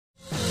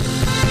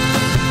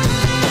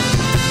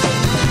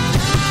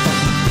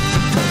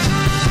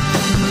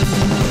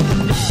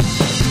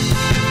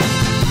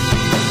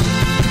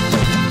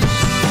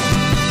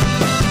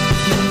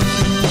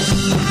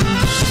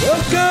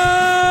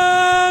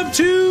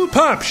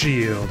Pop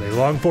Shield, a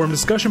long-form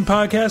discussion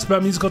podcast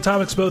about musical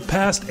topics both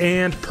past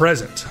and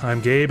present.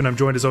 I'm Gabe, and I'm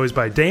joined as always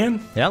by Dan.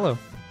 Hello.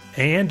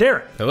 And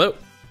Darren. Hello.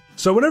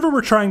 So whenever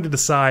we're trying to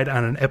decide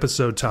on an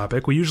episode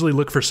topic, we usually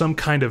look for some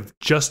kind of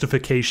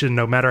justification,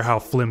 no matter how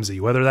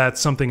flimsy, whether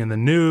that's something in the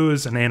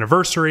news, an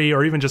anniversary,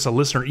 or even just a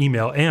listener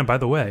email. And by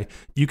the way,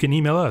 you can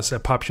email us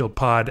at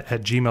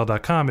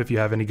popshieldpod@gmail.com if you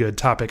have any good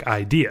topic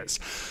ideas.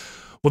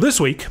 Well,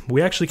 this week,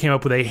 we actually came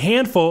up with a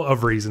handful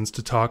of reasons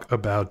to talk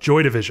about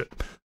Joy Division.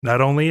 Not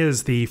only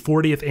is the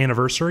 40th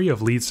anniversary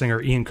of lead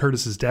singer Ian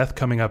Curtis's death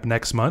coming up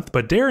next month,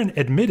 but Darren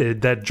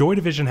admitted that Joy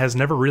Division has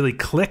never really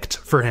clicked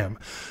for him.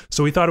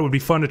 So we thought it would be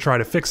fun to try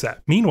to fix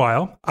that.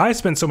 Meanwhile, I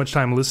spent so much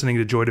time listening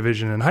to Joy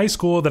Division in high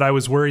school that I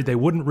was worried they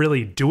wouldn't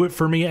really do it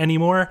for me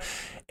anymore.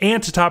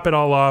 And to top it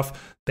all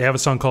off, they have a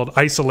song called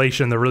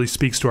Isolation that really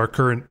speaks to our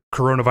current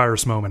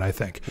coronavirus moment, I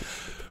think.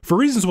 For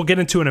reasons we'll get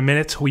into in a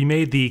minute, we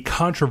made the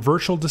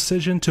controversial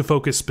decision to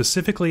focus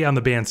specifically on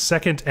the band's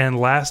second and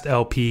last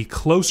LP,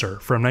 Closer,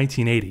 from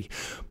 1980.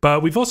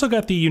 But we've also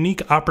got the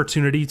unique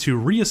opportunity to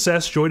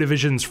reassess Joy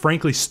Division's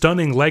frankly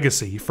stunning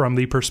legacy from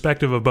the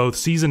perspective of both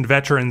seasoned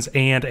veterans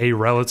and a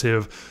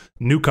relative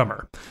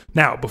newcomer.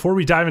 Now, before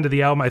we dive into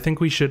the album, I think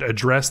we should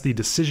address the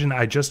decision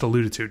I just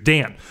alluded to.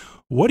 Dan,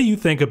 what do you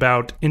think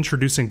about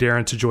introducing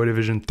Darren to Joy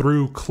Division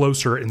through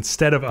Closer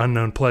instead of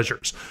Unknown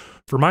Pleasures?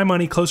 For my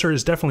money, Closer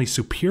is definitely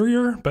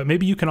superior, but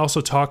maybe you can also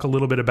talk a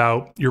little bit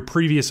about your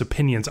previous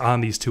opinions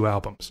on these two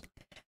albums.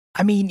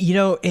 I mean,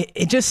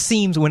 it just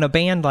seems when a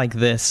band like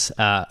this,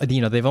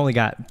 they've only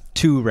got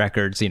two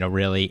records,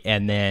 really,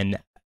 and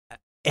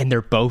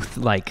they're both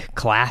like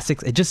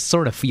classics. It just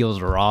sort of feels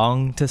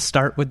wrong to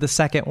start with the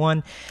second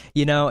one,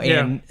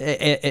 and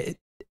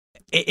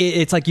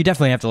it's like you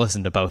definitely have to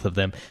listen to both of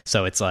them.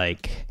 So it's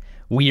like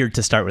weird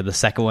to start with the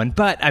second one,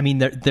 but I mean,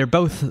 they're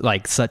both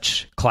like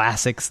such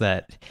classics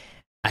that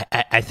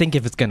I think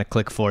if it's going to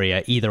click for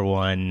you, either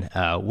one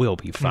will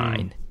be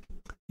fine.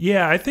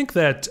 Yeah, I think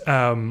that,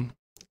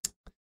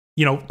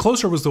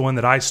 Closer was the one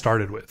that I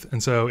started with.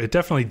 And so it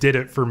definitely did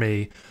it for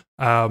me.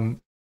 To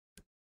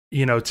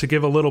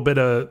give a little bit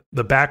of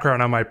the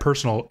background on my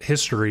personal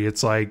history,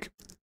 it's like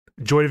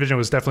Joy Division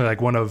was definitely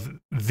like one of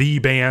the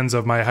bands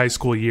of my high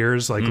school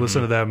years. Like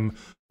listen to them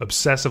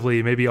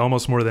obsessively, maybe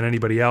almost more than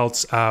anybody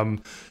else. I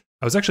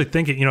was actually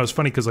thinking, it's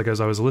funny because like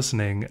as I was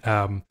listening,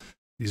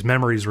 these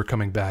memories were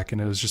coming back, and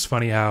it was just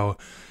funny how,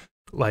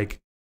 like,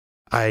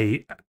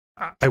 I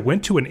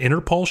went to an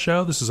Interpol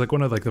show. This is like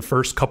one of like the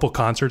first couple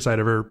concerts I'd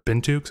ever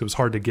been to, because it was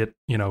hard to get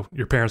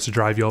your parents to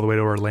drive you all the way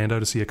to Orlando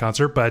to see a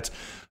concert. But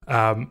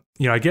I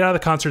get out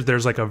of the concert.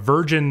 There's like a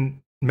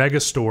Virgin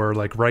mega store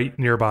like right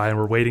nearby, and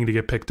we're waiting to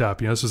get picked up.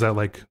 This was at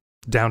like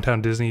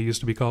downtown Disney, it used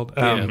to be called.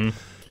 And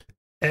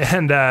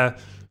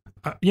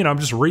I'm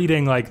just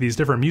reading like these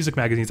different music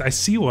magazines. I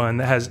see one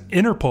that has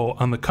Interpol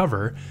on the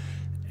cover,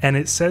 and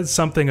it says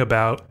something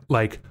about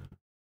like,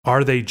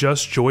 are they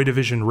just Joy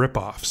Division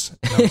ripoffs?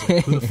 And I was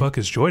like, who the fuck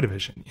is Joy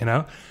Division?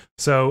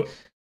 So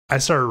I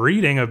started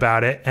reading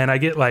about it, and I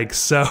get like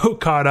so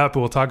caught up,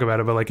 and we'll talk about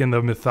it, but like in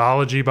the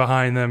mythology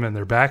behind them and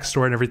their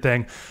backstory and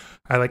everything,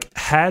 I like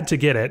had to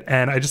get it.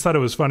 And I just thought it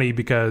was funny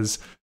because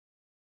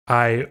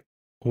I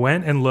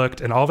went and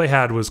looked, and all they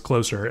had was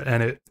Closer,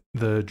 and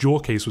the jewel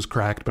case was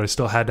cracked, but I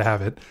still had to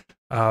have it.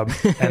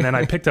 And then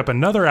I picked up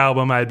another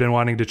album I had been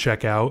wanting to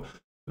check out,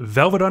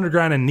 Velvet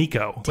Underground and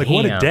Nico. Like,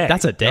 what a day.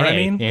 That's a day. You know what I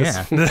mean?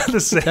 Yeah. The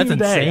same That's day.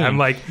 insane. I'm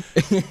like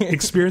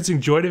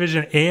experiencing Joy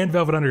Division and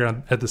Velvet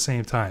Underground at the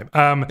same time.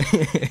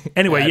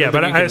 Anyway, I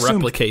but I assume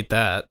replicate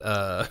that.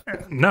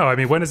 No, I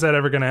mean, when is that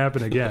ever going to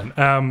happen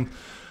again?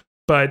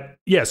 But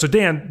yeah, so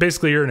Dan,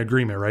 basically you're in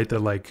agreement, right? That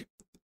like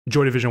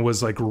Joy Division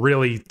was like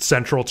really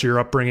central to your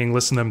upbringing,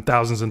 listen to them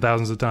thousands and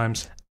thousands of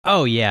times.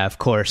 Oh yeah, of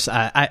course.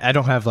 I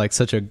don't have like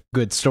such a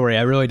good story.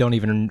 I really don't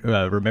even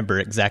remember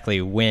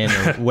exactly when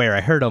or where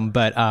I heard them.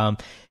 But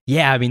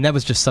yeah, I mean that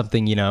was just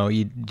something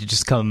you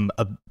just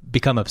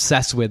become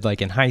obsessed with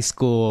like in high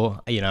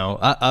school,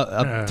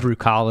 up through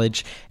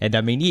college, and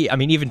I mean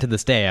even to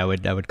this day, I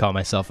would call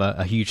myself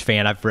a huge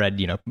fan. I've read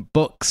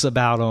books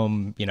about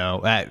them,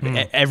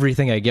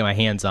 everything I get my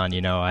hands on.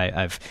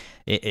 I've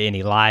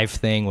any live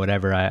thing,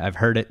 whatever. I've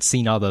heard it,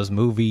 seen all those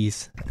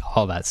movies,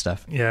 all that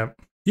stuff. Yeah.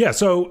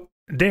 So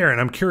Darren,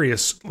 I'm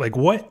curious, like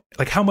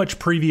how much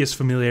previous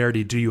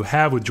familiarity do you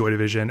have with Joy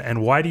Division,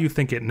 and why do you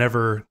think it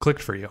never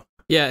clicked for you?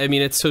 Yeah, I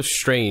mean, it's so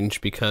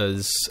strange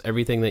because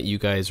everything that you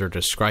guys are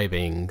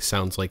describing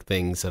sounds like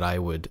things that I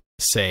would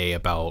say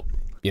about,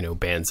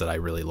 bands that I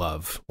really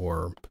love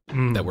or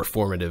that were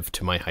formative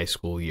to my high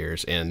school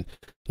years. And,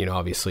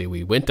 obviously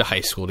we went to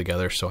high school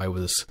together, so I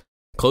was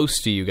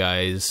close to you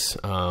guys,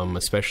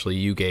 especially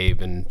you,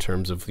 Gabe, in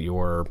terms of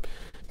your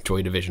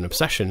Joy Division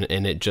obsession,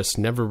 and it just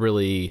never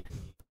really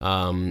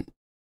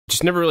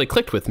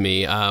clicked with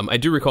me. I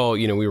do recall,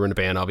 we were in a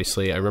band,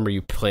 obviously. I remember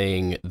you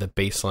playing the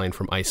bass line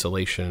from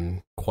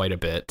Isolation quite a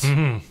bit.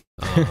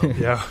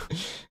 Yeah.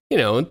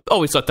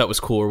 Always thought that was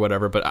cool or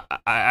whatever, but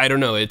I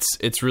don't know. It's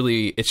just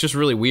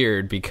really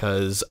weird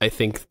because I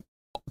think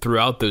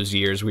throughout those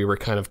years we were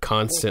kind of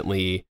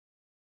constantly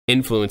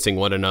influencing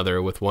one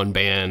another with one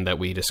band that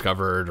we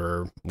discovered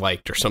or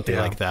liked or something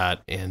like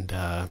that. And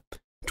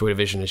Joy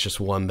Division is just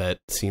one that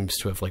seems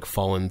to have like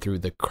fallen through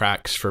the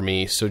cracks for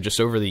me. So just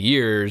over the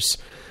years,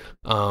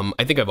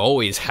 I think I've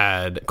always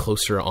had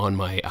Closer on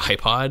my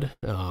iPod,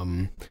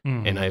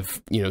 and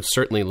I've,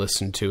 certainly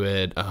listened to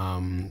it.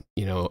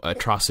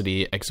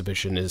 Atrocity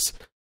Exhibition is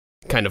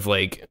kind of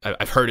like,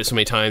 I've heard it so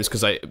many times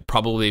because I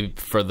probably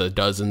for the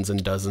dozens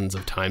and dozens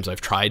of times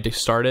I've tried to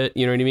start it,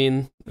 you know what I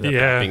mean?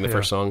 That being the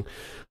first song.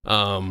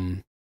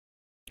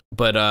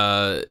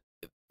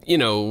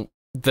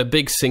 The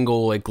big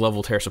single, like Love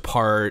Will Tear Us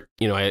Apart,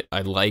 I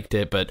liked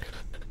it, but,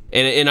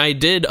 and I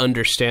did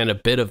understand a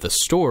bit of the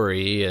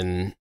story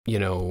and,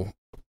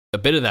 a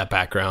bit of that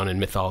background and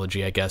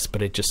mythology, I guess,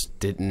 but it just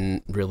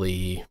didn't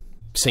really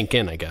sink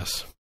in, I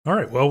guess. All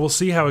right. Well, we'll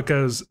see how it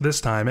goes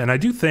this time. And I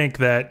do think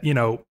that,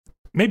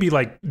 maybe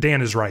like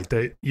Dan is right,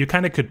 that you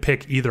kind of could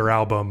pick either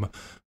album,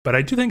 but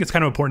I do think it's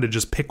kind of important to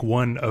just pick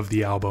one of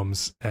the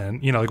albums.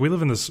 And, like we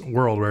live in this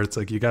world where it's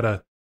like, you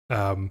gotta,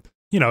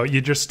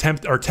 you just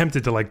are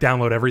tempted to like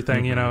download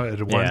everything,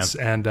 at once.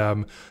 Yeah.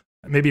 And,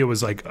 maybe it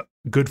was like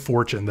good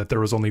fortune that there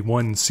was only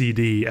one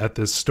CD at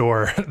this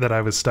store that I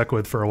was stuck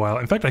with for a while.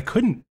 In fact, I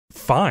couldn't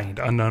find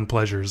Unknown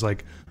Pleasures.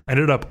 Like I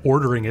ended up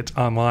ordering it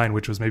online,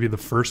 which was maybe the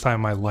first time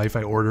in my life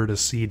I ordered a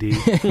CD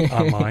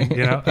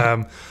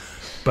online,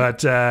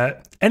 But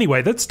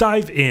anyway, let's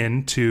dive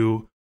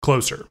into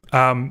Closer.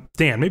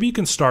 Dan, maybe you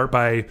can start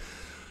by,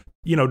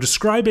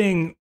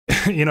 describing,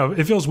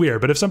 it feels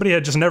weird, but if somebody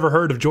had just never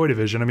heard of Joy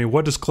Division, I mean,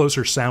 what does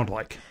Closer sound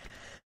like?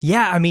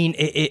 Yeah, I mean,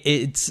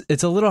 it's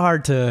a little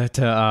hard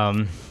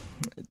to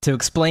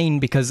explain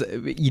because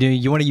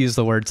you want to use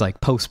the words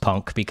like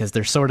post-punk because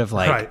they're sort of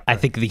like right. I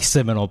think the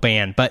seminal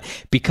band, but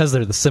because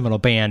they're the seminal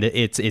band,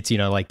 it's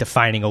like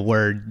defining a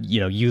word,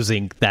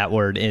 using that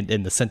word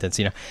in the sentence,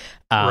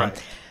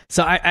 Right.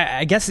 So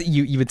I guess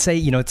you would say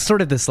it's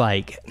sort of this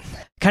like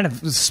kind of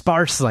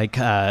sparse like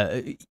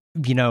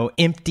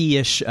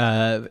empty-ish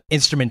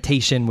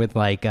instrumentation with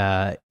like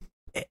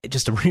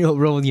just a real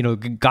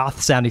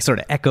goth sounding sort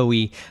of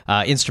echoey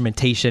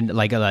instrumentation.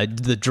 Like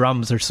the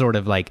drums are sort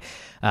of like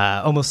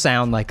almost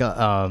sound like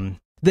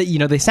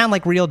they sound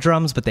like real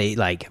drums, but they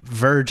like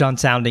verge on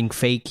sounding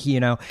fake.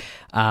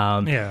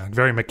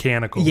 Very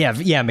mechanical.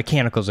 Yeah,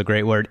 mechanical is a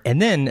great word.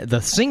 And then the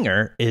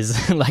singer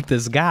is like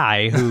this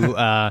guy who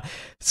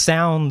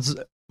sounds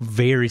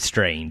very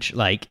strange.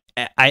 Like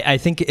I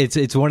think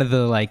it's one of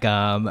the like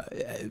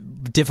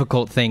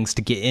difficult things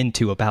to get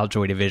into about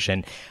Joy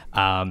Division.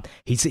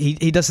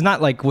 He does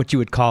not like what you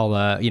would call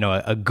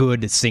a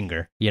good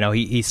singer.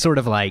 He's sort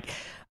of like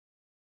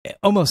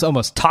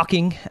almost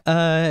talking.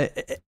 How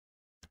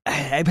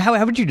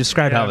would you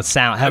describe how it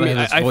sounds?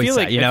 I feel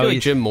like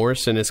Jim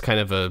Morrison is kind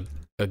of a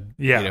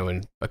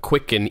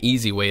quick and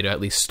easy way to at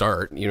least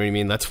start. You know what I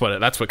mean? That's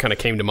what kind of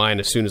came to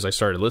mind as soon as I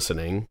started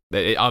listening.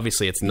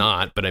 Obviously, it's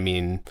not, but I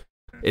mean,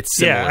 it's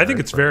similar. Yeah, I think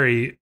it's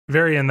very,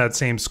 very in that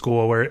same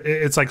school where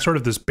it's like sort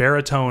of this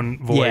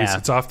baritone voice. Yeah.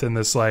 It's often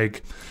this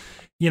like,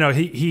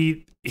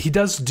 he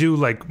does do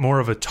like more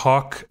of a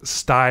talk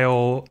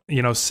style,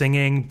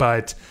 singing,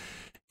 but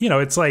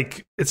it's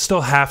like it's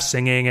still half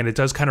singing, and it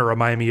does kind of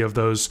remind me of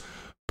those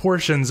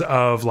portions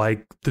of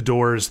like The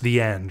Doors' The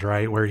End,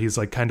 right, where he's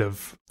like kind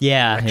of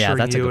lecturing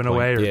that's you in a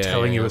way, or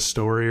telling you a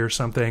story or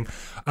something.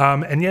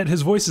 And yet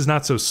his voice is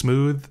not so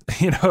smooth,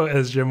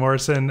 as Jim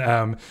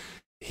Morrison.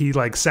 He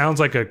like sounds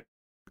like a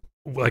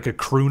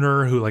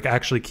crooner who like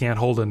actually can't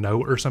hold a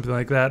note or something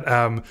like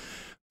that.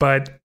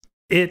 But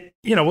it,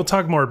 we'll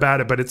talk more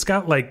about it, but it's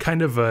got like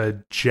kind of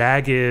a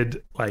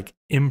jagged like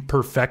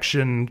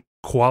imperfection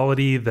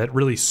quality that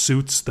really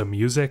suits the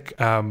music.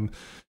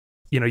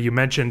 You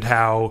mentioned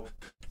how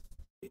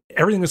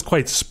everything is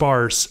quite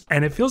sparse,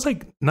 and it feels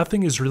like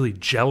nothing is really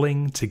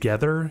gelling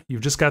together. You've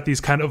just got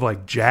these kind of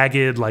like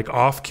jagged, like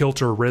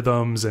off-kilter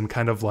rhythms and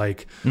kind of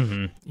like,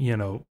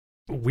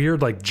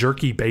 weird, like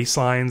jerky bass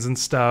lines and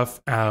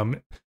stuff.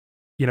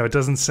 It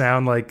doesn't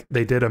sound like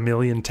they did a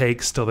million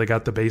takes till they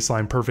got the bass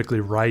line perfectly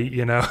right,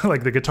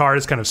 like the guitar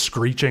is kind of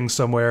screeching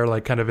somewhere,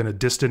 like kind of in a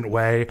distant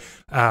way.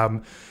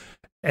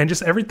 And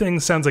just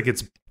everything sounds like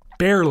it's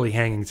barely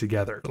hanging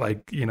together,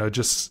 like,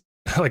 just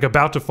like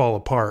about to fall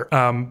apart.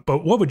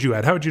 But what would you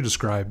add? How would you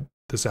describe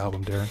this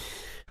album, Darren?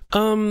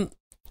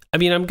 I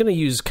mean, I'm going to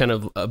use kind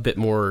of a bit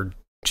more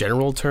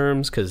general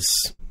terms because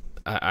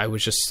I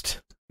was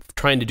just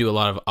trying to do a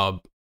lot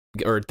of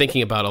or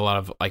thinking about a lot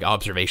of like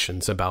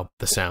observations about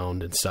the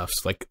sound and stuff.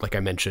 So like I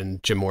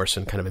mentioned, Jim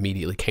Morrison kind of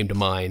immediately came to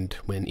mind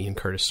when Ian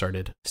Curtis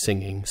started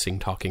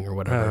talking or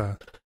whatever.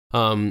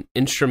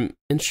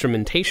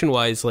 Instrumentation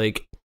wise,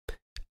 like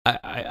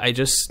I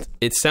just,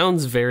 it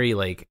sounds very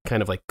like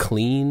kind of like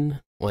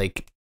clean,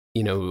 like,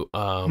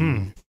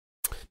 I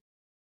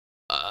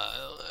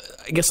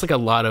guess like a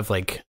lot of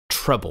like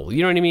treble,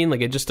 you know what I mean?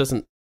 Like it just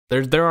doesn't,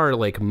 there are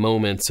like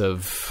moments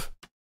of,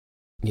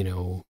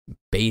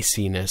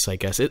 bassiness, I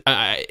guess.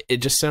 It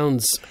just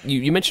sounds,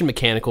 you mentioned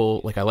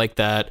mechanical, like I like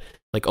that,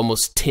 like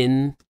almost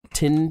tin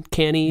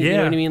canny, you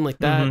know what I mean? Like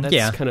that,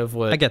 that's kind of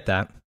what I get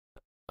that.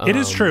 It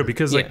is true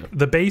because like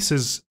the bass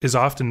is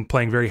often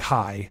playing very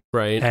high,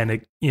 right? And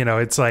it,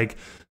 it's like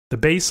the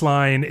bass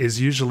line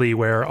is usually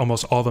where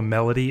almost all the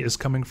melody is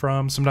coming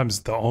from.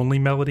 Sometimes the only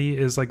melody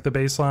is like the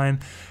bass line,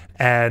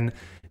 and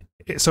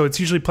so it's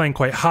usually playing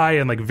quite high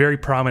and like very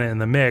prominent in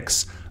the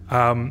mix.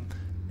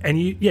 And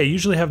you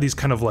usually have these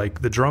kind of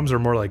like the drums are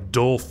more like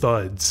dull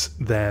thuds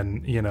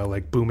than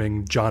like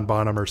booming John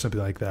Bonham or something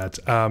like that.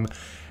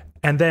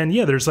 And then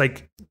there's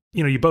like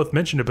you both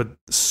mentioned it, but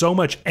so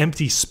much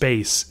empty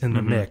space in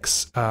the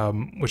mix,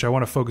 which I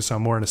want to focus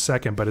on more in a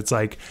second. But it's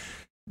like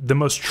the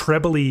most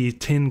trebly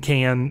tin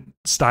can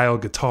style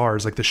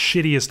guitars, like the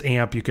shittiest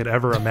amp you could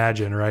ever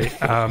imagine, right?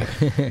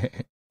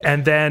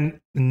 And then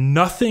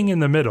nothing in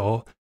the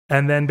middle,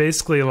 and then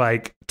basically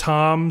like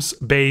toms,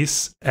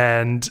 bass,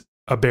 and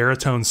a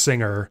baritone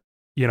singer,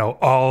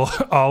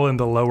 all in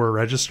the lower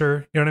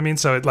register. You know what I mean?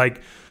 So it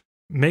like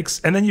makes,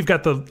 and then you've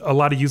got a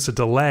lot of use of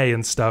delay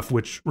and stuff,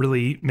 which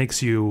really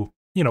makes you,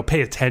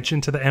 pay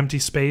attention to the empty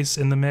space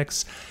in the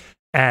mix.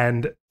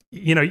 And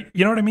you know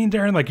what I mean,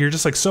 Darren? Like you're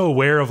just like so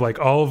aware of like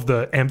all of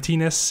the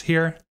emptiness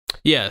here.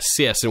 Yes.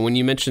 And when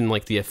you mention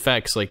like the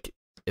effects, like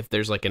if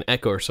there's like an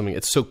echo or something,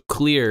 it's so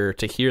clear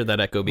to hear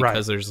that echo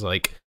because there's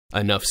like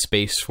enough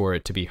space for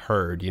it to be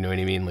heard. You know what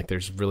I mean? Like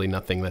there's really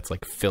nothing that's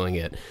like filling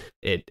it.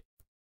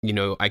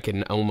 I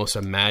can almost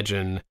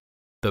imagine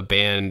the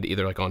band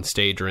either like on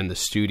stage or in the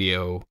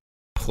studio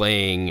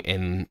playing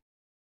and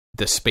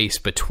the space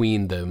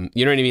between them.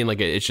 You know what I mean? Like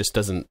it just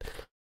doesn't,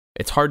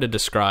 it's hard to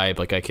describe.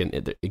 Like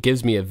it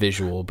gives me a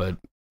visual, but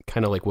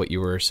kind of like what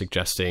you were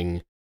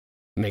suggesting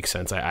makes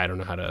sense. I don't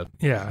know how to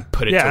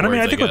put it to and words,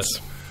 I think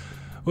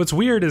what's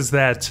weird is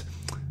that,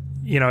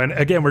 and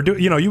again, we're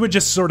doing, you would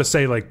just sort of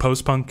say like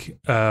post-punk,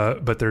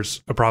 but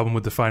there's a problem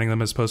with defining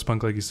them as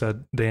post-punk, like you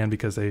said, Dan,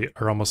 because they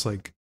are almost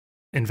like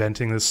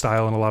inventing this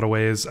style in a lot of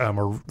ways,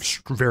 or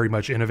very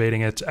much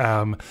innovating it.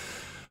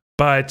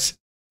 But,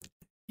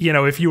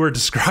 if you were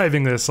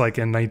describing this like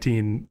in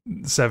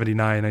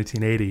 1979,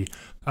 1980,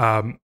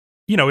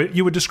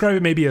 you would describe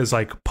it maybe as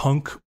like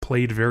punk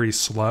played very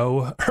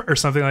slow or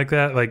something like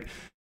that. Like,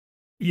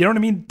 you know what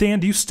I mean, Dan?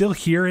 Do you still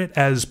hear it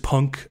as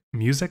punk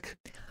music?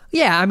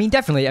 Yeah, I mean,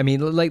 definitely. I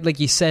mean, like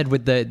you said,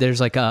 with there's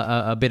like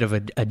a bit of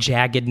a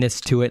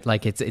jaggedness to it.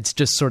 Like it's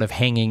just sort of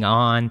hanging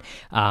on.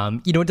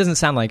 It doesn't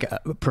sound like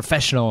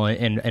professional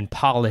and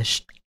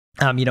polished.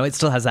 It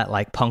still has that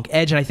like punk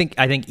edge, and I think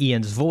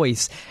Ian's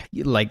voice,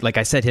 like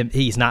I said,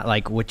 he's not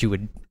like what you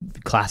would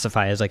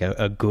classify as like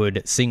a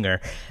good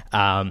singer.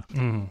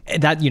 And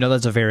that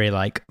that's a very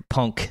like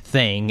punk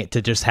thing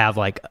to just have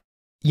like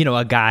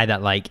a guy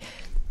that like.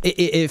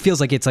 It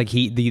feels like it's like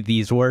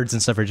these words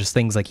and stuff are just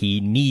things like he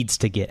needs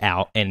to get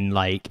out, and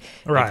like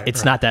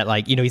it's not that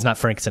like he's not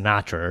Frank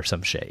Sinatra or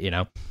some shit.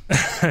 Yeah.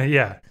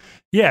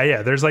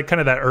 There's like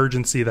kind of that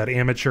urgency, that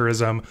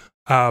amateurism.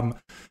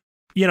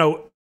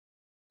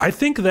 I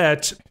think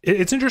that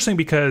it's interesting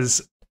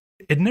because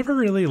it never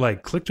really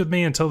like clicked with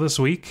me until this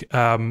week.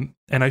 And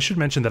I should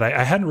mention that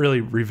I hadn't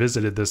really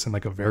revisited this in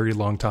like a very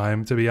long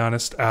time, to be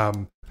honest.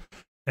 And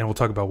we'll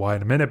talk about why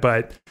in a minute,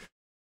 but.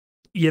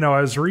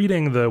 I was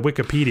reading the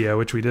Wikipedia,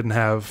 which we didn't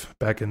have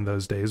back in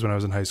those days when I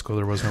was in high school.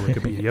 There was no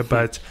Wikipedia,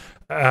 but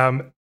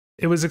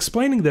it was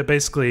explaining that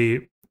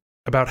basically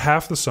about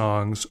half the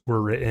songs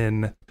were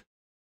written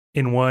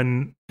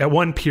at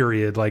one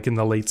period, like in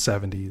the late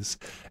 70s,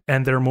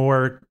 and they're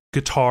more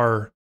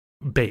guitar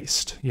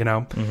based,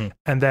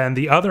 and then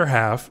the other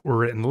half were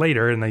written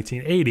later in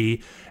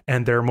 1980,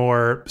 and they're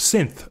more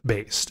synth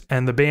based.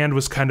 And the band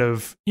was kind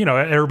of,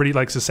 everybody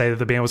likes to say that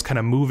the band was kind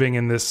of moving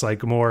in this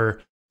like more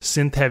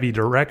synth heavy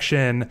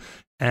direction,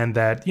 and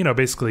that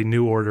basically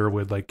New Order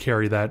would like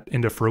carry that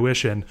into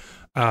fruition.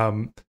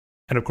 And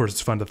of course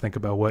it's fun to think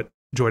about what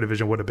Joy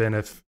Division would have been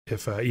if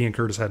Ian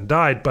Curtis hadn't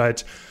died,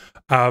 but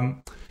I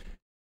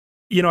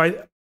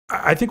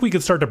think we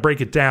could start to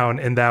break it down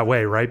in that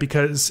way, right?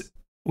 Because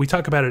we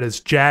talk about it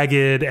as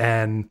jagged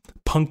and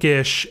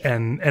punkish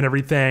and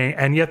everything,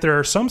 and yet there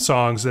are some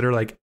songs that are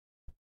like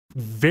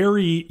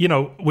very,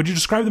 would you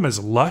describe them as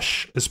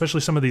lush,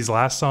 especially some of these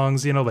last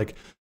songs, like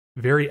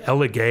very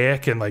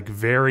elegiac and like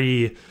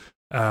very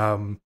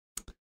they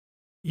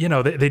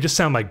just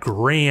sound like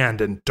grand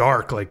and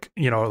dark, like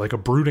like a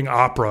brooding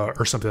opera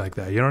or something like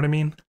that. You know what I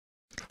mean?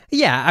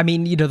 Yeah, I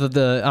mean,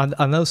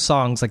 on those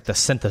songs, like the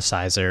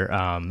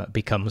synthesizer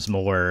becomes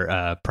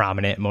more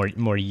prominent,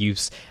 more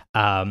use.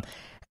 And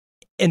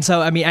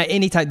so, I mean,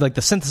 anytime like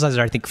the synthesizer,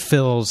 I think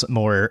fills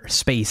more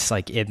space,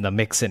 like in the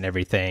mix and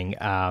everything.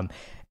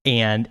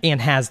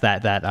 And has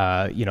that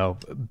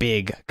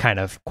big kind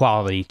of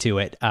quality to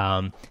it.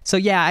 So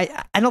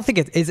yeah, I don't think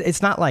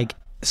it's not like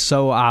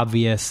so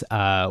obvious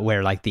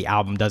where like the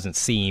album doesn't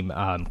seem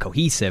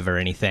cohesive or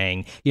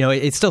anything.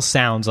 It still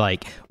sounds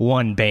like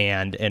one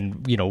band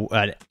and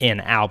an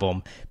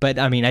album. But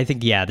I mean, I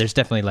think there's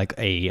definitely like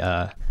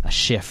a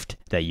shift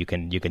that you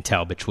can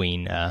tell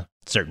between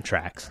certain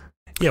tracks.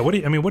 Yeah, what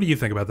do you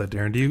think about that,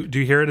 Darren? Do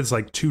you hear it as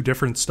like two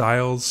different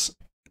styles?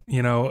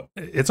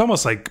 It's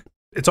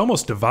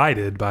almost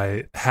divided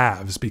by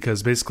halves,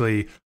 because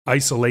basically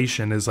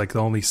Isolation is like the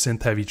only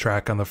synth heavy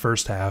track on the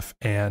first half,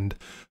 and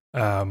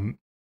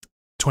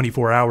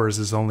 24 Hours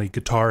is the only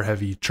guitar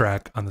heavy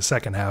track on the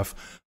second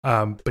half.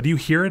 But do you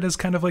hear it as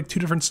kind of like two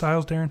different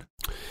styles, Darren?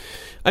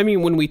 I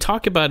mean, when we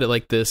talk about it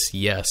like this,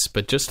 yes,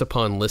 but just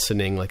upon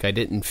listening, like I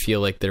didn't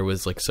feel like there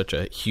was like such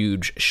a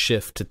huge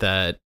shift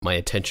that my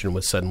attention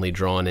was suddenly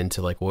drawn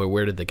into like, well,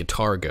 where did the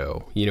guitar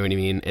go? You know what I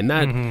mean? And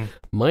that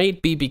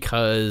might be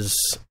because,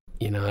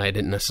 you know, I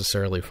didn't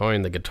necessarily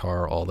find the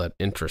guitar all that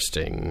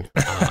interesting.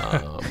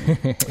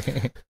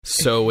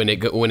 So when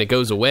it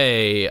goes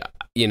away,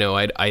 you know,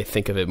 I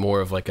think of it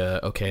more of like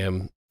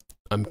I'm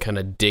kind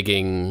of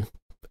digging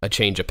a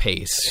change of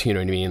pace. You know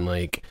what I mean?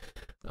 Like,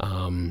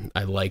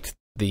 I liked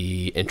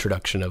the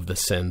introduction of the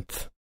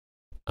synth,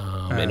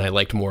 and I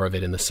liked more of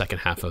it in the second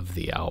half of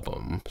the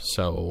album.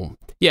 So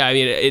yeah, I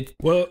mean,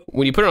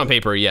 when you put it on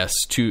paper, yes,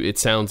 it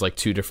sounds like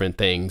two different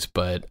things,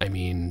 but I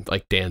mean,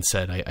 like Dan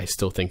said, I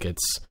still think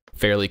it's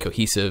fairly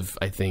cohesive.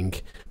 I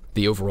think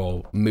the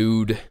overall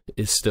mood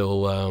is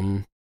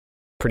still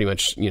pretty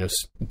much, you know,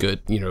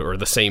 good, you know, or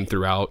the same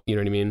throughout. You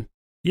know what I mean?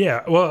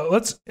 Yeah. Well,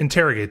 let's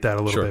interrogate that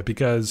a little bit,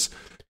 because,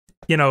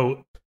 you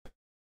know,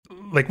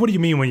 like, what do you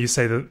mean when you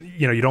say that,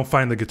 you know, you don't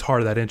find the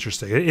guitar that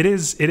interesting? It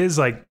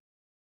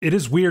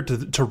is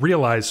weird to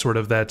realize sort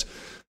of that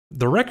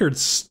the record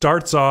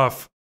starts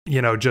off,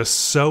 you know, just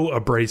so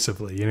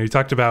abrasively. You know, you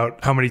talked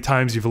about how many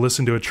times you've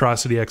listened to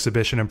Atrocity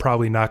Exhibition and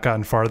probably not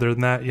gotten farther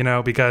than that, you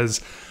know,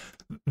 because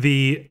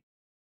the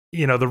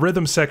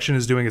rhythm section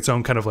is doing its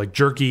own kind of like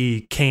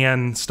jerky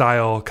can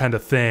style kind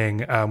of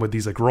thing, with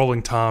these like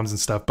rolling toms and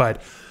stuff.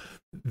 But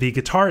the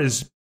guitar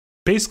is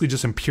basically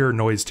just in pure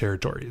noise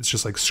territory. It's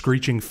just like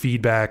screeching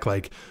feedback,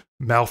 like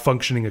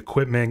malfunctioning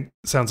equipment,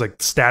 sounds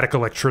like static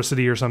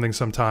electricity or something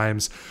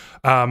sometimes.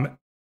 And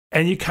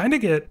you kind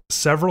of get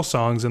several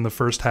songs in the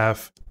first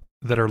half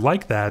that are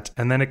like that.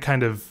 And then it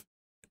kind of,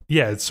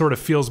 it sort of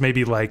feels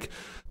maybe like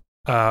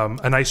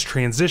a nice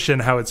transition,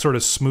 how it sort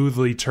of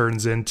smoothly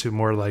turns into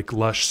more like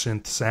lush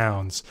synth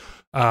sounds.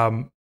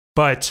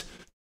 But,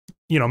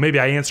 you know, maybe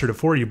I answered it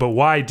for you, but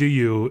why do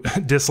you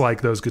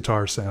dislike those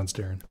guitar sounds,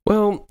 Darren?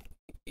 Well,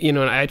 you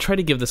know, I try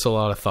to give this a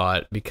lot of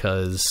thought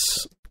because,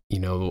 you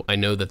know, I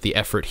know that the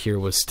effort here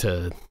was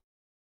to,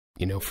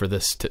 you know, for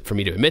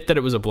me to admit that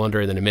it was a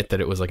blunder and then admit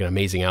that it was like an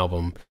amazing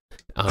album.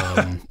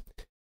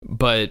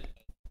 But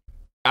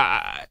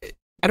I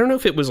don't know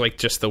if it was like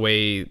just the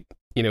way,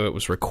 you know, it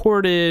was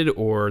recorded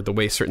or the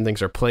way certain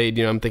things are played.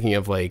 You know, I'm thinking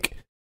of like,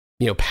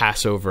 you know,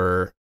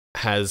 Passover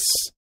has,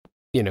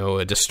 you know,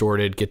 a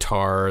distorted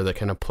guitar that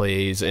kind of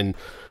plays, and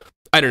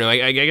I don't know.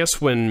 I guess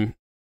when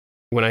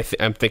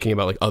I'm thinking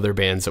about like other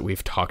bands that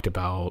we've talked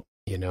about,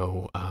 you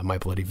know, My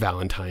Bloody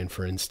Valentine,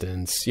 for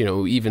instance, you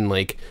know, even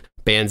like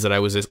bands that I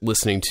was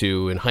listening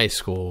to in high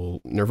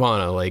school,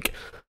 Nirvana, like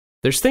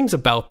there's things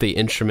about the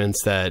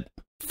instruments that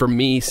for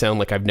me sound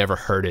like I've never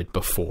heard it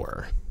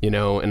before, you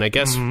know, and I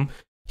guess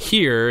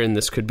here, and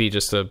this could be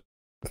just the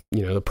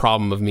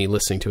problem of me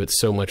listening to it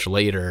so much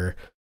later,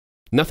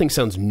 nothing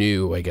sounds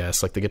new, I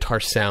guess. Like the guitar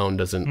sound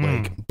doesn't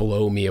like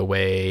blow me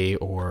away,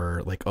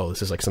 or like, oh,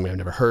 this is like something I've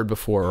never heard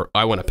before, or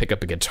I want to pick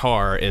up a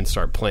guitar and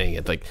start playing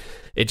it. Like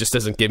it just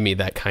doesn't give me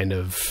that kind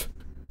of,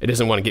 it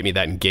doesn't want to get me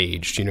that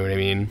engaged. You know what I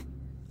mean?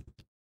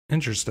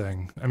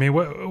 Interesting. I mean,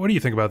 what do you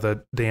think about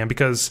that, Dan?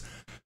 Because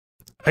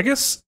I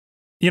guess,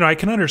 you know, I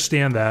can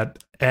understand that.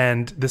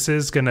 And this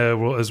is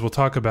gonna, as we'll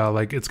talk about,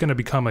 like it's gonna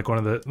become like one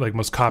of the like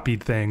most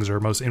copied things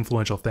or most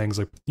influential things,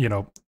 like, you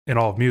know, in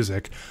all of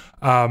music.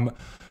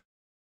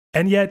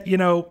 And yet, you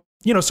know,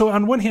 so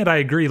on one hand, I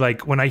agree.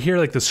 Like when I hear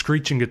like the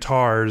screeching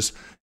guitars,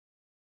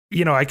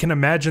 you know, I can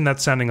imagine that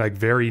sounding like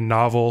very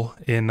novel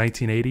in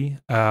 1980.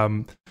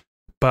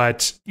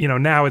 But, you know,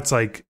 now it's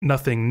like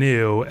nothing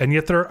new. And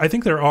yet I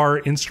think there are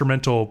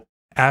instrumental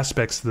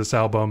aspects to this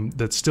album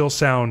that still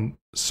sound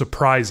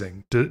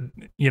surprising,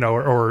 you know,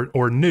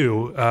 or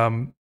new.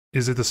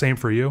 Is it the same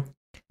for you?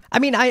 I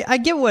mean, I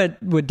get what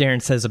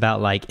Darren says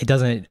about, like, it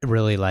doesn't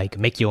really, like,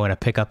 make you want to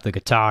pick up the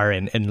guitar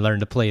and learn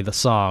to play the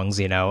songs,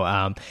 you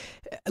know?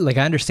 Like,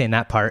 I understand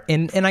that part.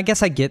 And I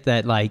guess I get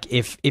that, like,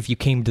 if you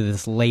came to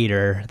this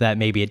later, that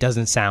maybe it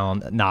doesn't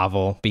sound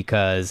novel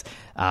because,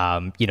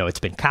 you know, it's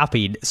been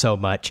copied so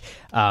much.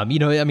 You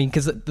know, I mean,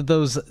 because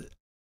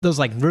those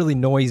like really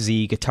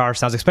noisy guitar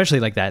sounds, especially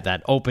like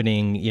that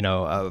opening, you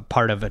know,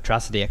 part of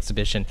Atrocity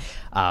Exhibition,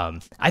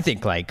 I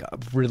think like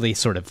really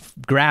sort of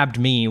grabbed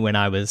me when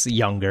I was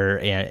younger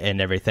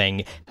and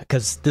everything,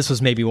 because this was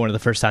maybe one of the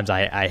first times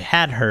I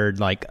had heard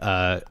like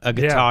a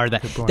guitar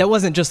that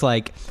wasn't just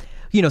like,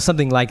 you know,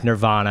 something like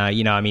Nirvana.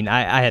 You know, I mean,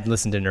 I had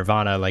listened to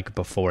Nirvana like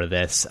before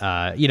this,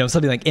 you know,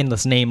 something like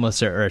Endless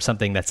Nameless or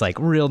something that's like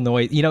real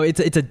noise. You know, it's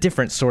a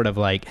different sort of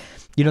like,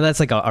 you know, that's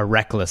like a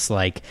reckless,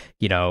 like,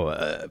 you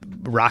know,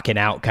 rocking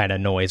out kind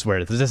of noise,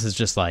 where this is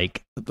just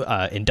like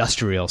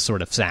industrial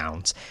sort of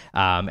sounds.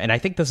 And I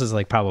think this is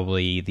like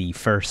probably the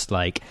first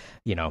like,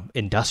 you know,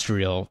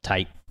 industrial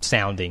type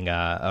sounding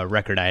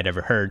record I had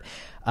ever heard.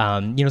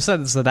 You know, so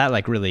that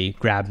like really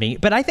grabbed me.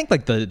 But I think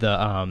like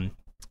the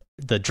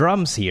the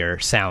drums here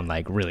sound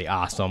like really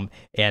awesome,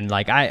 and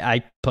like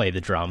I play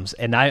the drums,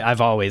 and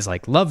I've always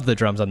like loved the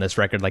drums on this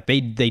record. Like they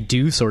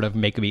do sort of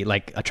make me,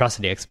 like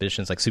Atrocity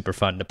Expedition's like super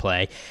fun to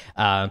play.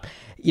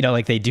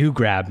 Like they do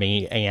grab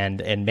me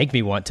and make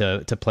me want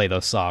to play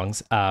those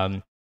songs.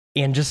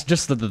 And just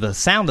the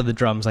sound of the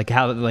drums, like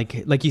how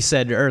like you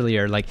said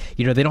earlier, like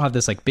they don't have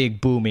this like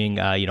big booming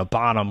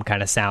bottom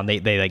kind of sound.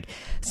 They like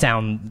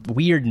sound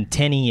weird and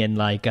tinny and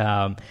like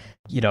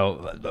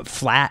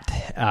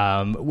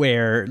flat,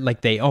 where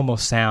like they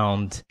almost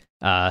sound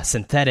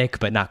synthetic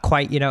but not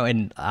quite,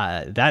 and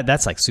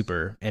that's like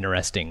super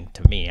interesting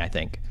to me, I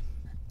think.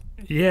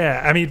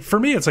 Yeah, I mean, for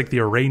me it's like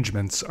the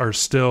arrangements are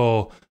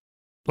still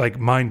like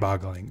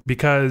mind-boggling,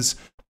 because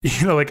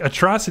like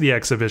Atrocity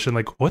Exhibition,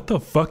 like what the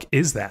fuck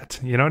is that?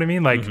 You know what I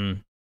mean? Like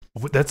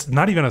that's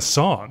not even a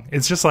song.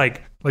 It's just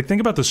like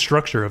think about the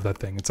structure of that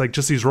thing. It's like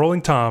just these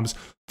rolling toms,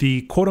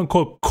 the quote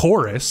unquote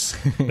chorus,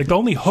 like the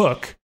only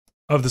hook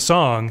of the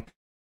song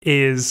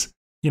is,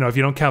 if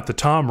you don't count the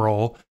tom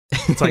roll,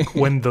 it's like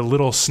when the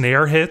little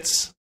snare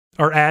hits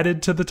are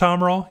added to the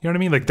tom roll. You know what I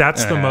mean? Like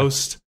that's the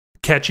most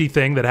catchy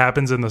thing that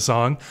happens in the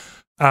song.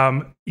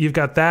 You've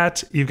got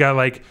that. You've got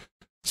like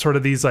sort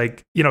of these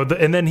like,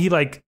 and then he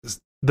like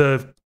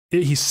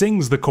he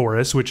sings the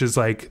chorus, which is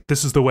like,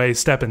 this is the way,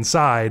 step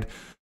inside.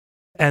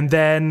 And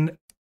then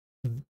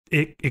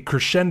it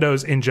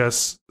crescendos in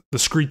just the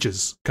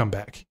screeches come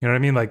back. You know what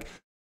I mean? Like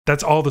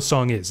that's all the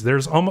song is.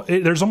 There's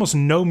almost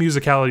no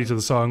musicality to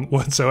the song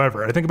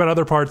whatsoever. I think about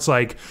other parts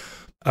like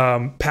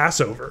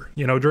Passover,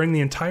 during the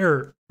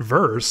entire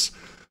verse,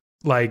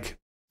 like,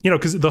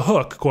 because the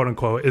hook, quote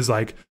unquote, is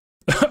like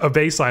a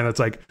bass line that's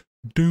like,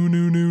 do,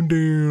 do, do,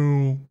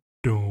 do.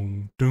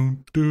 Doom,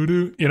 doom, doo,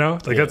 doo,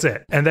 that's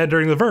it. And then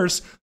during the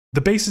verse,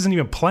 the bass isn't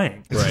even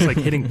playing. It's just like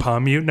hitting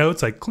palm mute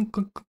notes, like clunk,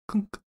 clunk,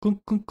 clunk, clunk,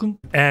 clunk, clunk,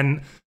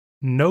 and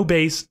no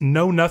bass,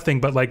 no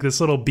nothing, but like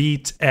this little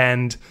beat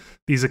and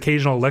these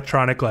occasional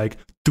electronic like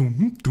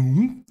doom,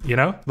 doom,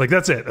 like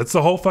that's it. That's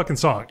the whole fucking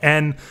song.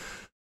 And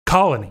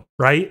Colony,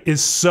 right,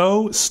 is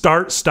so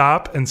start,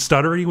 stop, and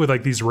stuttery with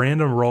like these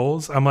random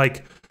rolls. I'm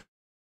like,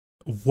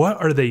 what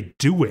are they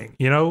doing?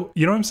 You know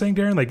what I'm saying,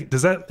 Darren? Like,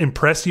 does that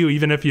impress you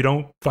even if you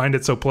don't find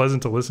it so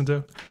pleasant to listen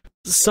to?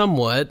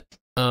 Somewhat.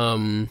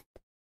 I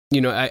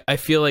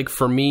feel like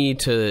for me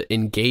to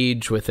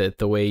engage with it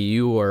the way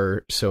you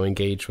are so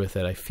engaged with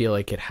it, I feel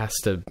like it has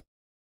to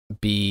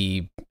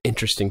be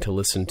interesting to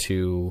listen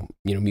to,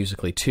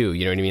 musically too.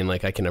 You know what I mean?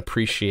 Like I can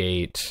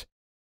appreciate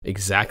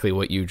exactly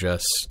what you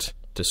just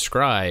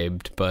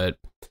described, but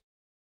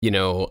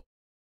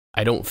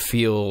I don't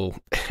feel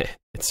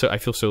I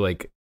feel so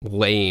like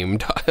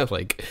lamed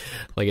like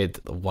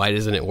why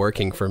isn't it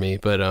working for me?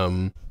 But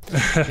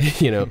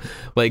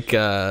like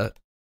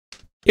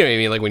you know what I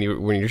mean, like when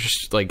you're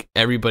just like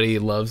everybody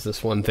loves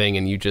this one thing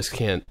and you just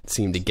can't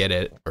seem to get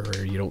it,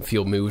 or you don't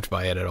feel moved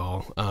by it at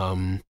all.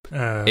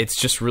 It's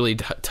just really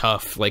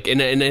tough, like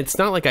and it's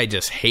not like I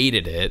just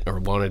hated it or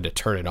wanted to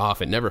turn it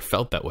off. It never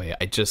felt that way.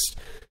 I just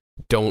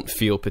don't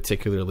feel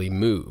particularly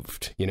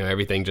moved.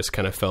 Everything just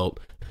kind of felt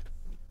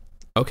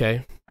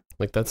okay,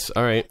 like that's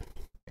all right.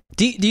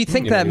 Do you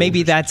think that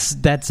maybe that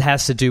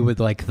has to do with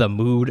like the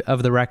mood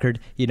of the record?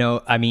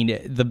 I mean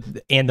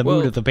the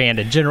mood of the band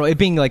in general, it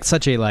being like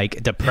such a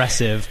like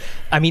depressive.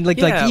 I mean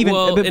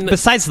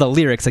besides the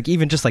lyrics, like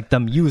even just like the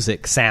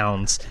music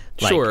sounds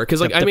like sure, because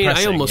like I mean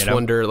I almost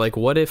wonder like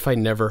what if I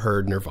never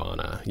heard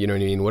Nirvana? You know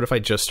what I mean? What if I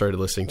just started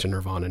listening to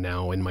Nirvana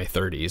now in my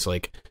 30s?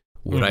 Like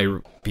would I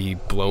be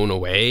blown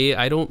away?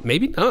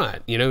 Maybe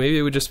not. Maybe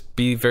it would just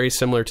be very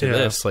similar to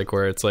this, like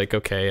where it's like,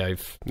 okay,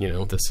 I've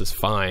this is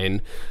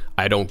fine.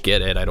 I don't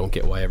get it. I don't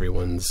get why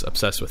everyone's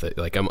obsessed with it.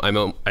 Like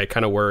I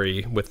kind of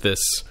worry with this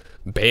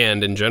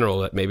band in general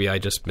that maybe I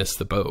just missed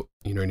the boat.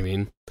 You know what I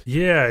mean?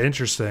 Yeah,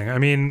 interesting. I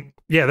mean,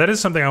 yeah, that is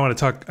something I want to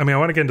talk. I mean, I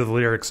want to get into the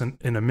lyrics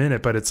in a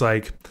minute, but it's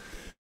like,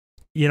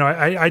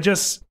 I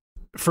just,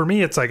 for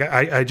me, it's like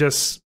I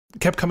just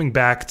kept coming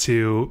back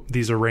to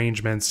these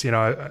arrangements.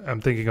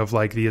 I'm thinking of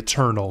like The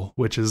Eternal,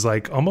 which is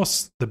like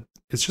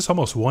it's just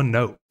almost one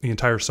note the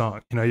entire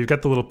song. You've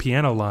got the little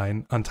piano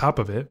line on top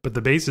of it, but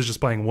the bass is just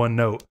playing one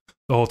note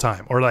the whole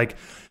time. Or like,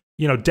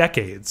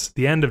 Decades.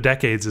 The end of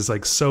Decades is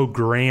like so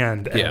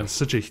grand and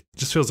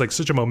just feels like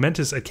such a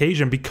momentous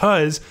occasion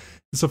because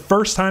it's the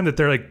first time that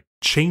they're like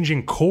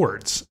changing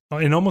chords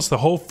in almost the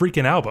whole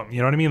freaking album. You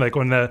know what I mean? Like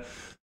when the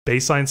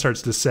bass line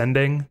starts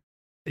descending,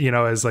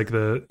 as like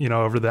the,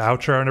 over the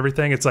outro and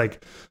everything, it's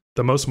like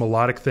the most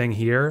melodic thing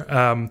here.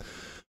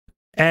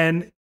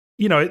 And,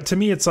 to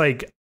me, it's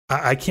like,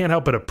 I can't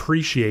help but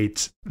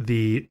appreciate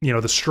the,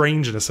 the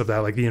strangeness of that,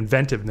 like the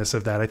inventiveness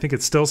of that. I think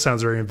it still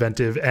sounds very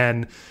inventive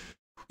and,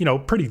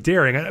 pretty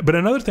daring. But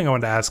another thing I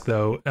wanted to ask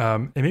though,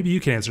 and maybe you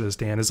can answer this,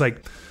 Dan, is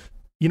like,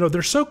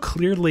 they're so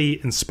clearly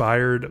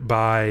inspired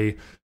by,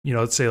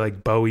 let's say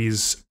like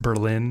Bowie's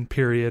Berlin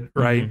period,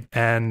 right? Mm-hmm.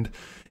 And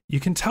you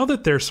can tell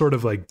that they're sort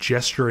of like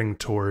gesturing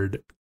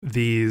toward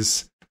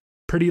these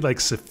pretty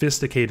like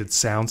sophisticated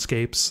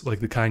soundscapes,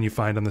 like the kind you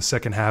find on the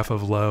second half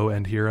of Low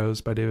and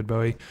Heroes by David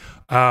Bowie.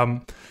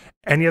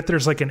 and yet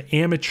there's like an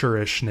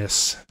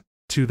amateurishness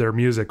to their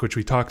music, which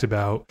we talked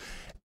about.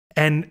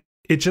 And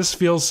it just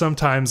feels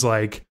sometimes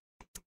like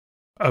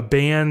a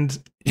band,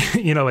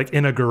 like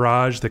in a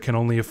garage that can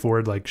only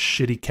afford like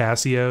shitty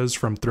Casios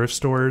from thrift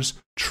stores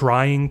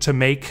trying to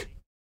make,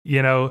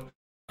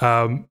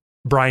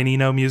 Brian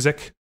Eno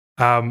music.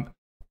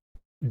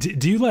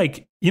 Do you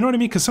like, you know what I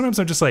mean? Because sometimes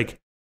I'm just like,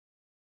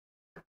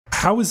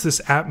 how is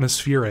this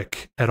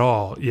atmospheric at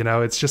all?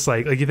 It's just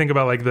like you think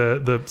about like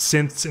the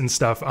synths and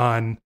stuff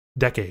on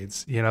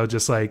Decades,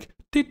 just like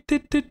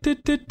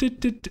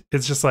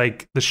it's just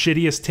like the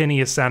shittiest,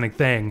 tinniest sounding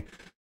thing.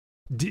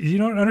 Do you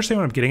don't understand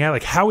what I'm getting at?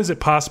 Like, how is it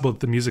possible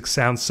that the music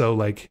sounds so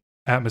like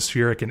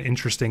atmospheric and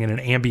interesting in an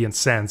ambient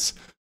sense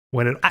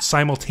when it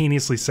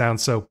simultaneously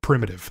sounds so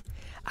primitive?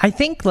 I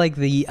think like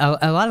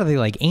a lot of the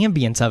like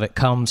ambience of it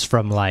comes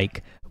from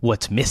like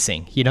what's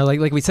missing,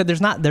 like we said,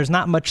 there's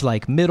not much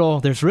like middle.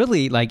 There's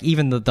really like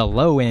even the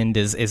low end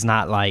is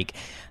not like,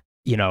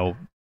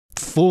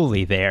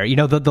 fully there.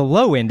 The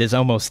low end is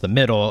almost the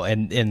middle,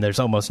 and there's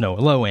almost no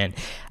low end.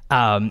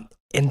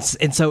 And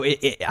so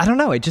I don't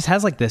know. It just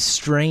has like this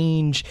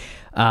strange,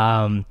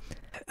 I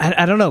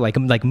don't know,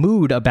 like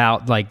mood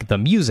about like the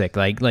music,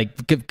 like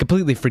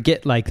completely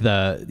forget like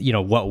the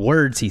what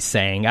words he's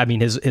saying. I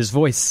mean, his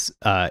voice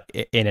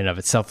in and of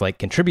itself like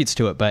contributes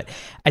to it, but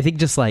I think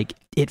just like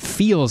it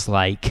feels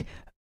like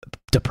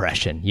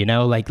depression,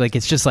 like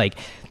it's just like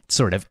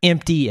sort of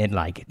empty and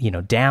like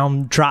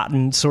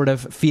downtrodden sort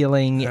of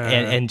feeling,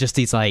 and just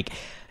these like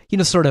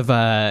sort of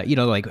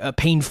like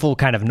painful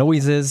kind of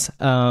noises.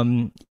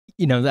 I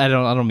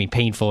don't mean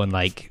painful and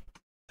like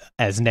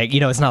as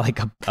it's not like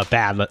a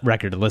bad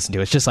record to listen to.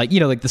 It's just like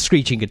like the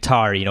screeching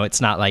guitar.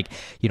 It's not like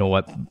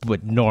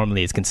what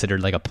normally is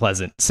considered like a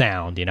pleasant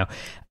sound.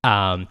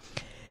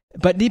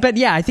 But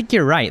yeah, I think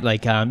you're right.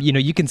 Like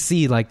you can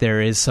see like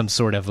there is some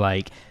sort of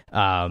like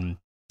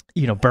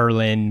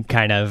Berlin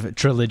kind of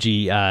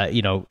trilogy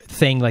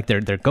thing like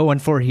they're going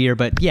for here,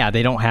 but yeah,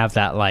 they don't have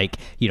that like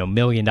 $1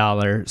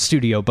 million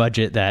studio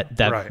budget that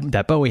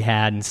that Bowie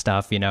had and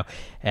stuff,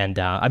 and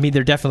I mean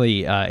they're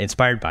definitely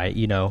inspired by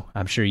it.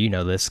 I'm sure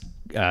this.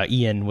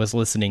 Ian was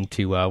listening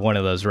to one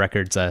of those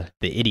records, The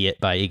Idiot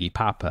by Iggy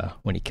Pop,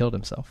 when he killed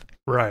himself.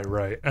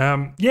 Right.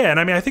 Yeah, and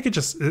I mean I think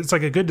it's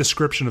like a good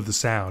description of the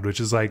sound, which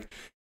is like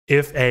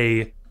if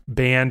a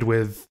band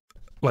with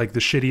like the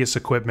shittiest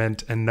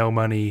equipment and no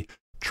money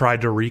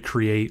tried to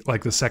recreate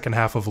like the second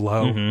half of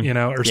Low,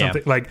 or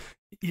something. Like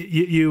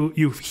you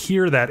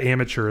hear that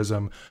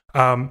amateurism.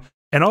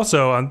 And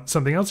also on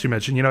something else you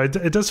mentioned,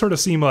 it does sort of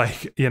seem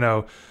like,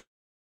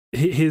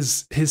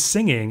 his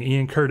singing,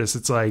 Ian Curtis,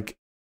 it's like,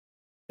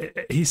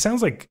 he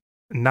sounds like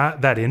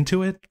not that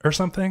into it or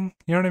something.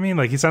 You know what I mean?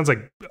 Like he sounds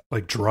like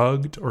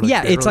drugged or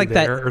like it's like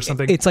that or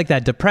something. It's like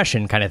that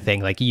depression kind of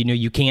thing. Like,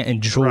 you can't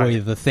enjoy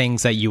the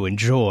things that you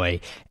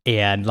enjoy.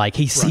 And like,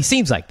 he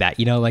seems like that,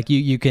 like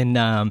you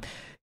can,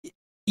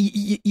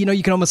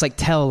 you can almost like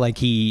tell like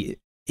he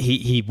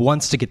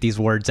wants to get these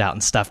words out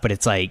and stuff, but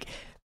it's like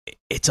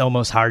it's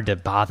almost hard to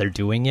bother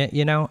doing it,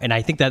 and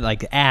I think that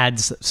like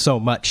adds so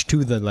much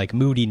to the like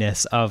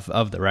moodiness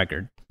of the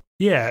record.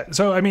 Yeah,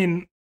 so I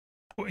mean,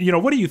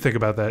 what do you think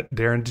about that,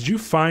 Darren? Did you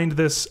find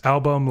this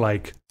album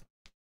like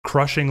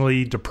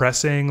crushingly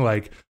depressing,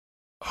 like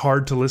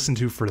hard to listen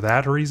to for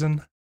that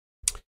reason?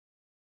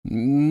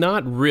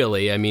 Not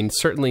really. I mean,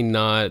 certainly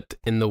not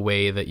in the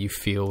way that you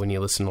feel when you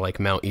listen to like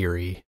Mount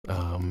Eerie. You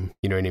know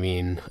what I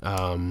mean?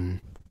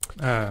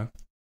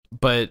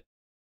 But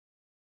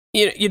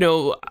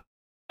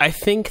I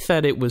think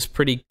that it was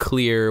pretty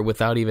clear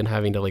without even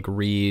having to like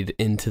read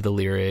into the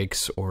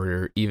lyrics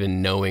or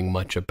even knowing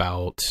much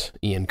about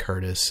Ian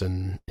Curtis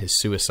and his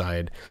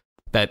suicide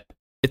that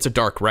it's a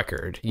dark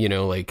record.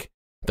 Like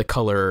the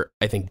color,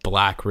 I think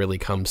black really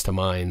comes to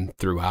mind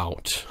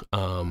throughout.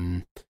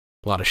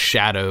 A lot of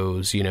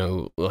shadows,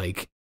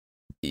 like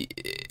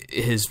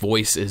his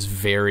voice is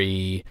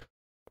very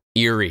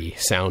eerie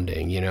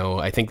sounding,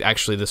 I think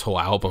actually this whole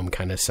album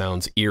kind of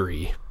sounds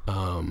eerie,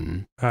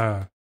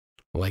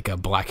 like a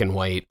black and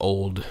white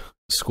old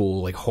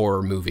school like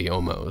horror movie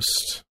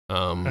almost.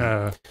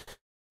 And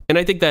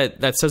I think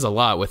that says a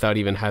lot without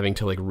even having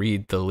to like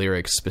read the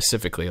lyrics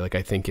specifically. Like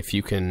I think if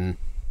you can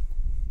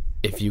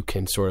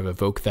sort of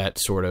evoke that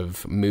sort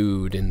of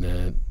mood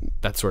and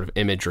that sort of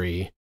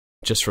imagery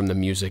just from the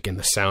music and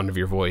the sound of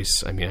your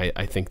voice, I mean,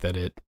 I think that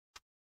it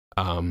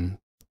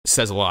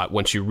says a lot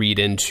once you read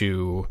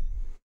into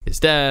his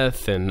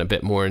death and a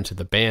bit more into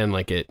the band.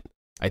 Like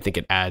I think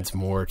it adds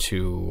more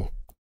to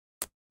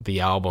the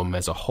album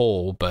as a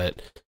whole,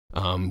 but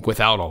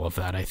without all of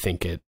that, I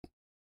think it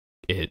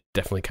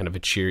definitely kind of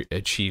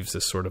achieves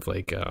this sort of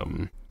like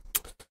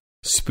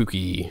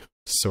spooky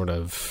sort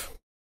of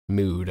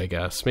mood, I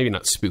guess. Maybe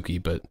not spooky,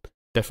 but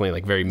definitely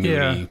like very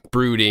moody,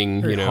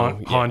 brooding, very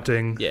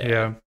haunting.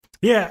 Yeah.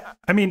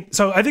 I mean,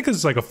 so I think this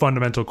is like a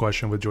fundamental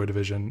question with Joy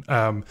Division,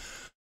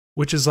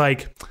 which is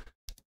like,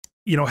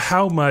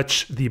 how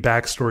much the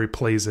backstory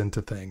plays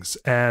into things.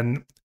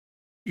 And,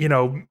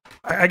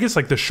 I guess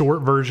like the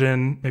short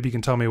version, maybe you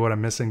can tell me what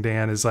I'm missing,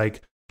 Dan, is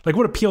like like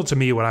what appealed to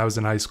me when I was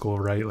in high school,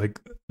 right? Like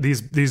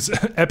these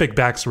epic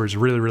backstories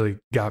really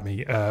got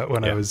me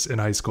when I was in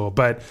high school.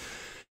 But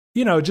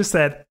just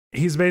that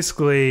he's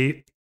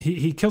basically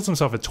he kills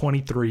himself at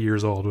 23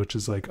 years old, which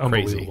is like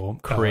unbelievable.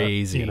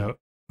 Crazy.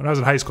 When I was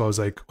in high school, I was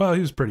like, well,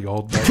 he was pretty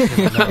old. But,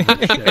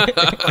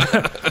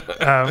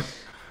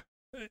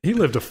 he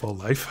lived a full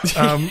life.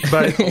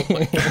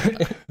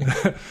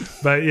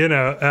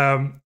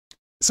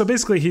 So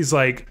basically he's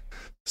like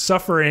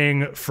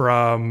suffering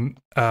from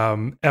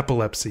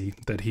epilepsy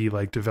that he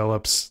like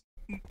develops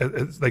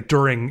like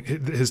during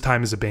his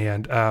time as a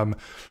band.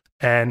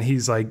 And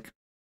he's like,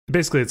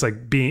 basically it's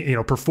like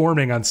being,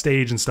 performing on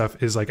stage and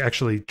stuff is like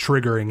actually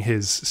triggering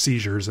his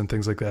seizures and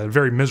things like that.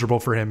 Very miserable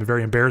for him and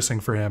very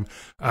embarrassing for him.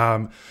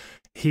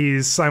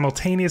 He's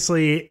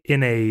simultaneously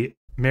in a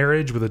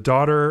marriage with a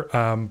daughter,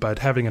 but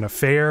having an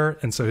affair.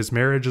 And so his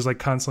marriage is like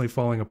constantly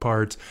falling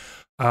apart.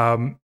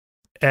 And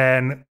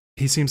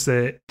he seems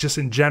to just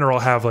in general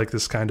have like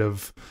this kind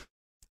of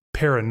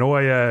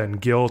paranoia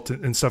and guilt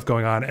and stuff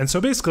going on. And so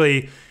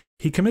basically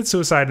he commits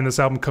suicide and this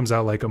album comes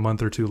out like a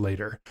month or two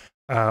later.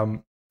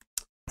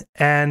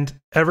 And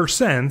ever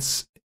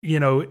since,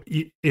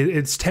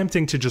 it's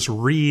tempting to just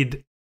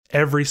read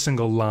every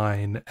single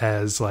line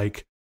as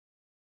like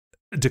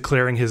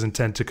declaring his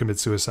intent to commit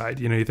suicide.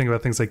 You think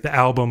about things like the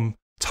album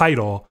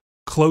title,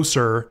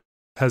 Closer,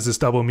 has this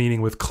double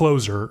meaning with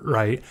closer,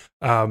 right?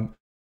 The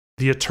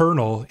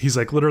Eternal, he's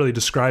like literally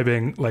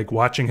describing like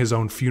watching his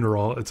own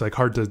funeral. It's like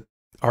hard to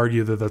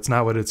argue that that's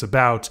not what it's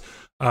about.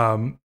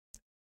 And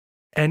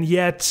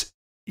yet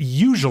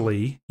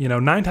usually,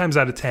 9 times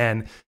out of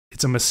 10,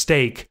 it's a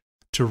mistake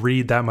to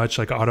read that much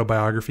like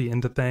autobiography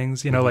into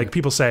things. Like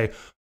people say,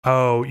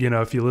 oh,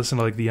 if you listen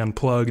to like the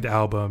Unplugged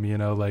album,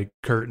 like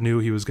Kurt knew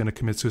he was going to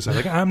commit suicide.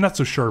 Like, I'm not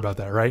so sure about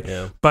that. Right.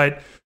 Yeah.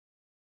 But,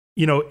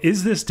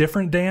 is this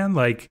different, Dan?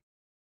 Like,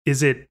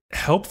 is it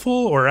helpful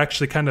or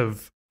actually kind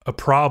of a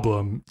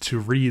problem to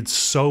read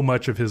so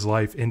much of his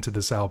life into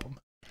this album?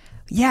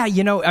 Yeah.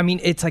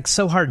 It's like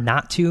so hard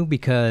not to,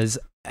 because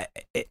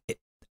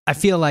I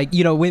feel like,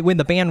 when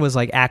the band was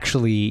like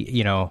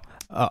actually,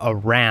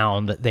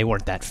 around, they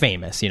weren't that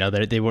famous.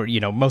 They were,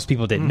 most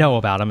people didn't know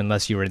about them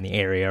unless you were in the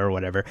area or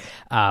whatever.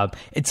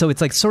 And so it's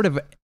like sort of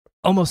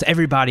almost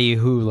everybody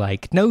who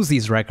like knows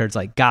these records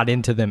like got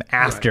into them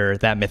after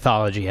that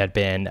mythology had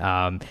been,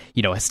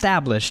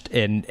 established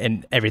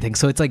and everything.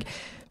 So it's like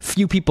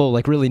few people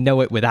like really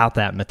know it without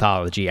that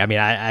mythology. I mean,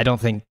 I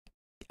don't think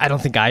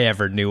I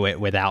ever knew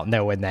it without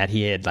knowing that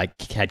he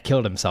had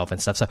killed himself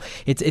and stuff. So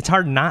it's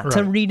hard not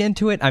to read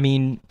into it. I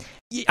mean,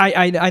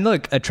 I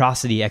look,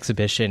 Atrocity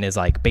Exhibition is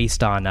like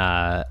based on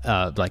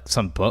like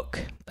some book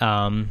that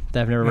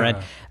I've never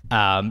read.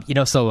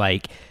 So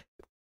like,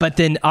 but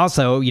then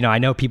also, I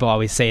know people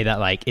always say that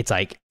like it's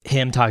like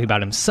him talking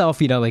about himself,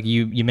 like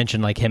you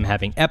mentioned like him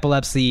having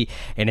epilepsy,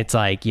 and it's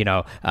like,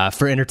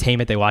 for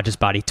entertainment they watch his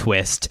body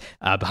twist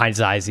behind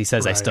his eyes. He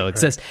says, I still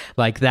exist,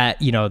 like that.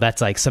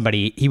 That's like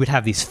somebody, he would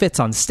have these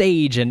fits on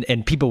stage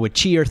and people would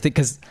cheer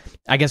because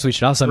I guess we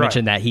should also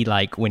mention that he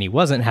like when he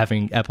wasn't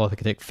having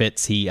epileptic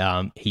fits, he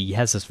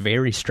has this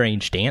very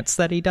strange dance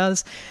that he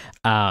does.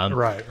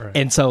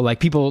 And so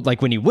like people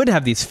like when he would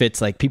have these fits,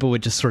 like people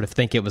would just sort of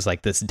think it was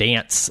like this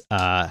dance,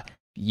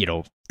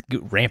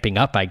 ramping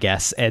up, I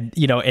guess, and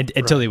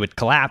until he would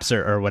collapse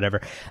or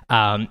whatever.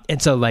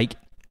 And so like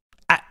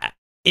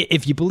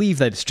if you believe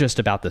that it's just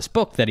about this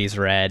book that he's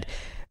read,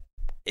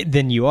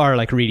 then you are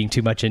like reading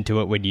too much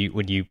into it when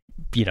you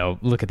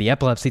look at the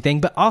epilepsy thing.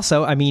 But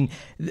also, I mean,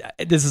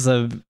 this is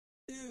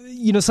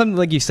something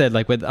like you said,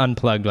 like with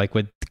Unplugged, like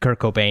with Kurt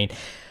Cobain.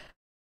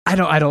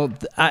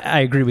 I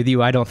agree with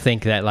you. I don't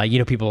think that like,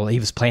 people, he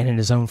was planning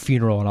his own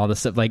funeral and all this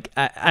stuff. Like,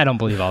 I don't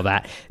believe all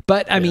that.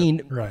 But I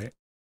mean,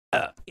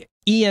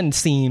 Ian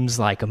seems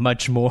like a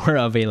much more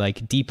of a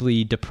like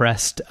deeply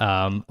depressed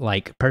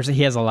like person.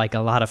 He has a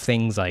lot of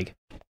things like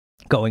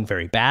going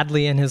very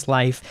badly in his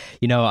life.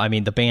 I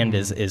mean, the band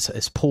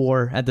is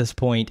poor at this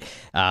point.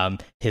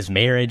 His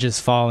marriage is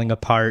falling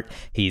apart.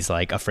 He's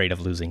like afraid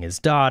of losing his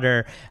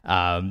daughter.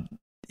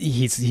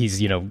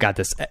 He's got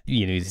this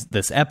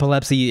this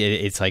epilepsy.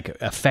 It's like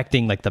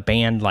affecting like the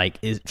band.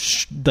 Like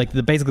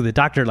basically the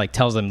doctor like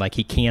tells him like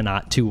he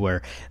cannot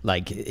tour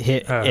like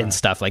hit and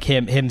stuff. Like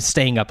him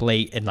staying up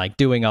late and like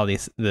doing all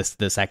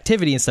this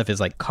activity and stuff is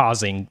like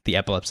causing the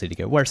epilepsy to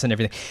get worse and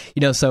everything.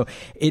 So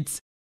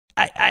it's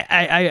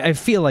I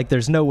feel like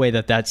there's no way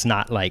that that's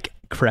not like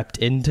crept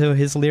into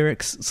his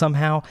lyrics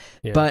somehow.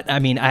 But I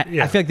mean,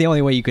 I feel like the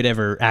only way you could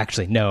ever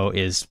actually know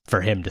is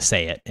for him to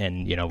say it,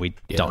 and we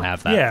don't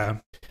have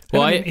that.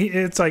 Well,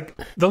 it's like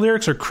the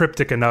lyrics are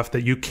cryptic enough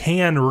that you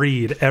can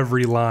read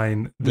every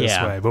line this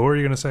way. But what were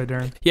you going to say,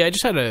 Darren? Yeah, I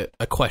just had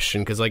a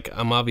question because like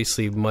I'm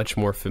obviously much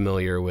more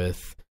familiar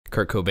with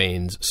Kurt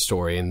Cobain's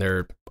story, and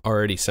there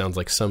already sounds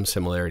like some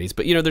similarities.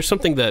 But there's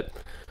something that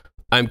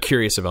I'm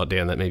curious about,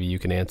 Dan, that maybe you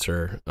can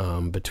answer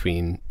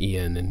between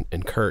Ian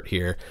and Kurt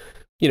here.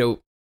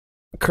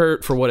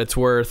 Kurt, for what it's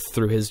worth,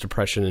 through his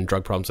depression and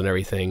drug problems and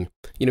everything,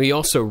 he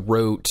also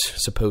wrote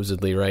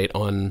supposedly, right,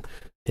 on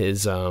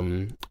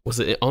was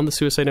it on the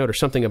suicide note or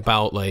something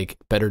about like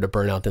better to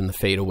burn out than to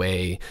fade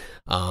away.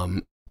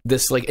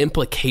 This like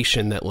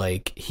implication that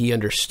like he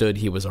understood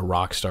he was a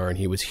rock star and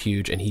he was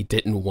huge and he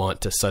didn't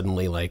want to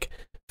suddenly like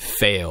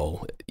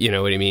fail. You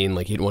know what I mean?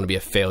 Like he'd want to be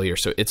a failure.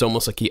 So it's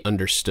almost like he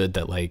understood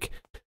that like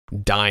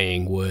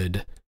dying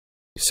would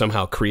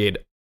somehow create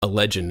a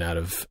legend out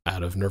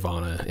of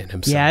Nirvana in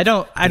himself. Yeah, I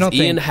don't Does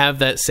Ian think have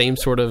that same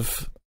sort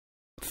of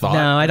thought?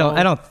 No,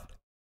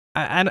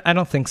 I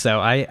don't think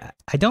so. I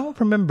don't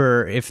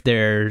remember if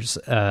there's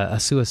a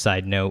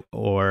suicide note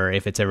or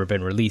if it's ever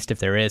been released, if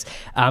there is.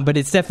 But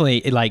it's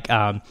definitely like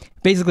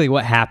basically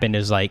what happened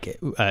is like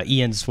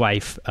Ian's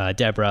wife,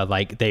 Deborah,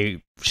 like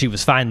she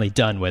was finally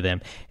done with him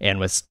and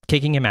was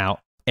kicking him out.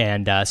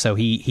 And so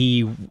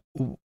he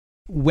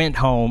went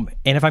home.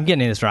 And if I'm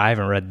getting this right, I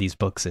haven't read these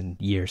books in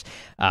years.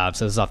 So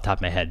this is off the top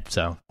of my head.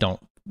 So don't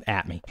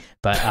at me,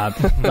 but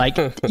like,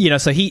 you know,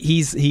 so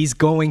he's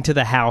going to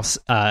the house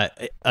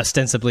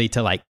ostensibly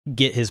to like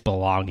get his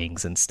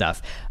belongings and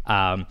stuff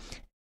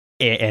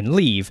and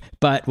leave,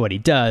 but what he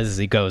does is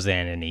he goes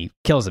in and he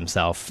kills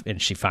himself,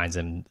 and she finds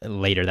him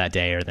later that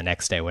day or the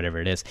next day, whatever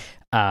it is.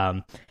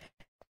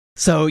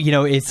 So you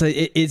know,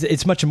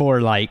 it's much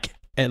more like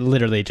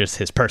literally just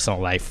his personal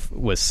life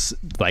was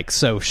like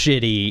so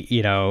shitty,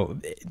 you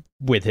know,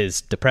 with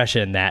his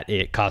depression that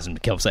it caused him to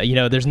kill himself. You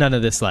know, there's none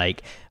of this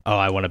like, oh,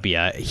 I want to be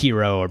a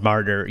hero or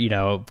martyr, you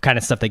know, kind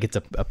of stuff that gets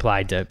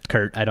applied to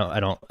Kurt. I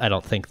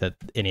don't think that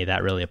any of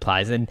that really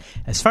applies. And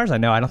as far as I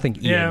know, I don't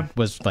think Ian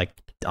was like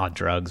on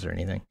drugs or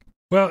anything.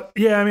 Well,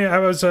 yeah, I mean, I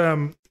was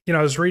you know,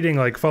 I was reading,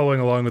 like,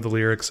 following along with the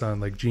lyrics on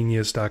like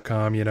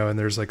genius.com, you know, and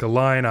there's like a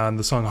line on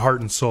the song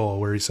Heart and Soul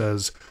where he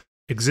says,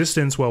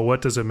 "Existence, well,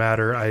 what does it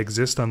matter? I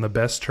exist on the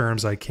best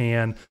terms I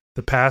can.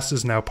 The past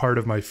is now part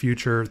of my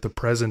future. The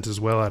present is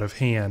well out of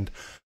hand."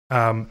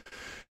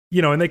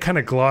 You know, and they kind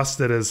of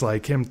glossed it as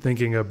like him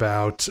thinking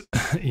about,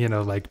 you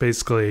know, like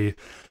basically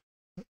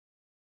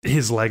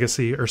his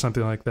legacy or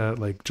something like that.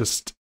 Like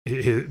just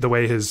the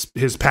way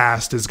his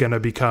past is going to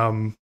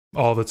become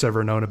all that's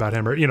ever known about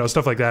him, or, you know,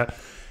 stuff like that.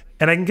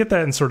 And I can get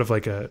that in sort of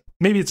like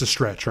maybe it's a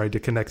stretch, right, to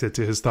connect it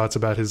to his thoughts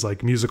about his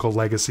like musical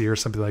legacy or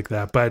something like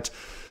that. But,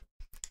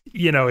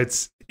 you know,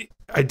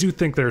 I do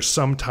think there's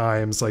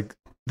sometimes like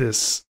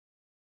this,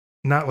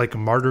 not like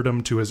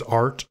martyrdom to his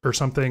art or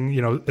something,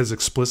 you know, as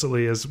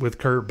explicitly as with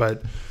Kurt,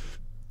 but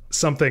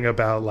something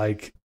about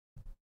like,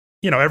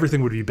 you know,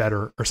 everything would be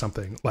better or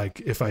something,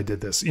 like if I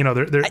did this, you know,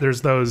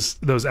 there's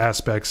those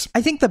aspects.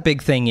 I think the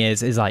big thing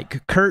is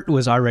like Kurt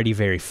was already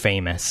very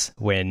famous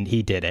when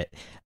he did it.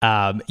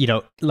 You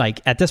know, like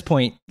at this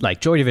point,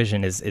 like Joy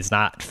Division is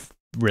not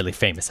really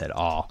famous at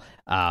all.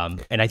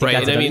 And I think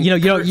that's, I mean, you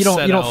know, you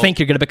don't think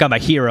you're going to become a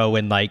hero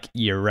when like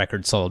your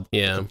record sold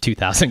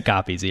 2,000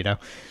 copies, you know?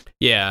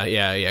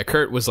 Yeah.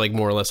 Kurt was like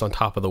more or less on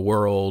top of the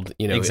world,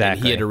 you know. Exactly.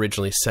 And he had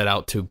originally set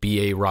out to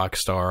be a rock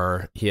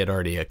star. He had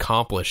already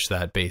accomplished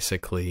that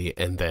basically,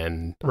 and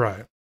then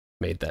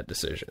made that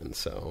decision.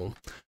 So,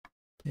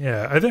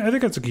 yeah, I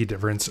think that's a key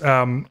difference.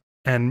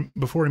 And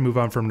before we move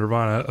on from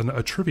Nirvana,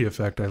 a trivia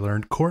fact I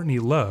learned: Courtney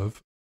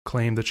Love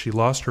claimed that she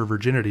lost her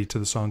virginity to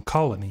the song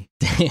 "Colony"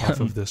 off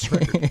of this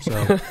record.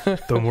 So,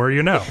 the more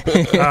you know.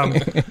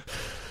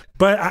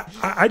 But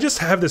I just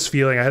have this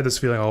feeling, I had this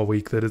feeling all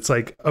week, that it's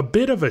like a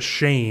bit of a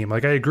shame.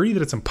 Like, I agree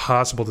that it's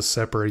impossible to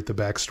separate the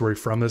backstory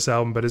from this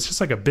album, but it's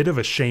just like a bit of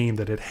a shame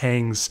that it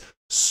hangs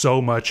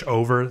so much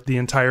over the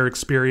entire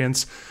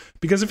experience.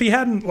 Because if he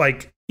hadn't,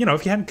 like, you know,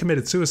 if he hadn't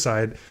committed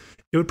suicide,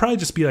 it would probably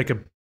just be like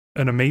an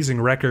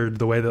amazing record,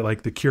 the way that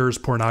like The Cure's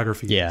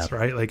Pornography is,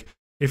 right? Like,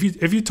 if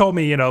you told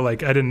me, you know,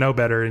 like I didn't know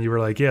better, and you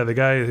were like, yeah, the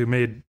guy who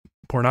made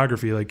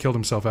Pornography like killed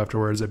himself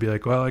afterwards, I'd be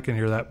like, well, I can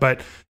hear that.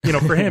 But, you know,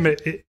 for him,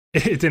 it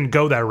didn't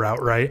go that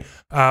route, right?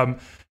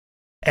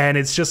 And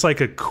it's just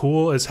like a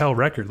cool as hell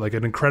record. Like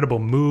an incredible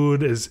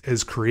mood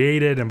is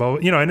created, and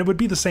you know, and it would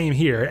be the same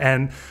here.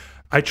 And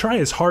I try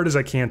as hard as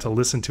I can to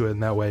listen to it in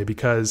that way,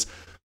 because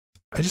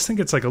I just think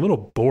it's like a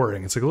little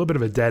boring. It's like a little bit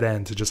of a dead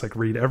end to just like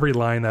read every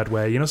line that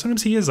way. You know,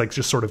 sometimes he is like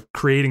just sort of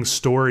creating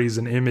stories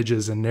and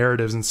images and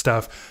narratives and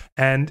stuff.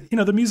 And, you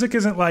know, the music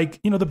isn't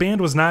like, you know, the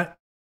band was not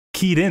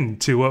keyed in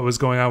to what was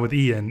going on with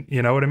Ian.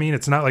 You know what I mean?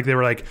 It's not like they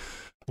were like,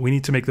 we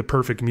need to make the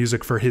perfect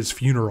music for his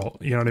funeral.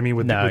 You know what I mean?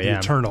 With the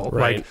Eternal.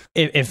 Right.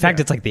 Like, in fact,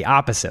 it's like the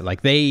opposite.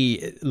 Like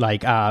they,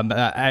 like,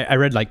 I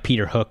read like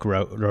Peter Hook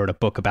wrote a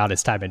book about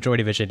his time in Joy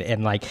Division,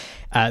 and like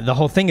the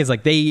whole thing is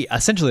like they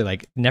essentially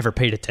like never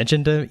paid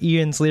attention to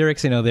Ian's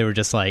lyrics. You know, they were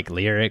just like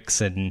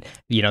lyrics, and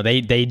you know they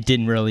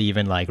didn't really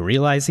even like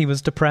realize he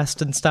was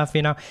depressed and stuff.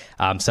 You know,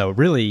 so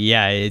really,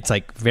 yeah, it's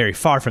like very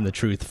far from the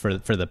truth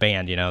for the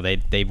band. You know,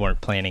 they weren't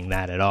planning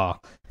that at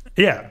all.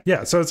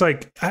 Yeah. So it's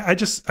like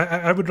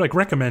I would like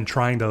recommend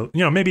trying to,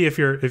 you know, maybe if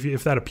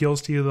that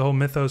appeals to you, the whole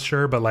mythos,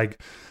 sure, but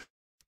like,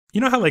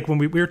 you know how like when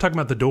we were talking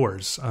about the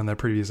Doors on that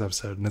previous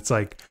episode, and it's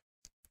like,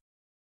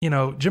 you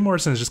know, Jim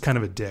Morrison is just kind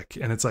of a dick,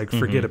 and it's like,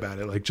 forget about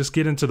it, like just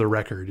get into the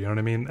record, you know what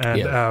I mean?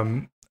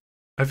 And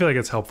I feel like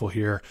it's helpful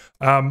here.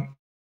 I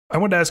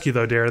wanted to ask you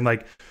though, Darren,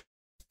 like,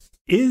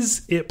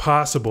 is it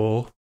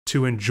possible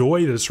to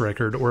enjoy this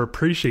record or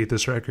appreciate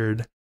this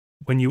record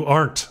when you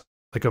aren't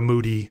like a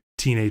moody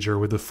teenager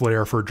with a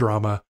flair for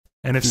drama?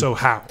 And if so,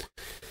 how?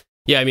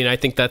 Yeah, I mean, I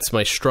think that's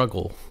my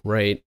struggle,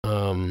 right?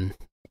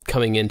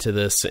 Coming into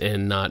this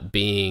and not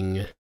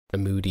being a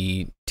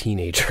moody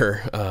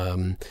teenager,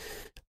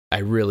 I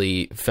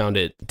really found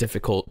it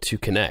difficult to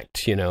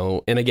connect, you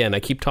know? And again, I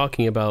keep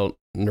talking about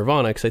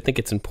Nirvana because I think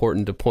it's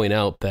important to point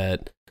out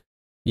that,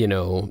 you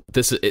know,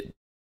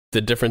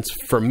 the difference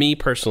for me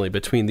personally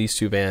between these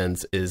two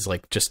bands is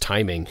like just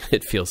timing.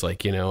 It feels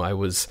like, you know, I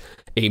was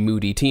a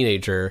moody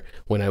teenager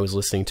when I was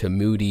listening to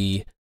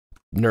moody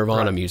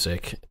Nirvana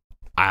music.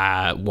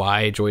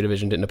 Why Joy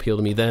Division didn't appeal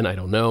to me then, I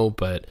don't know,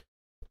 but,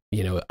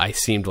 you know, I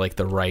seemed like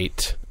the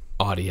right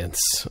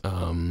audience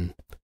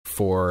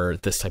for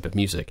this type of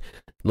music.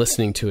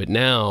 Listening to it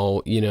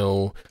now, you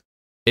know,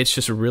 it's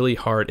just really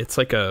hard. It's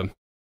like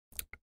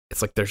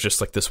there's just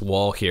like this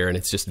wall here, and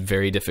it's just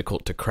very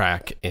difficult to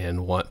crack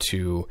and want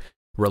to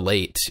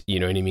relate, you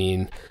know what I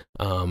mean?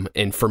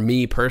 And for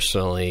me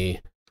personally,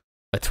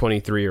 a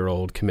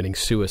 23-year-old committing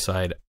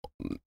suicide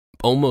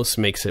almost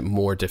makes it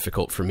more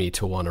difficult for me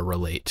to want to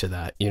relate to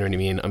that, you know what I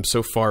mean? I'm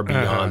so far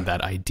beyond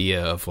that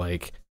idea of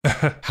like,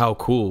 how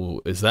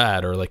cool is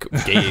that? Or like,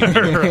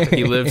 Gabe,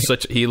 he lives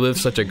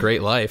such a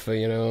great life,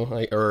 you know,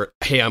 like, or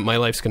hey, my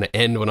life's going to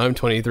end when I'm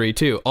 23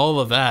 too. All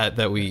of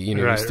that we, you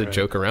know, used to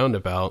joke around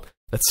about,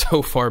 that's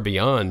so far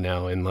beyond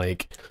now. And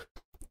like,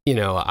 you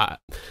know, I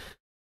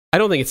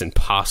don't think it's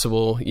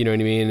impossible, you know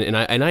what I mean? And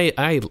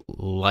I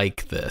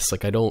like this,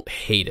 like, I don't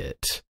hate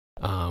it.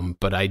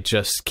 But I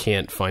just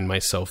can't find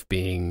myself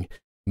being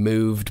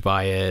moved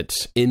by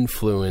it,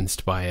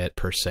 influenced by it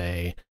per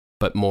se,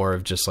 but more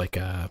of just like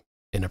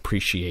an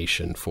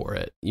appreciation for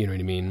it. You know what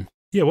I mean?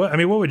 Yeah. What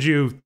would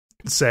you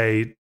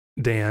say,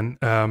 Dan,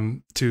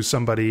 to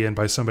somebody, and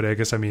by somebody, I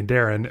guess I mean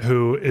Darren,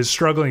 who is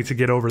struggling to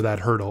get over that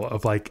hurdle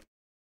of like,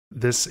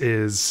 this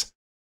is,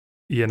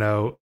 you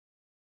know,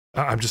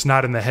 I'm just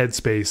not in the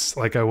headspace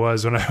like I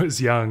was when I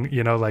was young,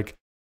 you know, like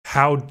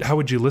how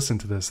would you listen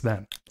to this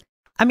then?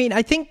 I mean,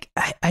 I think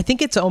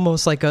it's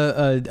almost like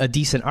a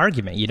decent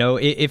argument, you know,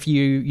 if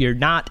you're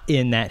not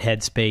in that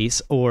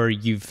headspace, or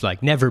you've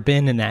like never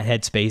been in that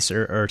headspace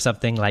or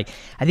something, like,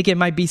 I think it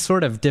might be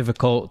sort of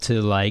difficult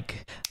to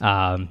like,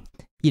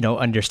 you know,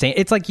 understand.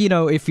 It's like, you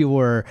know, if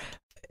you're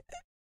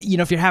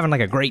having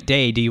like a great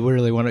day, do you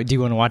want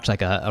to watch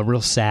like a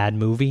real sad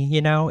movie?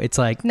 You know, it's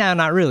like, no,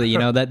 not really. You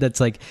know, that's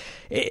like,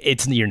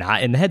 you're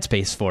not in the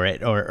headspace for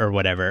it or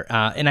whatever.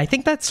 And I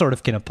think that sort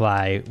of can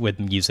apply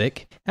with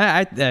music.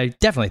 I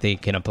definitely think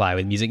it can apply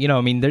with music. You know,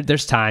 I mean,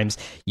 there's times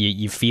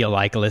you feel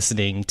like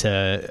listening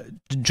to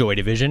Joy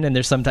Division, and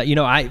there's sometimes, you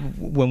know,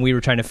 when we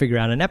were trying to figure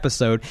out an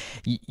episode,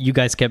 you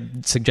guys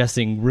kept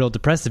suggesting real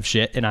depressive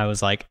shit, and I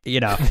was like, you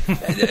know,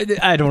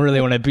 I don't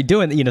really want to be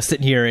doing, you know,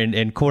 sitting here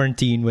in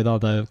quarantine with all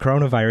the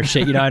coronavirus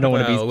shit. You know, I don't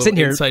want to be sitting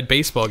here. Inside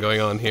baseball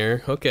going on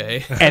here.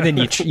 Okay. And then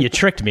you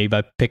tricked me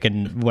by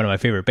picking one of my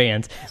favorite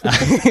bands.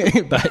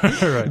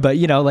 But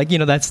you know, like, you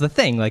know, that's the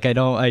thing. Like, I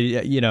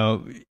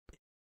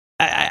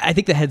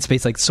think the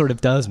headspace like sort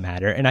of does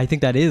matter, and I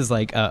think that is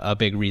like a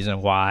big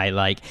reason why,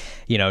 like,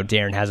 you know,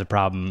 Darren has a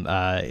problem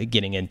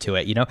getting into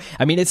it. You know,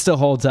 I mean, it still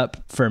holds up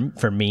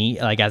for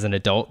me, like, as an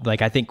adult.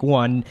 Like, I think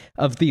one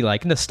of the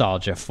like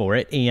nostalgia for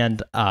it,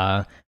 and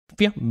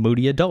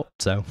moody adult,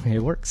 so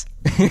it works.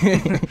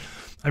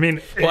 I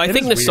mean, I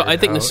think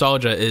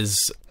nostalgia is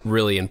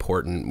really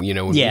important. You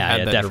know, when we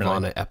had that definitely.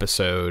 Nirvana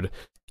episode,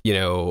 you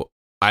know,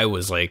 I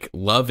was like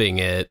loving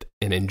it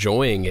and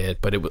enjoying it,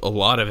 but a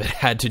lot of it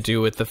had to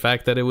do with the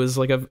fact that it was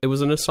like a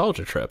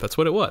nostalgia trip. That's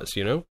what it was,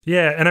 you know?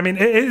 Yeah. And I mean,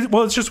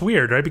 it's just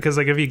weird, right? Because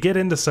like, if you get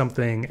into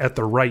something at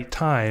the right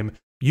time,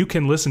 you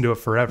can listen to it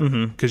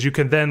forever, because you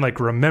can then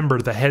like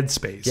remember the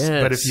headspace.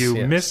 Yes, but if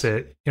you miss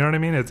it, you know what I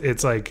mean?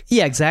 It's like,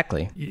 yeah,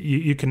 exactly.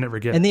 You can never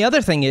get it. And the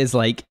other thing is,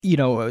 like, you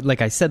know,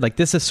 like I said, like,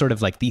 this is sort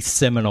of like the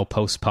seminal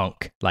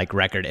post-punk like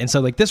record. And so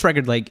like this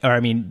record, like, or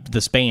I mean,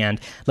 this band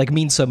like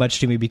means so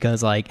much to me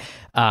because like,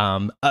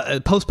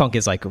 post-punk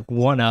is like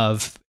one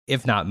of,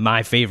 if not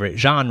my favorite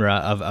genre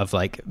of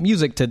like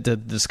music to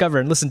discover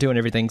and listen to and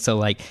everything. So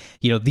like,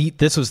 you know,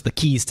 this was the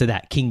keys to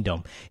that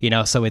kingdom, you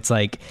know? So it's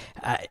like,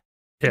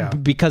 yeah.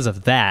 Because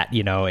of that,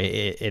 you know,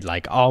 it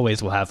like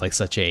always will have like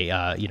such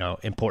a you know,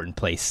 important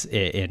place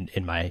in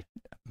my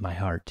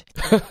heart.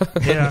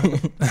 Yeah,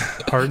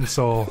 heart and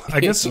soul. I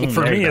guess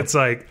for me, it's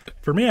like,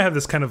 for me, I have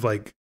this kind of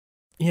like,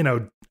 you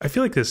know, I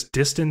feel like this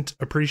distant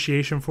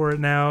appreciation for it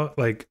now.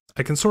 Like,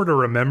 I can sort of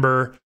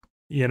remember,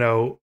 you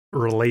know,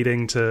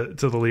 relating to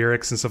the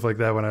lyrics and stuff like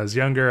that when I was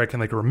younger. I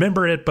can like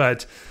remember it,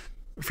 but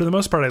for the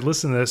most part, I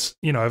listen to this.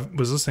 You know, I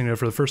was listening to it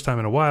for the first time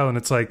in a while, and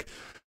it's like,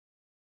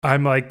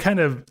 I'm like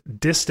kind of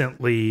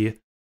distantly,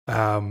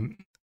 you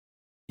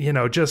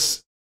know,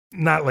 just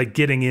not like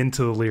getting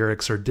into the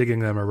lyrics or digging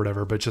them or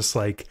whatever, but just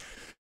like,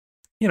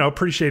 you know,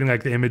 appreciating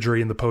like the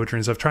imagery and the poetry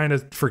and stuff, trying to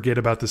forget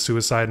about the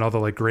suicide and all the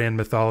like grand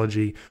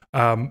mythology.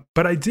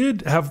 But I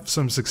did have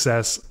some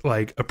success,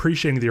 like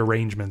appreciating the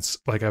arrangements,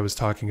 like I was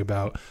talking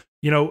about.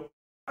 You know,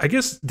 I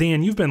guess,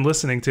 Dan, you've been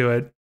listening to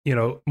it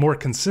more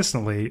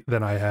consistently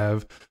than I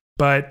have.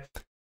 But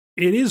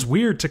it is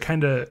weird to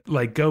kind of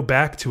like go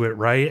back to it,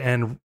 right?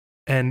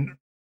 And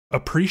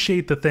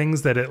appreciate the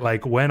things that it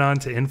like went on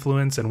to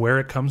influence and where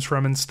it comes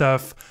from and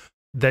stuff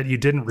that you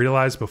didn't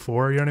realize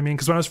before, you know what I mean?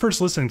 Because when I was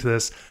first listening to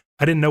this,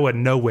 I didn't know what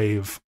no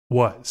wave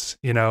was,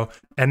 and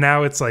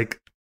now it's like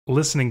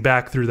listening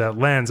back through that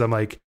lens, I'm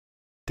like,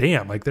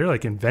 damn, like they're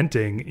like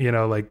inventing,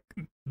 like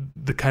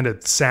the kind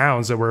of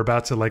sounds that were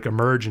about to like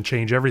emerge and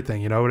change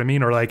everything, you know what I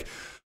mean? Or like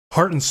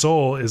Heart and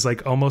Soul is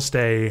like almost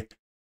a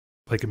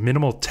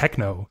minimal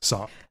techno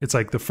song. It's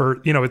like the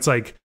first, it's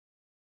like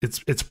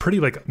it's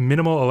pretty like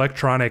minimal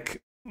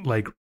electronic,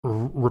 like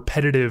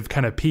repetitive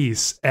kind of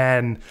piece.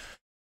 And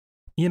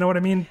you know what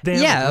I mean,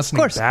 Dan? Yeah, of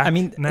course. I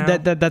mean,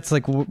 that's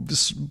like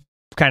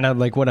kind of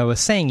like what I was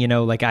saying,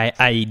 like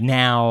I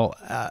now,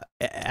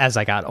 as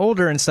I got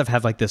older and stuff,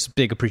 have like this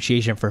big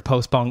appreciation for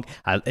post-punk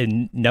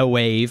and no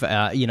wave,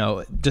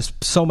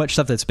 just so much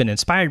stuff that's been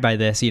inspired by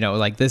this,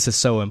 like this is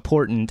so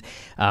important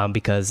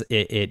because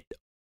it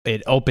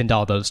opened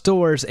all those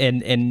doors,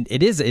 and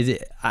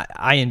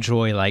I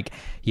enjoy like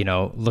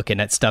looking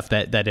at stuff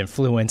that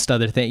influenced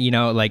other things,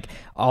 like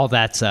all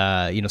that's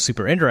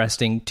super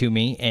interesting to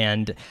me,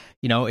 and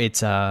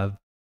it's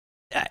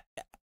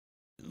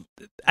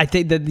I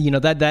think that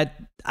that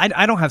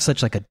I don't have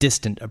such like a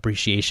distant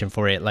appreciation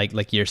for it,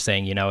 like you're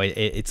saying,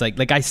 it's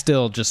like I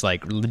still just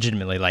like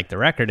legitimately like the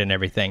record and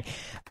everything,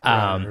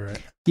 right.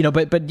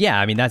 But yeah,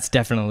 I mean that's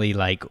definitely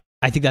like.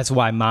 I think that's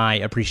why my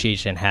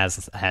appreciation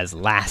has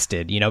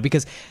lasted,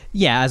 because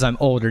as I'm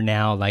older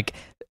now, like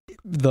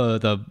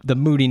the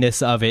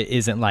moodiness of it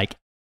isn't like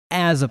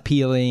as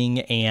appealing,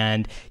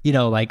 and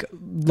like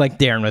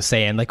Darren was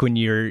saying, like when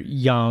you're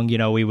young,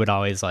 we would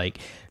always like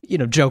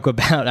joke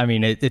about, I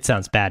mean it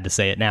sounds bad to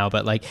say it now,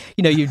 but like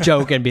you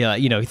joke and be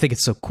like you think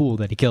it's so cool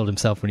that he killed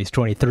himself when he's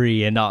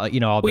 23 and all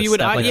all this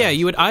stuff.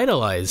 You would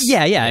idolize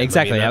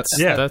exactly. I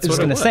mean, I was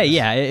gonna say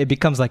it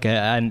becomes like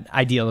an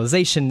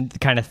idealization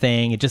kind of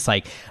thing. It just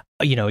like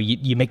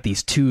you make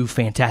these two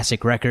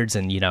fantastic records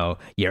and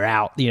you're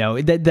out,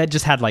 that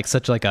just had like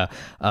such like a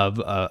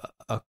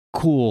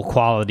cool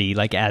quality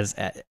like as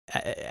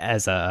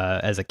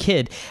a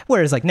kid,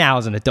 whereas like now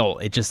as an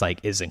adult it just like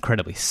is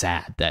incredibly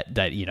sad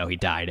that he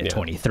died at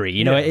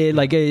 23.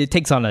 It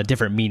takes on a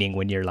different meaning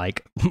when you're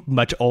like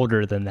much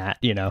older than that,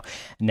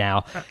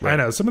 now. I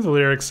know some of the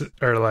lyrics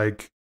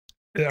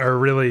are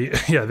really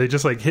they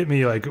just like hit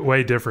me like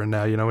way different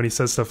now, when he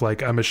says stuff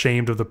like I'm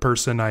ashamed of the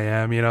person I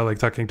am, like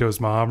talking to his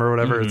mom or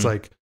whatever. It's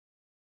like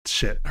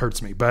shit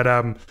hurts me. But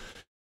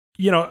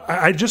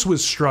I just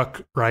was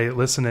struck, right,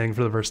 listening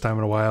for the first time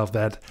in a while,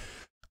 that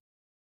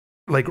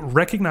like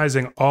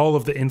recognizing all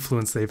of the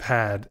influence they've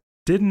had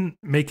didn't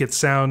make it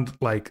sound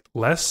like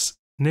less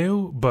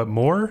new, but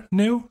more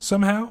new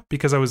somehow,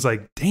 because I was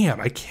like, damn,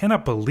 I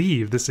cannot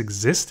believe this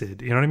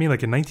existed. You know what I mean?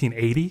 Like in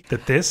 1980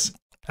 that this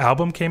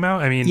album came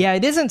out. I mean,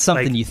 it isn't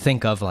something like, you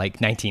think of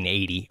like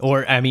 1980,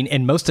 or I mean,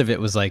 and most of it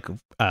was like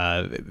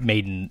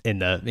made in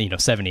the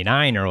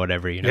 79 or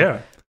whatever,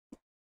 Yeah.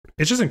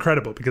 It's just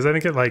incredible because I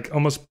think it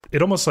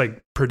almost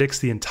like predicts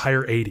the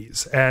entire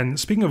 80s. And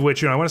speaking of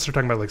which, I want to start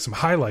talking about like some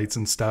highlights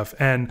and stuff.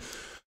 And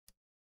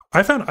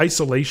I found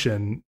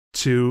Isolation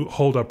to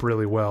hold up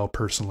really well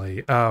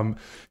personally.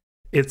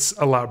 It's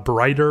a lot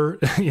brighter,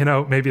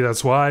 maybe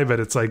that's why, but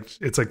it's like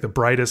the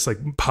brightest, like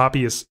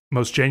poppiest,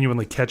 most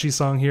genuinely catchy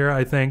song here,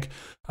 I think.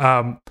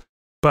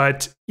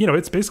 But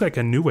it's basically like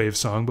a new wave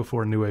song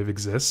before new wave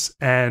exists.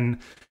 And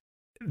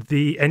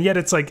yet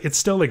it's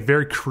still like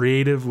very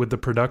creative with the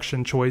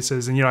production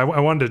choices. And,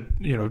 I wanted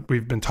to,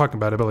 we've been talking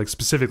about it, but like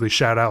specifically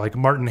shout out like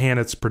Martin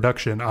Hannett's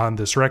production on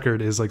this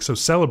record is like so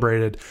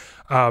celebrated.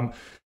 And,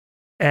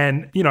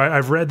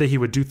 I've read that he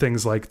would do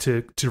things like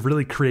to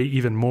really create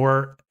even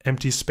more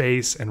empty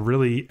space and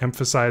really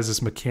emphasize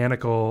this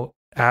mechanical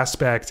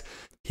aspect.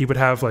 He would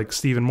have like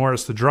Stephen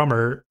Morris, the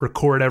drummer,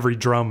 record every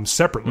drum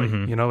separately,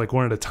 like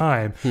one at a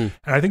time. And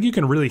I think you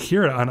can really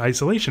hear it on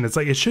Isolation. It's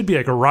like, it should be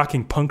like a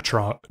rocking punk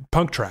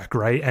track,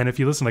 right? And if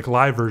you listen to like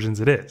live versions,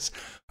 it is.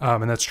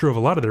 And that's true of a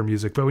lot of their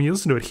music. But when you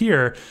listen to it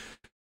here,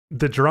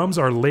 the drums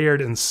are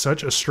layered in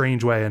such a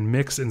strange way and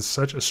mixed in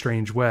such a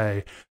strange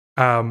way.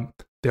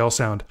 They all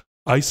sound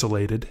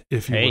isolated,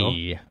 if you will.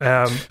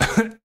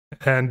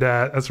 And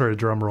that's where a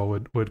drum roll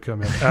would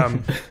come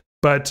in.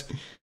 But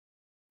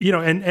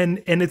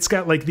and it's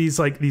got like these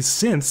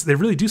synths. They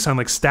really do sound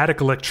like static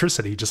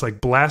electricity, just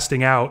like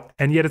blasting out.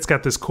 And yet it's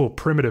got this cool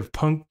primitive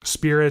punk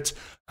spirit.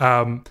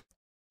 I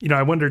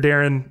wonder,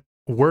 Darren,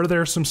 were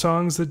there some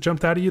songs that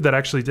jumped out at you that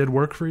actually did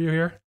work for you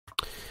here?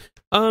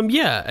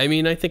 Yeah, I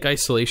mean, I think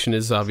Isolation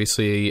is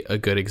obviously a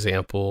good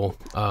example.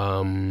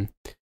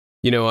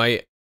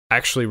 I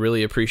actually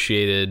really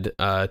appreciated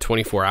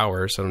 24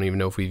 Hours. I don't even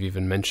know if we've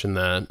even mentioned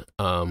that.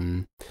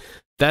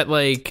 That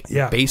like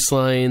bass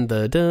line,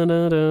 the da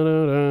da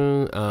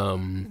da da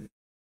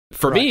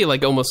for me,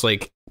 like almost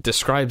like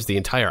describes the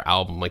entire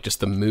album, like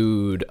just the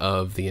mood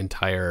of the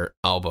entire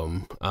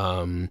album.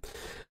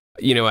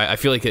 I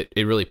feel like it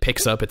really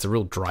picks up. It's a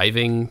real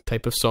driving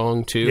type of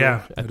song too.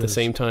 At the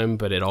same time,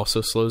 but it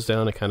also slows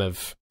down. It kind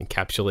of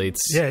encapsulates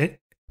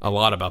a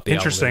lot about the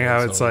interesting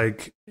album. How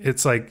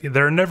it's like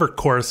there are never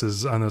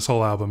choruses on this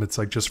whole album. It's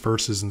like just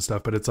verses and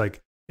stuff, but it's like,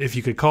 if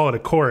you could call it a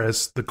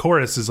chorus, the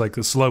chorus is like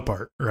the slow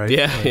part, right?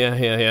 Yeah.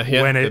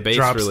 When it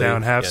drops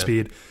down half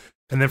speed.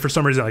 And then for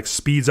some reason, it like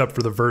speeds up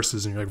for the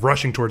verses and you're like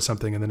rushing towards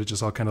something, and then it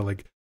just all kind of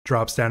like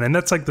drops down. And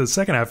that's like the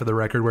second half of the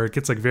record where it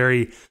gets like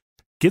very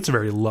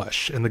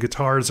lush, and the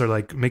guitars are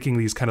like making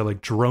these kind of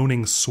like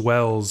droning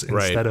swells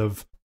instead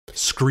of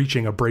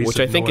screeching abrasive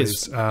which I think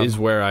noise. is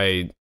where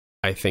I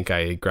think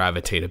I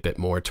gravitate a bit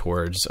more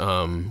towards.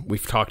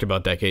 We've talked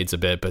about Decades a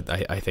bit, but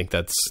I think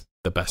that's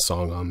the best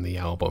song on the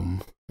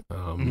album.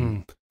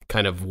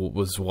 Kind of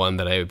was one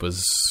that I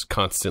was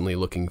constantly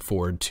looking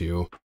forward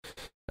to,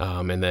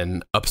 and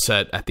then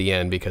upset at the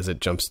end because it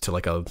jumps to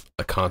like a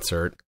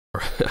concert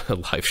or a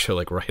live show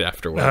like right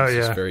afterwards.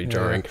 It's very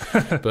jarring.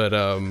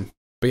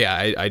 But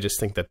yeah, I just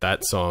think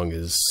that song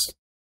is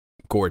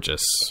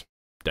gorgeous.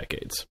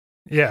 Decades.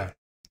 Yeah.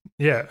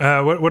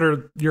 What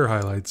are your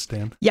highlights,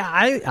 Dan? Yeah,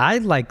 I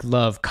like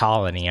love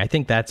Colony. I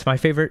think that's my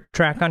favorite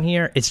track on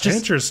here. It's just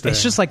interesting.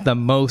 It's just like the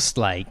most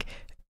like,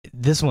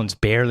 this one's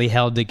barely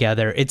held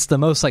together. It's the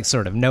most like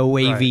sort of no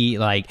wavy,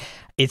 like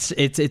it's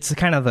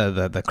kind of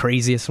the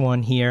craziest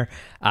one here.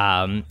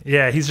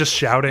 He's just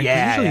shouting.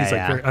 Usually he's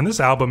like on this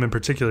album in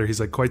particular, he's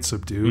like quite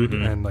subdued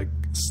and like,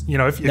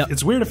 if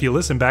it's weird if you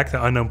listen back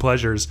to Unknown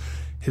Pleasures,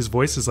 his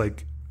voice is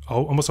like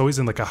almost always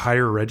in like a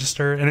higher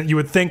register, and you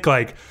would think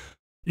like,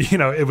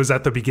 it was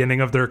at the beginning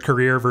of their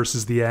career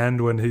versus the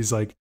end when he's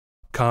like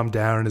calmed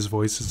down and his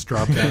voice has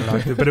dropped down an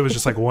octave, but it was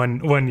just like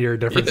one year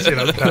difference.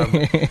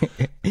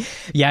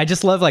 Yeah, I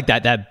just love like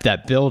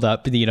that build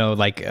up,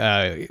 like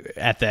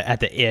at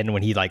the end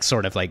when he like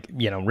sort of like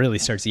really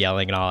starts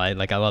yelling and all. I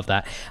love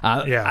that.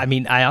 I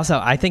mean,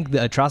 I think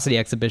the Atrocity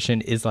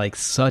Exhibition is like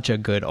such a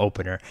good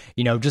opener.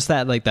 Just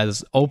that like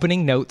those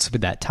opening notes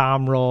with that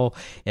tom roll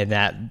and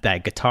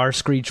that guitar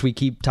screech we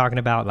keep talking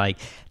about, like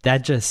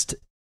that just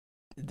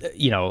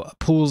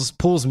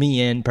pulls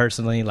me in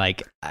personally.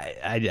 Like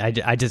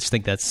I just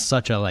think that's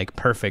such a like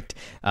perfect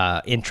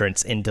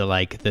entrance into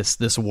like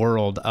this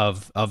world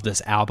of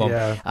this album,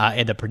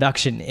 and the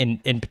production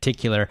in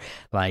particular.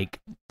 Like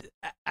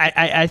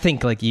I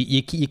think like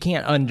you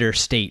can't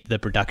understate the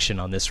production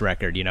on this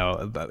record.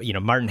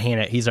 Martin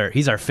Hannett, he's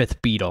our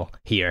fifth Beatle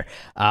here.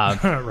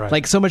 Right.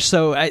 Like so much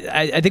so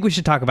I think we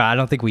should talk about, I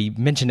don't think we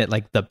mentioned it,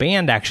 like the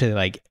band actually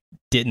like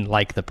didn't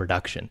like the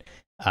production.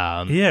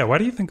 Why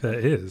do you think that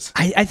is?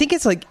 I think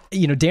it's like,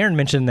 Darren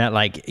mentioned that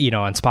like,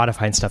 on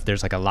Spotify and stuff,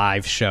 there's like a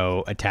live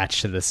show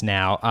attached to this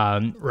now.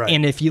 Right.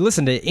 And if you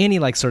listen to any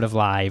like sort of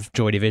live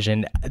Joy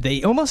Division,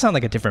 they almost sound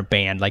like a different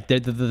band. Like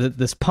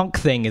this punk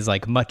thing is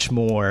like much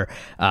more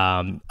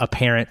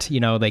apparent,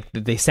 like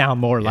they sound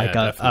more like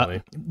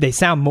they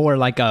sound more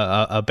like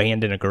a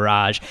band in a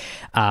garage.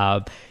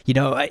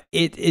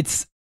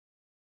 It's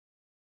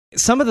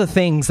some of the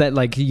things that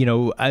like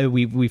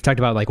we've talked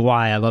about, like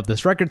why I love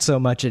this record so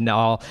much and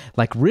all,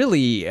 like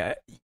really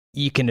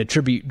you can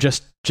attribute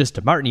just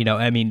to Martin.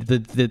 I mean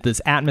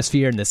this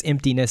atmosphere and this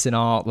emptiness and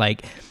all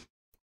like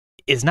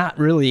is not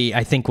really,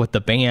 I think, what the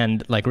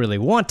band like really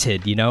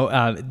wanted.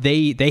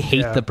 They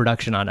hate the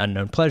production on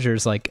Unknown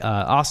Pleasures like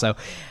also,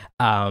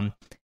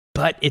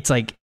 but it's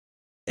like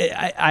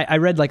I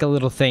read like a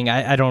little thing.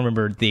 I don't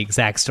remember the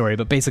exact story,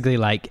 but basically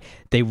like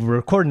they were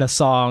recording a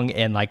song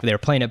and like they were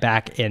playing it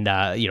back, and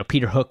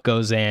Peter Hook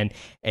goes in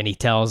and he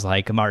tells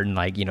like Martin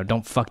like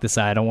don't fuck this.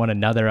 I don't want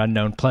another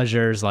Unknown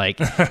Pleasures like,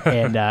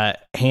 and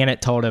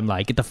Hannett told him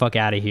like get the fuck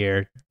out of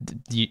here.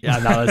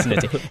 I'm not listening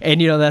to you.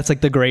 And that's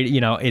like the great.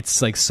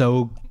 It's like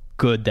so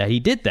good that he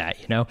did that,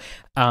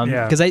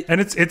 because and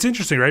it's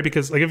interesting, right?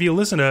 Because like if you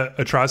listen to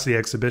Atrocity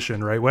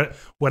Exhibition, right,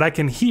 what I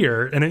can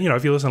hear, and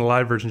if you listen to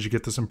live versions, you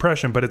get this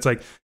impression, but it's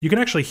like you can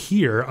actually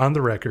hear on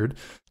the record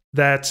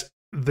that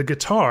the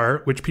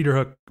guitar, which Peter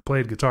Hook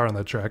played guitar on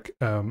that track,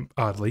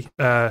 oddly,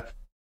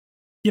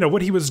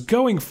 what he was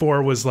going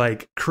for was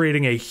like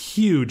creating a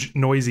huge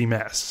noisy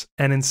mess,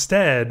 and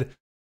instead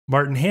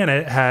Martin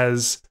Hannett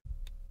has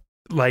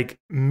like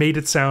made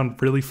it sound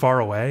really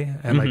far away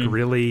and like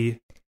really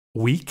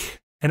weak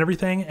and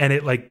everything, and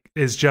it like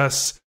is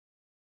just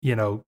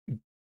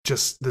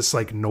just this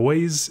like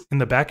noise in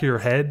the back of your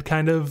head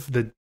kind of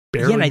that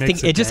barely and I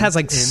makes think it just has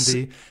like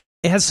it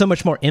has so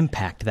much more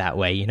impact that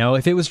way.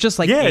 If it was just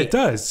like it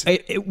does,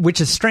 which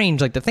is strange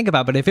like to think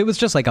about, but if it was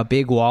just like a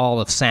big wall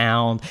of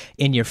sound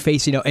in your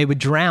face, it would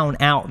drown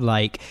out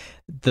like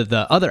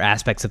the other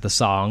aspects of the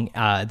song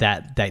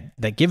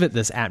that give it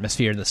this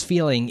atmosphere, this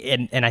feeling,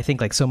 and I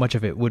think like so much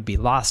of it would be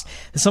lost.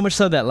 So much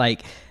so that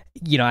like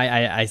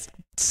I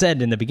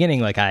said in the beginning,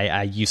 like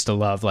I used to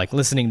love like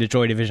listening to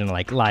Joy Division,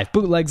 like live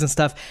bootlegs and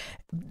stuff.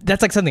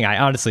 That's like something I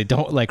honestly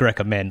don't like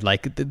recommend.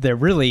 Like they're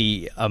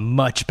really a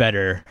much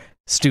better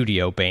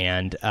studio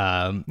band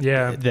than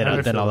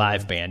a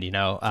live band.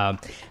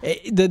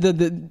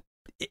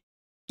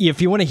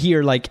 if you want to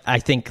hear, like, I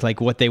think like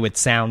what they would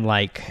sound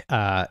like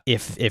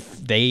if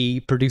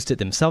they produced it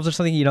themselves or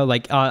something,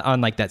 like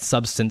on like that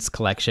Substance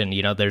collection,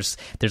 there's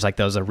like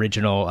those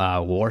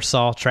original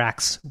Warsaw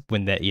tracks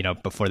when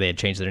before they had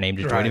changed their name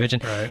to Joy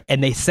Division,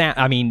 and they sound.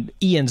 I mean,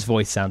 Ian's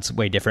voice sounds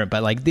way different,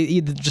 but like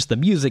just the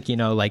music,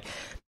 like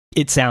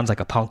it sounds like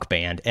a punk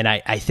band, and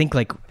I think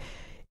like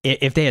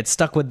if they had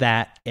stuck with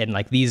that and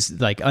like these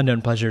like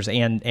Unknown Pleasures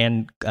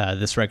and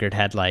this record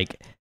had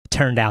like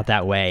turned out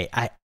that way,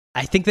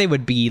 I think they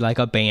would be like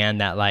a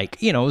band that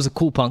like, it was a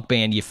cool punk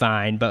band you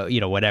find, but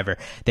whatever.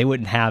 They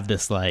wouldn't have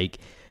this like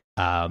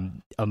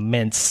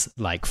immense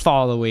like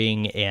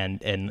following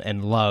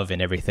and love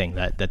and everything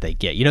that they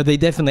get. They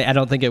definitely, I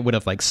don't think it would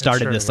have like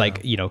started this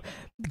like,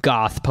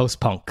 goth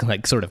post-punk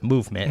like sort of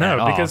movement.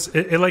 No, because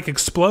it like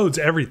explodes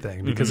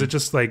everything because it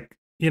just like,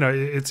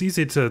 it's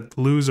easy to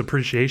lose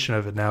appreciation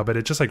of it now, but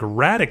it just like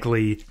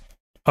radically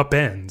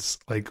upends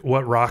like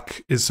what rock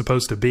is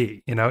supposed to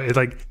be. It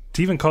like,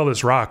 to even call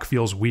this rock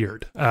feels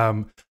weird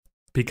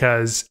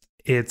because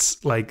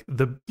it's like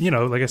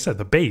like I said,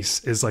 the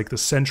bass is like the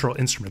central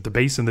instrument, the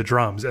bass and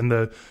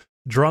the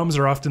drums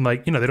are often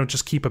like, they don't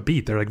just keep a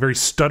beat. They're like very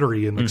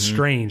stuttery and like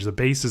strange. The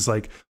bass is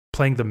like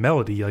playing the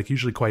melody, like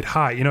usually quite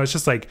high. It's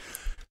just like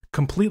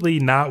completely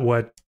not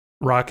what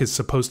rock is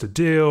supposed to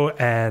do.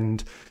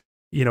 And,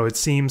 it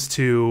seems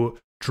to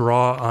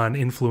draw on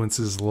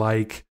influences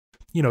like,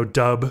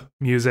 dub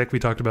music. We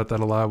talked about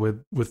that a lot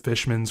with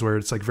Fishman's, where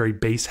it's like very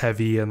bass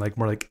heavy and like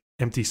more like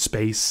empty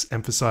space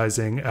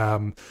emphasizing,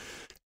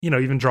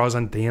 even draws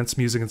on dance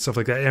music and stuff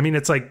like that. I mean,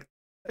 it's like,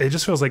 it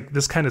just feels like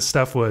this kind of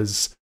stuff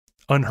was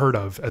unheard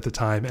of at the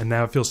time. And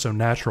now it feels so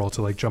natural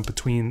to like jump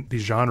between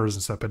these genres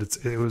and stuff, but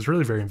it was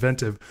really very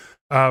inventive.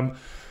 I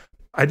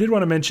did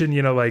want to mention,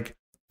 like,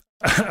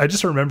 I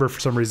just remember for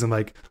some reason,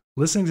 like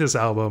listening to this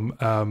album,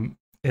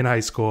 in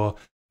high school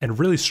and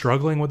really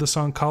struggling with the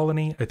song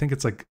Colony. I think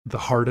it's like the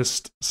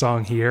hardest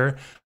song here.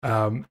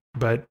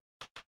 But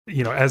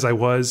as I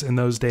was in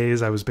those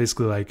days, I was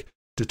basically like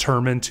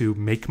determined to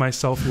make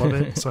myself love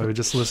it. So I would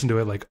just listen to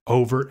it like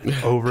over and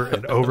over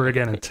and over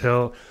again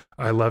until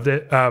I loved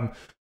it.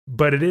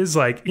 But it is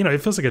like, it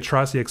feels like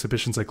Atrocity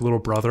Exhibition's like little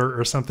brother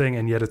or something.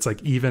 And yet it's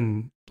like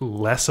even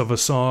less of a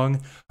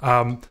song.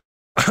 I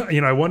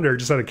wonder,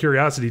 just out of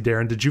curiosity,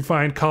 Darren, did you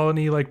find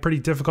Colony like pretty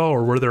difficult,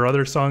 or were there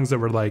other songs that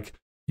were like,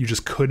 you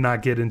just could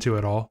not get into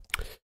at all?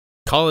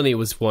 Colony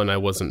was one I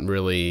wasn't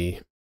really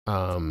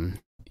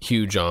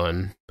huge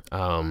on.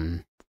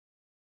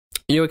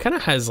 It kind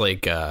of has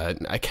like,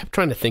 I kept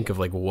trying to think of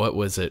like, what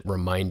was it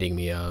reminding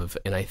me of?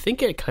 And I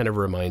think it kind of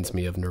reminds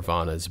me of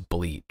Nirvana's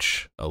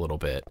Bleach a little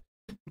bit.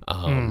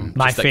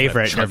 My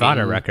favorite kind of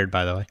Nirvana record,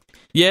 by the way.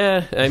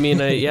 Yeah, I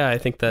mean, I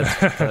think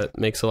that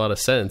makes a lot of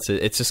sense.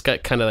 It's just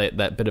got kind of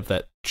that bit of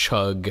that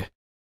chug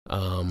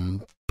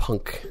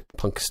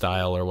punk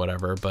style or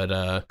whatever,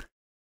 but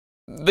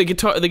the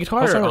guitar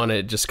also, on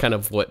it just kind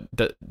of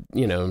the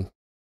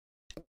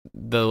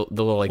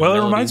little like, well,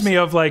 melodies. It reminds me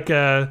of like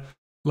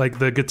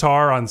the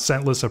guitar on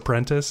Scentless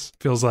Apprentice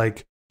feels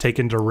like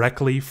taken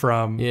directly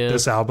from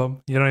this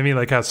album. You know what I mean?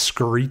 Like how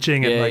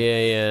screeching and like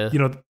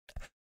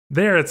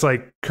there it's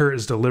like Kurt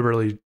is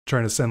deliberately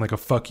trying to send like a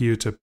fuck you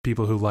to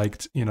people who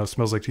liked,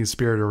 Smells Like Teen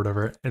Spirit or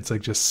whatever. It's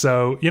like just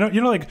so,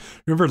 like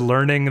remember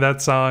learning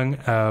that song,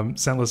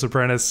 Scentless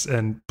Apprentice,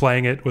 and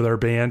playing it with our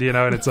band,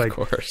 and it's like,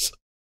 of course.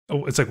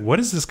 It's like, what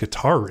is this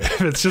guitar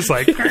riff? It's just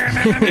like,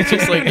 it's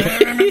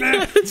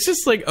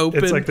just like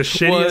open. It's like the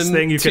shittiest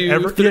thing you could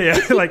ever. Yeah,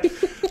 like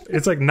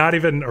it's like not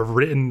even a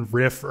written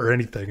riff or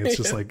anything. It's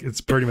just like,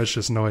 it's pretty much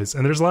just noise.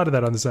 And there's a lot of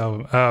that on this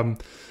album.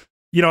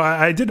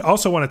 I did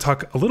also want to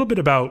talk a little bit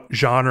about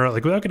genre,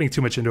 like without getting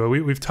too much into it.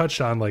 We've touched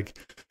on like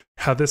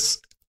how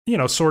this,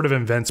 sort of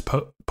invents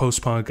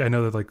post-punk. I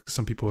know that like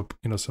some people,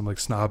 some like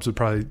snobs would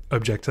probably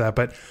object to that,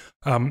 but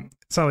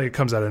it's not like it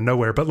comes out of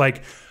nowhere. But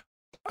like,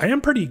 I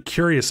am pretty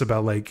curious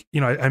about like,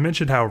 I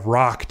mentioned how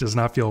rock does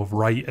not feel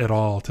right at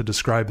all to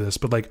describe this,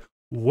 but like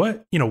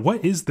what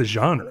is the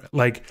genre?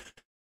 Like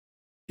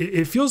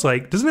it feels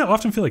like, doesn't it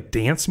often feel like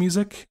dance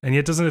music? And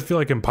yet doesn't it feel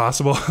like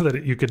impossible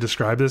that you could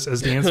describe this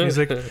as dance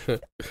music?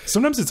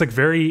 Sometimes it's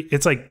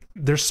like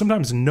there's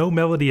sometimes no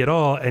melody at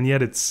all, and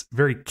yet it's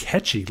very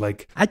catchy.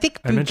 Like I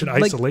mentioned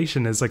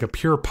Isolation is like a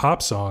pure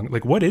pop song.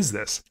 Like what is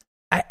this?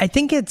 I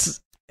think it's...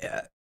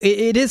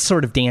 It is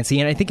sort of dancey,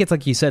 and I think it's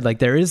like you said, like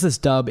there is this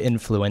dub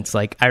influence.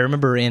 Like I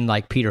remember in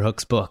like Peter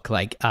Hook's book,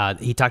 like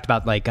he talked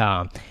about like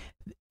I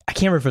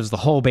can't remember if it was the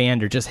whole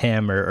band or just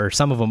him or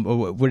some of them.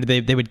 Where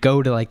they would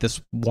go to like this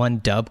one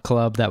dub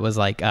club that was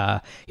like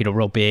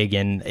real big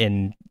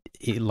in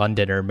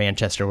London or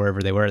Manchester,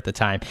 wherever they were at the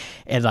time,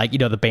 and like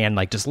the band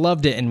like just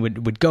loved it and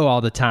would go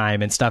all the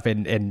time and stuff,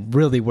 and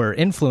really were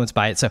influenced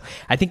by it. So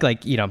I think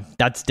like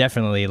that's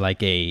definitely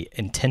like a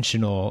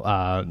intentional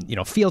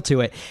feel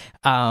to it.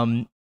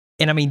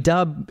 And I mean,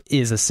 dub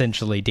is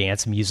essentially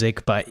dance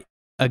music, but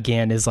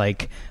again, is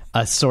like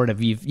a sort of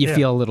you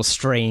feel a little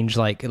strange,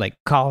 like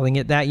calling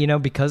it that,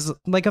 because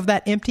like of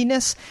that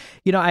emptiness.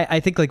 I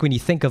think like when you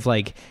think of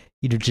like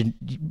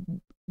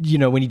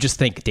when you just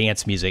think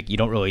dance music, you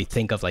don't really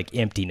think of like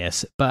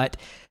emptiness, but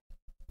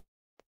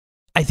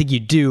I think you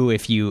do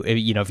if you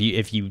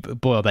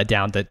boil that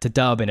down to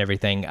dub and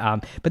everything.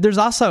 But there's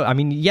also, I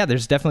mean, yeah,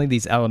 there's definitely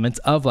these elements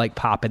of like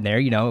pop in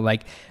there,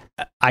 like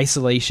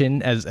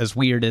Isolation, as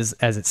weird as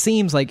it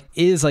seems, like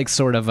is like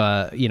sort of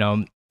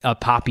a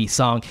poppy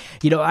song.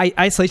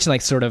 Isolation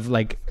like sort of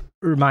like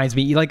reminds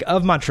me like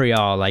of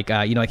Montreal, like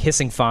like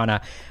Hissing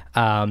Fauna,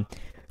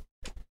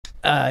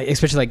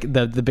 especially like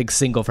the big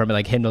single from it,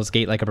 like Hymnal's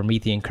Gate, like a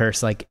Promethean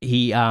Curse. Like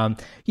he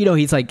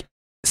he's like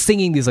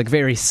singing these like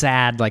very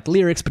sad like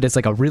lyrics, but it's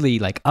like a really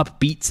like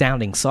upbeat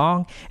sounding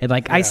song. And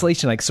like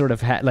Isolation like sort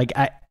of like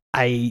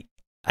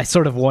I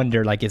sort of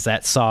wonder, like, is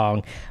that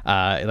song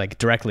like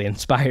directly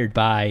inspired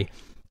by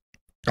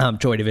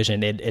Joy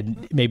Division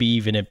and maybe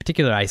even in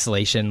particular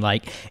Isolation?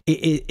 Like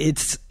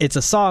it's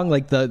a song,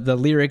 like the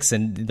lyrics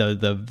and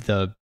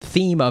the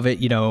theme of it,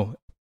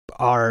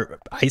 are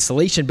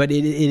isolation, but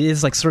it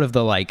is like sort of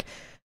the like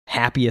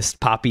happiest,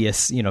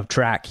 poppiest,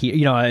 track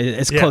here,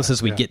 as close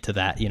as we get to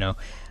that,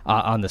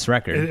 on this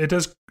record.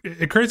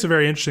 It creates a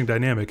very interesting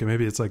dynamic, and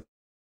maybe it's like,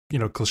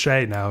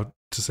 cliche now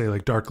to say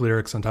like dark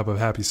lyrics on top of a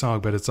happy song,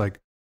 but it's like,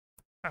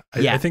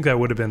 I think that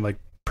would have been like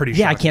pretty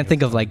shocking. I can't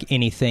think of like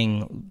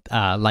anything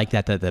like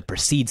that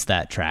precedes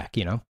that track,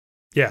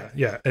 Yeah.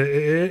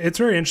 It's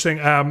very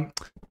interesting. I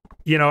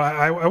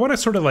want to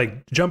sort of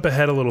like jump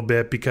ahead a little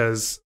bit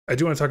because I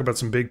do want to talk about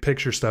some big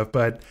picture stuff,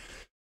 but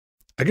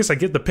I guess I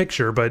get the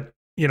picture, but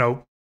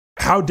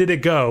how did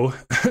it go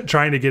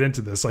trying to get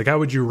into this? Like, how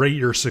would you rate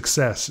your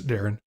success,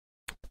 Darren?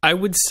 I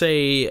would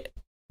say,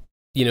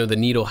 the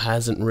needle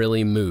hasn't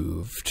really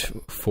moved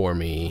for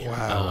me.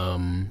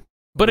 Wow.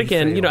 But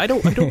again, I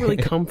don't really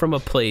come from a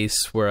place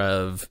where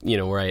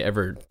where I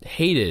ever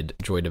hated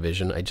Joy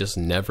Division. I just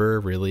never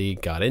really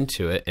got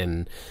into it.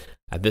 And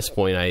at this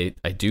point,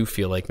 I do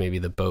feel like maybe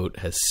the boat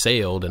has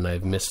sailed and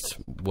I've missed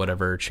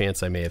whatever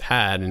chance I may have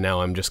had. And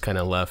now I'm just kind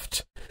of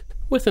left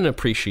with an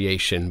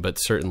appreciation, but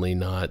certainly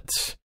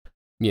not,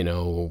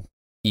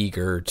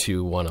 eager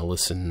to want to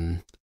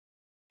listen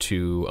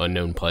to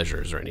Unknown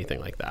Pleasures or anything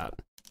like that.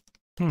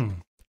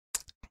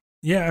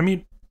 Yeah, I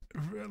mean,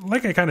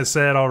 like I kind of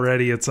said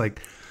already, it's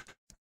like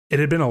it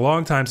had been a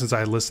long time since I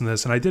had listened to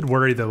this, and I did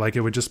worry that like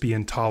it would just be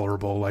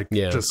intolerable, like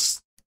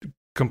just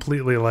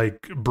completely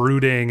like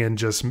brooding and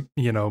just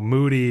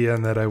moody,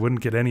 and that I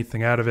wouldn't get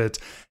anything out of it.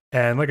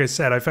 And like I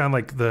said, I found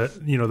like the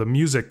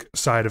music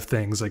side of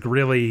things like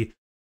really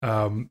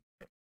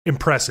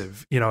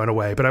impressive, in a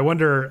way. But I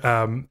wonder,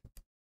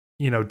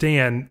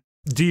 Dan,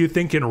 do you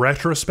think in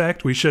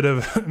retrospect we should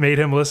have made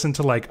him listen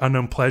to like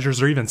Unknown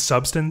Pleasures or even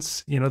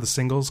Substance, the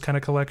singles kind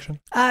of collection?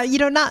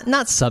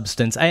 Not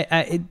Substance.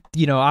 I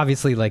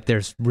obviously like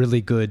there's really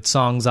good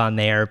songs on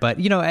there, but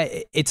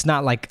it's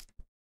not like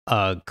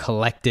a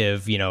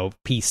collective,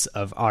 piece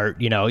of art.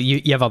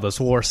 You have all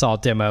those Warsaw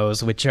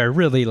demos, which are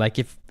really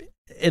like,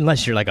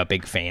 unless you're like a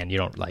big fan, you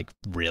don't like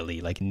really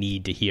like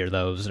need to hear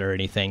those or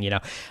anything,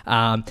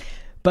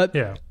 but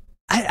yeah.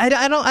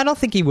 I don't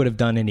think he would have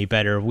done any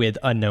better with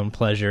Unknown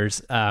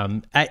Pleasures.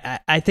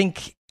 I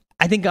think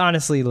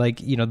honestly, like,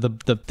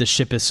 the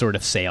ship has sort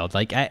of sailed.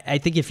 Like I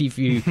think if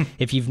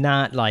you've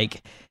not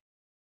like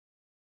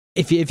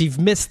if you've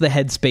missed the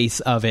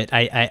headspace of it,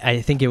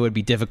 I think it would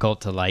be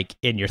difficult to like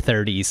in your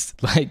 30s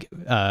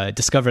like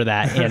discover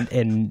that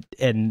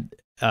and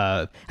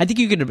I think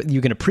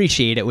you can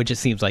appreciate it, which it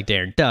seems like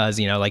Darren does.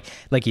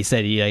 Like you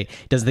said, he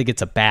doesn't think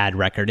it's a bad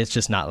record. It's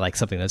just not like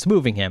something that's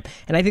moving him.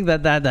 And I think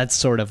that's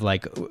sort of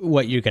like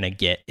what you're gonna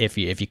get if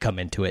you come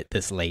into it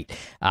this late.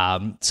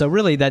 So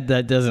really, that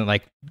doesn't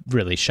like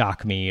really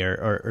shock me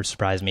or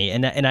surprise me.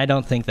 And I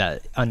don't think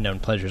that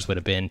Unknown Pleasures would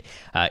have been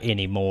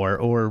any more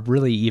or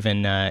really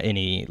even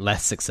any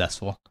less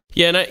successful.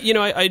 Yeah, and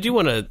I do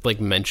want to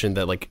like mention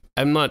that like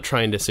I'm not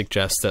trying to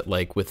suggest that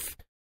like with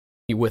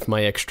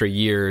my extra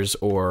years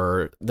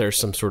or there's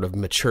some sort of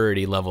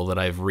maturity level that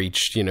I've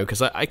reached,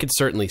 because I could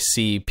certainly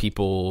see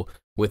people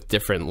with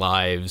different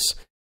lives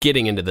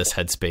getting into this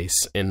headspace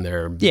in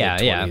their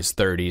mid-20s,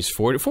 30s,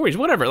 40s,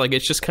 whatever. Like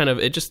it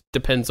just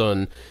depends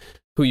on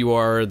who you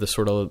are, the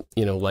sort of,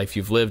 life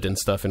you've lived and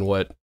stuff, and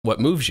what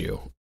moves you.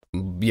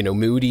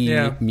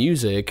 Moody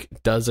music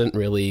doesn't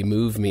really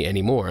move me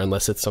anymore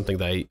unless it's something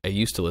that I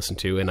used to listen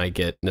to and I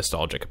get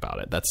nostalgic about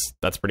it.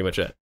 That's pretty much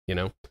it,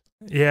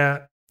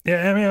 Yeah.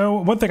 Yeah, I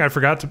mean, one thing I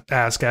forgot to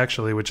ask,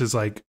 actually, which is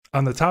like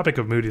on the topic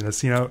of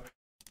moodiness,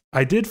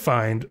 I did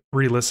find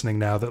re-listening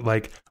now that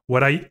like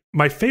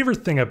my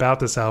favorite thing about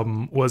this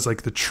album was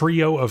like the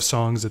trio of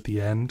songs at the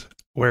end,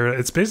 where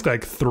it's basically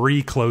like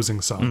 3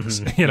 closing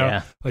songs,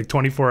 like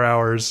 24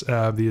 Hours,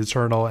 The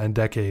Eternal, and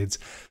Decades.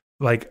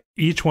 Like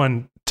each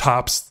one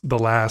tops the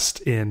last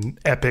in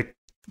epic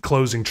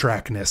closing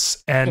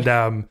trackness. And,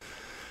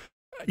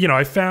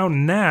 I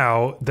found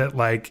now that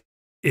like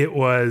it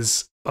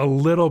was a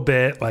little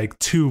bit like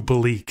too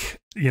bleak,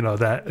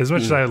 that as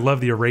much as I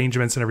love the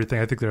arrangements and everything,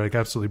 I think they're like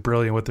absolutely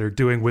brilliant what they're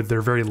doing with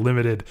their very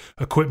limited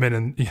equipment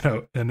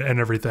and, and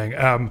everything.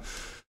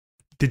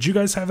 Did you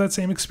guys have that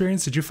same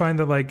experience? Did you find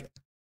that like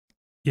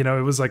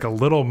it was like a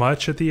little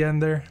much at the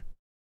end there?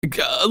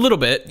 A little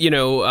bit,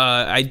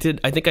 I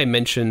think I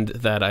mentioned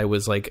that I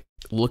was like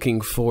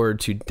looking forward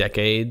to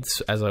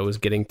Decades as I was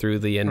getting through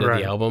the end of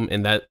the album,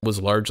 and that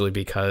was largely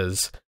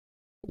because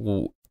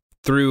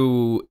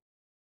through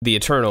the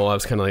Eternal, I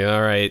was kind of like,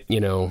 all right,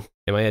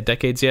 am I at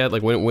Decades yet?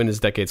 Like, when is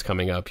Decades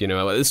coming up?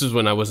 This is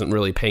when I wasn't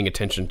really paying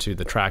attention to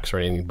the tracks or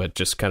anything, but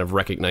just kind of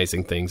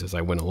recognizing things as I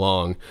went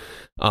along.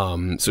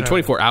 So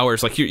 24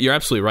 hours, like you're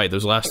absolutely right.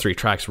 Those last 3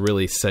 tracks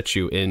really set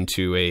you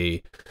into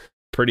a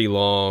pretty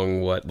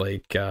long,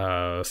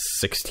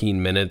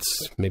 16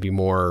 minutes, maybe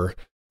more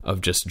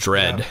of just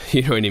dread. Yeah.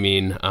 You know what I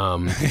mean?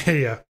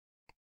 Yeah.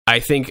 I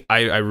think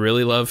I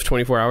really love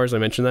 24 Hours. I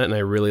mentioned that, and I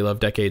really love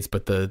Decades,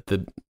 but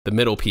the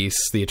middle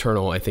piece, the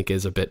Eternal, I think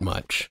is a bit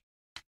much.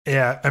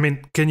 Yeah, I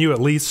mean, can you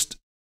at least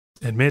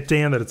admit,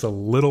 Dan, that it's a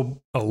little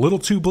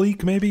too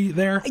bleak maybe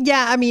there?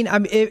 Yeah, I mean,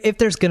 if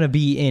there's going to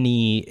be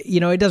any,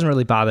 it doesn't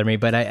really bother me,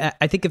 but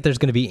I think if there's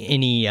going to be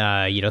any,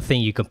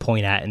 thing you can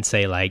point at and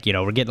say, like,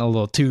 we're getting a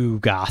little too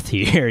goth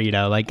here,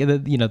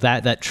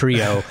 that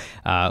trio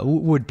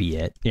would be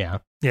it. Yeah.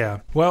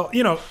 Yeah. Well,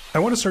 I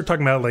want to start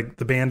talking about like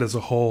the band as a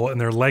whole and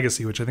their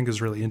legacy, which I think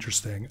is really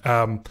interesting.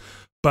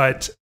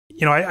 But,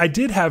 I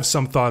did have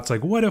some thoughts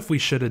like, what if we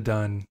should have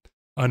done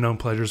Unknown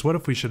Pleasures? What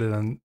if we should have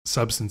done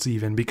Substance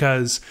even?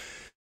 Because,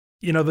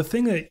 the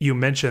thing that you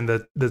mentioned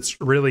that's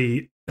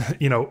really,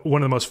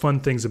 one of the most fun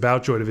things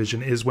about Joy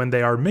Division is when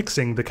they are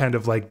mixing the kind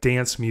of like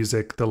dance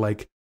music, the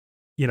like,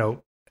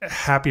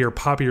 happier,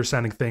 poppier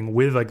sounding thing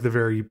with like the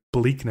very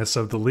bleakness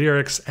of the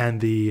lyrics,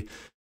 and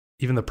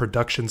even the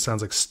production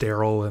sounds like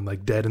sterile and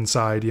like dead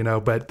inside,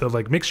 but the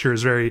like mixture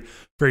is very,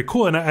 very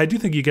cool. And I do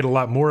think you get a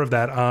lot more of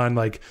that on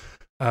like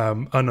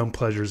Unknown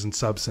Pleasures and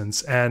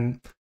Substance.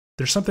 And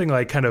there's something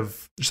like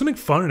there's something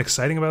fun and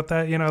exciting about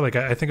that, like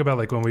I think about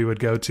like when we would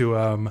go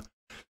to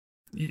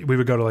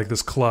like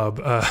this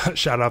club,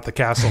 shout out the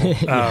Castle,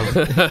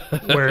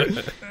 where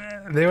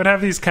they would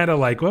have these kind of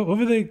like, what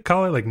would they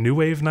call it? Like New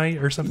Wave Night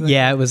or something?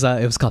 Yeah, it was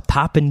called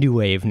Poppin' New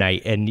Wave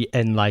Night.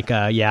 And like,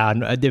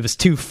 it was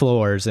 2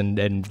 floors, and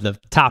the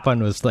top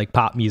one was like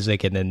pop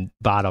music, and then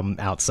bottom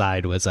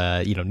outside was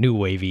new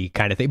wavy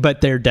kind of thing. But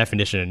their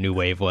definition of new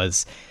wave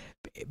was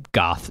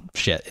goth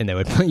shit, and they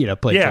would,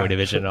 play Joy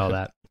Division and all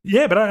that.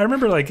 Yeah, but I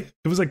remember like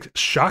it was like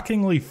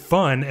shockingly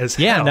fun as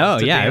hell.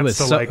 It was.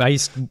 So, I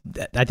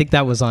think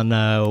that was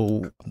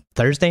on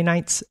Thursday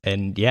nights,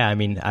 and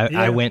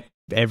I went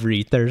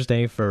every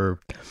Thursday for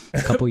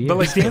a couple years. But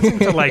like dancing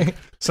to like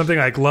something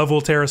like Love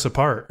Will Tear Us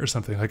Apart or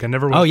something, like I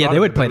never. Oh yeah, they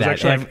would play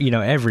that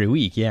every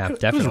week. Yeah,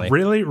 definitely. It was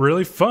really,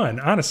 really fun,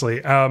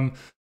 honestly.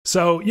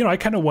 So I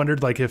kind of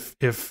wondered like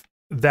if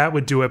that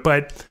would do it,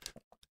 but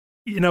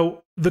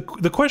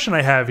the question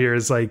I have here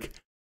is like,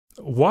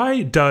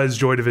 why does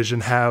Joy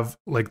Division have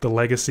like the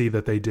legacy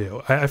that they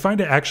do? I find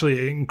it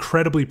actually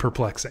incredibly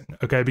perplexing.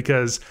 Okay,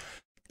 because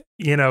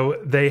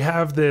they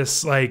have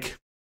this like,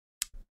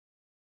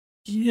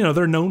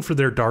 they're known for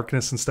their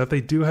darkness and stuff.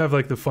 They do have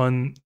like the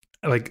fun,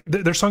 like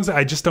their songs that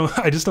I just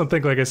don't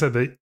think, like I said,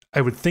 that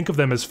I would think of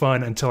them as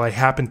fun until I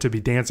happened to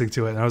be dancing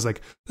to it, and I was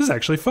like, this is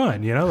actually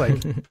fun.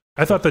 Like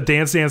I thought the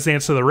dance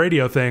to the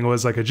radio thing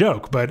was like a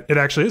joke, but it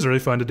actually is really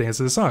fun to dance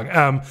to the song.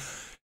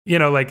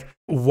 Like,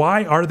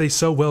 why are they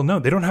so well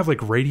known? They don't have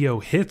like radio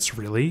hits,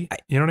 really.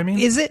 You know what I mean?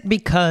 Is it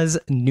because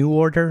New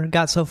Order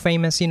got so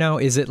famous?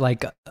 Is it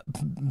like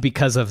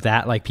because of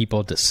that, like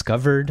people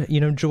discovered,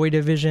 Joy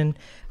Division?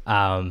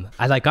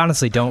 I like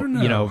honestly don't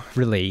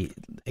really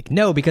like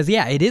know, because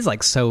it is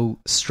like so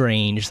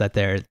strange that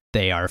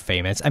they are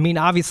famous. I mean,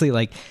 obviously,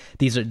 like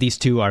these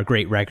 2 are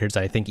great records.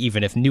 I think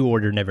even if New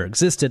Order never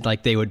existed,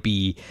 like they would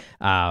be,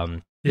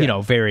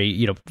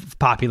 very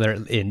popular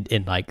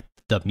in like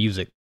the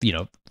music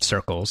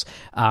circles,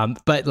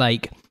 but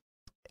like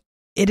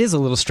it is a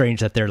little strange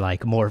that they're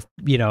like more,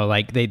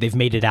 like they've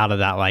made it out of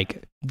that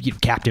like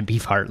Captain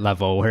Beefheart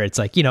level, where it's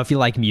like, if you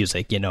like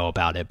music, you know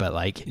about it, but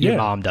like your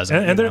mom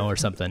doesn't, or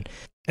something.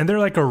 And they're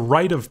like a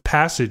rite of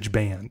passage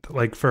band,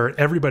 like for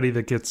everybody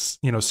that gets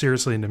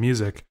seriously into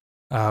music,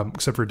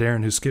 except for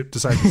Darren, who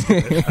decided to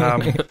skip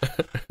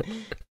it.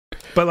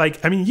 But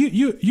like, I mean,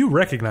 you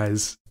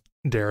recognize,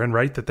 Darren,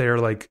 right? That they are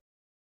like,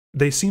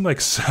 they seem like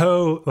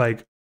so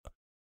like,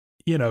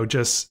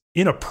 just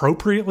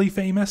inappropriately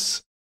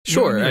famous.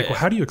 Sure. Like,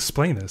 how do you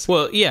explain this?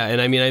 Well, yeah, and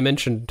I mean, I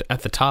mentioned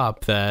at the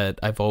top that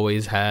I've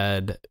always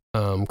had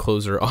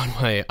Closer on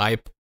my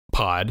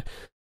iPod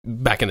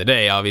back in the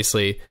day,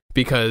 obviously,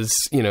 because,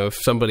 if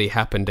somebody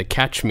happened to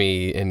catch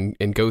me and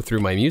go through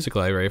my music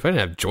library, if I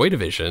didn't have Joy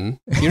Division,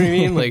 you know what I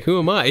mean? Like, who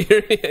am I?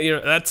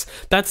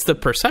 That's the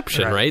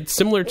perception, right?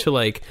 Similar to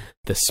like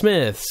the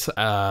Smiths,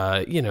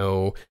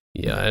 Nirvana,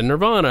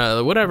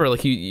 whatever.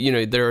 Like,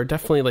 there are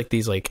definitely like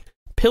these like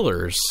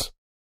pillars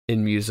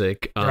in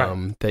music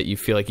that you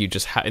feel like you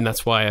just and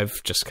that's why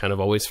I've just kind of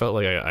always felt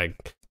like I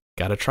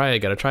gotta try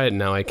it, and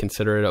now I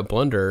consider it a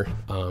blunder,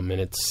 and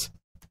it's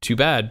too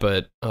bad,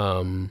 but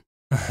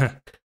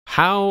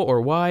how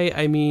or why,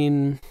 I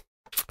mean,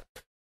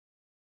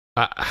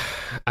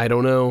 I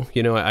don't know.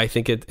 I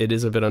think it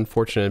is a bit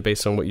unfortunate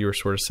based on what you were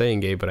sort of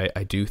saying, Gabe, but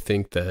I do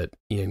think that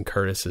Ian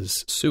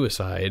Curtis's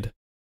suicide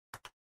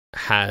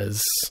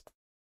has,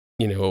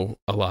 a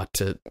lot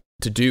to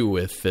do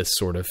with this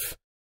sort of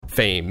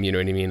fame. You know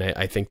what I mean?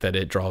 I think that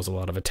it draws a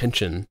lot of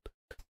attention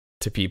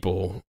to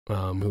people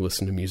who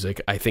listen to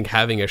music. I think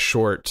having a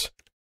short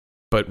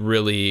but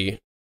really,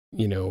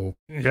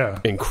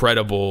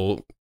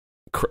 incredible,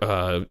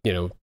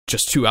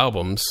 just 2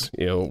 albums,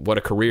 what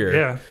a career.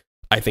 Yeah.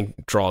 I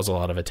think draws a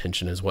lot of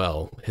attention as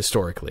well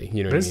historically.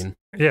 You know what I mean?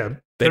 Yeah.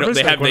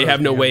 They have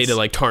no way to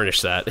like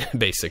tarnish that,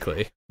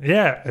 basically.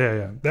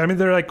 Yeah. I mean,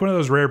 they're like one of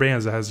those rare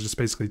bands that has just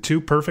basically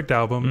 2 perfect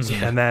albums,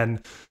 and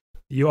then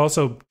you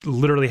also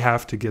literally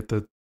have to get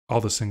all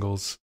the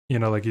singles.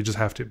 Like you just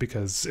have to,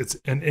 because it's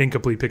an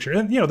incomplete picture.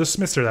 And the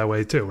Smiths are that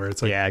way too, where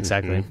it's like, yeah,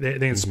 exactly.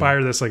 They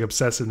inspire this like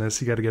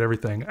obsessiveness. You got to get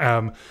everything,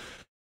 and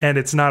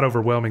it's not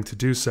overwhelming to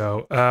do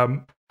so.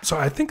 So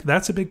I think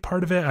that's a big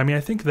part of it. I mean,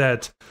 I think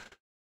that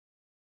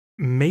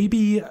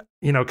maybe,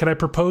 can I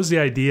propose the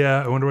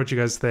idea? I wonder what you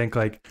guys think.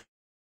 Like,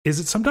 is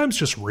it sometimes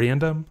just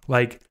random?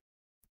 Like,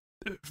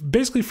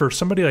 basically for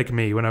somebody like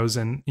me, when I was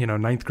in,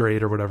 9th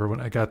grade or whatever,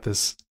 when I got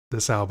this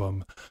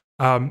album,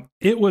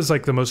 it was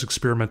like the most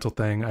experimental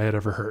thing I had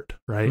ever heard.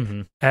 Right.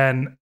 Mm-hmm.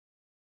 And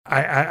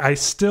I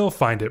still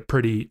find it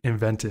pretty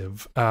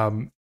inventive,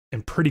 and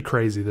pretty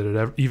crazy that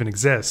it even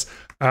exists.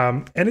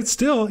 And it's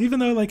still, even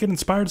though like it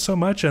inspired so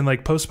much, and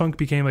like post-punk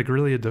became like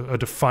really a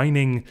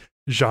defining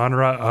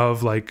genre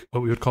of like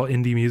what we would call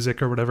indie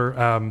music or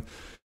whatever,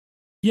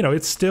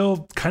 it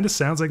still kind of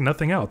sounds like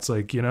nothing else.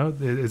 Like,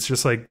 it's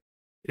just like,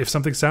 if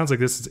something sounds like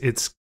this,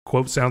 it's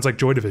quote sounds like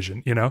Joy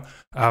Division.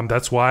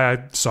 That's why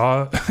I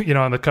saw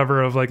on the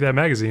cover of like that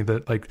magazine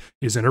that like,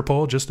 is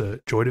Interpol just a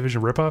Joy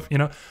Division ripoff?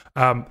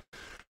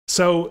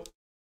 So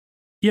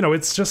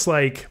it's just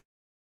like,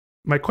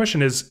 my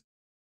question is,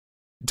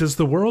 does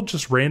the world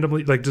just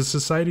randomly, like, does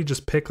society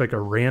just pick like a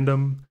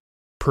random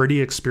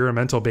pretty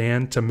experimental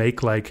band to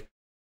make like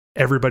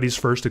everybody's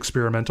first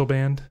experimental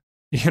band?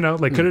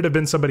 Could it have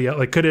been somebody else?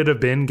 Like, could it have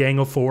been Gang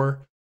of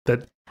Four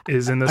that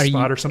is in this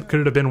spot or something?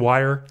 Could it have been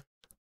Wire?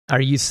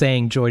 Are you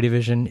saying Joy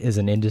Division is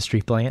an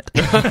industry plant?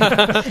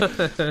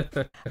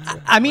 I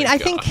mean, I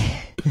think,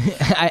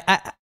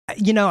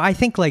 I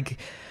think like,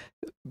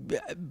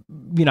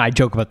 I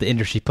joke about the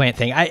industry plant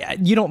thing.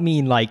 You don't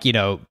mean like,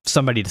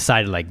 somebody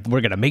decided like, we're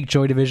going to make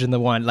Joy Division the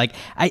one. Like,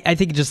 I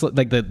think just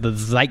like the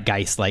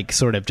zeitgeist, like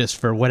sort of just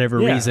for whatever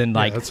reason,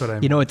 like, that's what I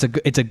mean.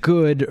 It's a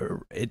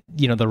good,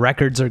 the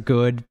records are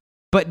good.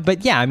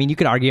 But yeah, I mean, you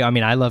could argue, I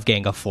mean, I love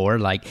Gang of Four.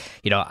 Like,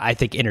 I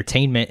think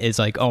Entertainment is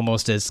like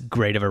almost as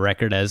great of a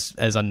record as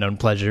Unknown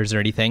Pleasures or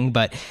anything.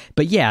 But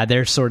yeah,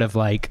 they're sort of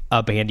like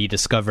a band you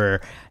discover,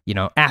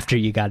 after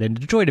you got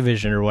into Joy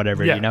Division or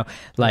whatever,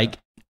 like,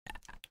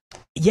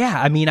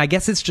 yeah, I mean, I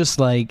guess it's just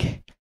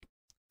like,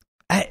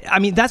 I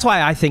mean, that's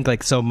why I think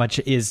like so much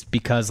is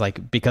because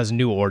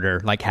New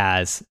Order like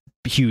has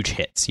huge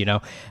hits,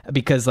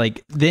 because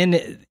like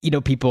then,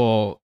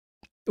 people,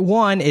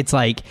 one, it's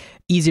like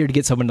easier to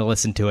get someone to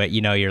listen to it.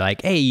 You're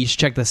like, hey, you should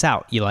check this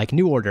out. You like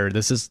New Order.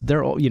 This is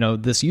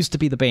this used to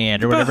be the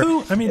band or whatever.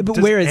 But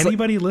does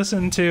anybody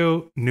listen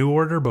to New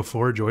Order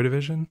before Joy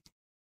Division?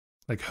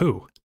 Like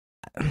who?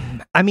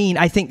 I mean,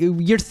 I think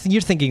you're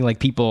thinking like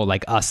people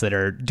like us that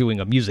are doing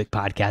a music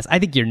podcast. I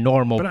think you're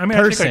normal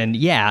person.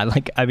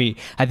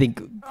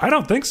 I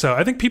don't think so.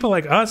 I think people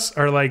like us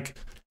are like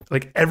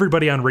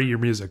everybody on Rate Your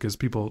Music is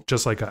people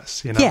just like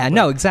us. Yeah,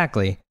 no,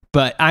 exactly.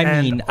 But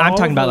I mean, I'm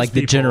talking about like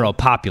the general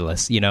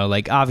populace.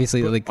 Like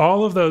obviously, like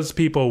all of those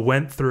people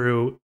went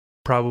through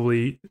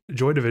probably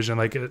Joy Division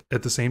like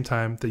at the same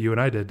time that you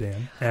and I did,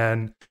 Dan,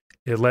 and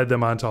it led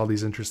them on to all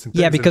these interesting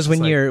things. Yeah, because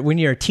when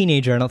you're a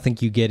teenager, I don't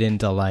think you get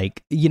into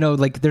like,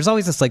 like there's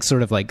always this like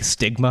sort of like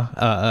stigma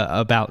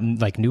about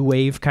like new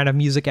wave kind of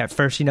music at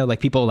first, like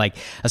people like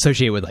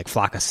associate with like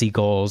Flock of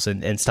Seagulls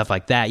and stuff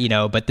like that,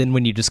 but then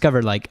when you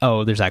discover like,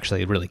 oh, there's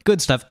actually really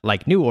good stuff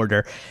like New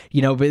Order,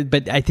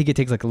 but I think it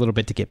takes like a little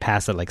bit to get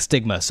past that like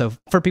stigma. So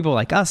for people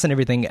like us and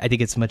everything, I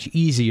think it's much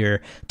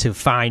easier to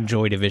find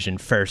Joy Division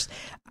first.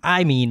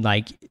 I mean,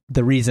 like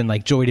the reason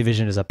like Joy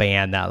Division is a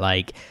band that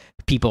like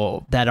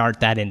people that aren't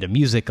that into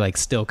music like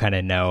still kind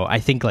of know. I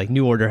think like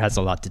New Order has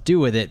a lot to do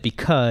with it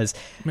because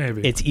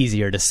maybe it's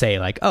easier to say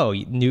like, oh,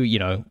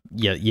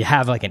 you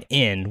have like an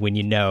in when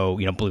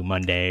Blue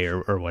Monday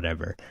or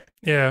whatever.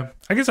 Yeah,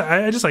 I guess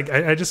I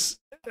just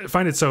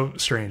find it so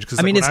strange because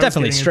I mean, it's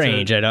definitely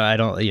strange. I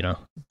don't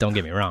don't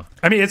get me wrong.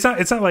 I mean, it's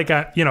not like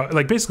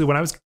like basically when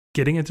I was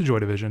getting into Joy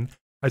Division,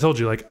 I told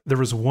you like there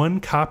was one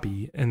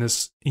copy in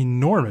this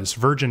enormous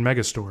Virgin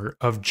Megastore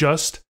of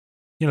just.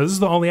 This is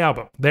the only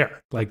album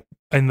there, like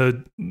in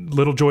the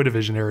little Joy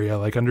Division area,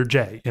 like under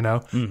J,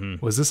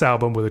 was this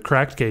album with a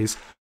cracked case.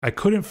 I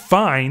couldn't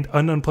find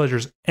Unknown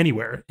Pleasures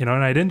anywhere, and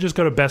I didn't just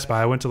go to Best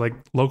Buy. I went to like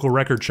local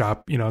record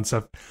shop, and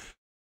stuff.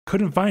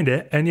 Couldn't find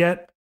it. And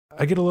yet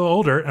I get a little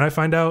older and I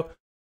find out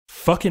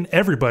fucking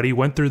everybody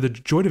went through the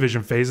Joy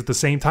Division phase at the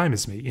same time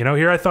as me. You know,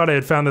 here I thought I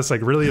had found this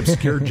like really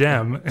obscure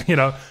gem, you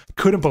know,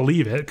 couldn't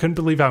believe it. Couldn't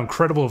believe how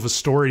incredible of a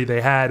story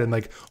they had. And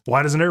like,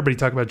 why doesn't everybody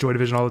talk about Joy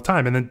Division all the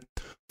time? And then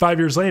 5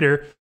 years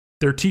later,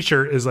 their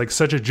t-shirt is like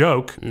such a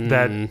joke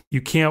that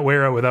you can't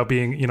wear it without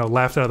being, you know,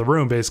 laughed out of the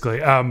room, basically.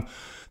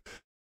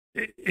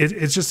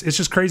 It's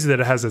just crazy that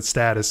it has that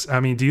status. I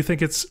mean, do you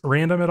think it's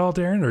random at all,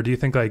 Darren? Or do you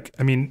think like,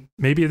 I mean,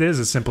 maybe it is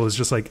as simple as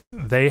just like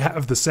they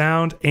have the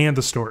sound and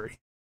the story?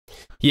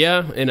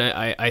 Yeah, and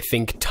I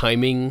think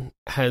timing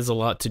has a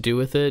lot to do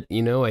with it.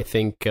 You know, I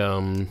think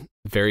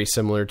very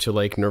similar to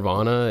like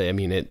Nirvana. I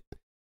mean,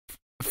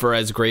 for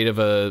as great of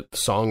a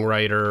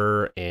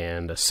songwriter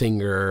and a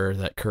singer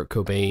that Kurt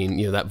Cobain,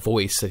 you know, that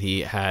voice that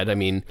he had, I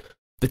mean,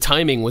 the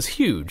timing was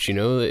huge. You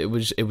know, it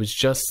was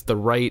just the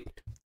right,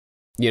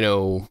 you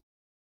know,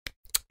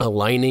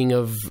 aligning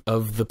of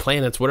the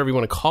planets, whatever you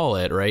want to call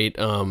it, right?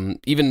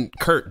 Even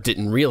Kurt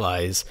didn't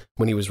realize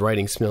when he was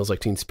writing Smells Like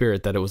Teen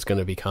Spirit that it was going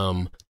to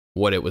become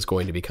what it was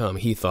going to become.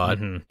 He thought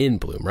In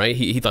Bloom, right?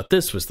 He thought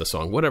this was the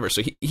song, whatever.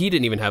 So he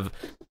didn't even have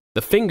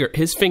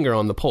his finger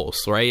on the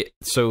pulse, right?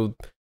 So,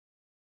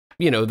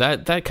 you know,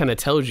 that kind of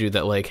tells you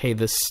that like, hey,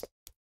 this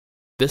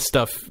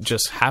stuff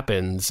just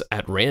happens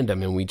at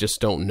random and we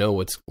just don't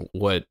know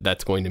what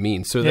that's going to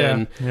mean. So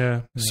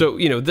so,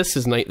 you know, that's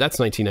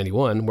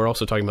 1991. We're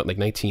also talking about like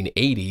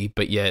 1980,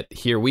 but yet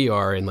here we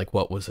are in like,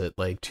 what was it,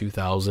 like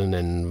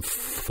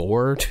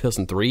 2004,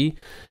 2003?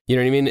 You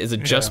know what I mean? Is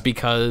it just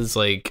because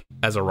like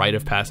as a rite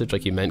of passage,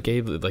 like you meant,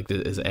 Gabe, like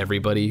is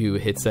everybody who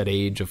hits that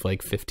age of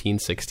like 15,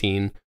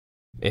 16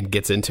 and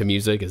gets into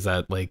music, is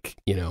that like,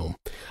 you know,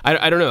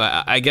 I don't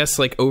know. I guess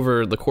like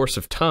over the course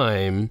of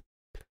time,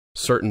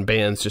 certain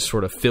bands just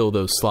sort of fill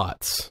those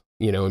slots,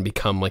 you know, and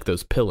become like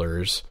those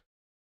pillars,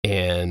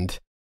 and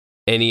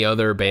any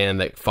other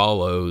band that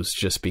follows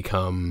just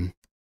become,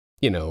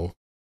 you know,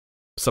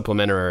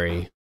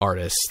 supplementary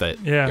artists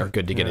that are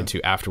good to get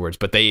into afterwards.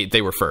 But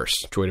they were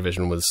first. Joy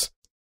Division was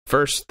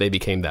first. They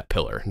became that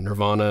pillar.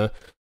 Nirvana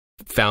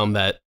found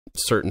that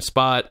certain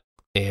spot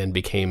and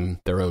became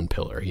their own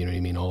pillar. You know what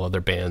I mean? All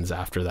other bands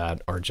after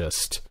that are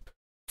just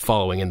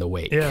following in the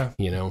wake,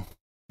 you know?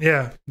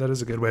 Yeah, that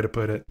is a good way to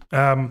put it.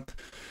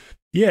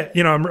 Yeah,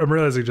 you know, I'm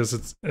realizing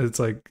just it's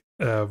like,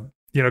 you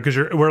know, because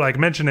we're like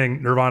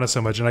mentioning Nirvana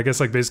so much, and I guess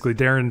like basically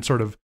Darren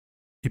sort of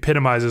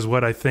epitomizes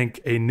what I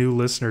think a new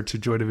listener to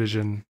Joy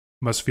Division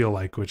must feel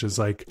like, which is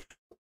like,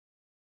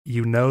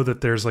 you know,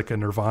 that there's like a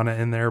Nirvana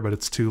in there, but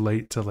it's too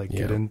late to like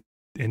get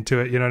into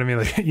it. You know what I mean?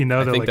 Like, you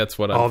know, I that think like that's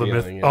what all I'm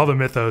the feeling, all the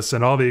mythos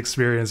and all the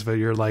experience, but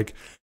you're like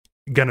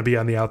gonna be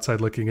on the outside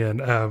looking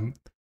in.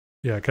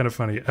 Yeah, kind of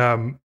funny.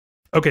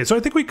 Okay, so I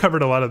think we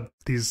covered a lot of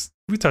these.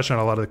 We touched on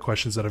a lot of the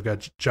questions that I've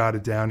got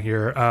jotted down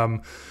here.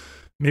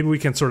 Maybe we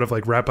can sort of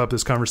like wrap up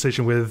this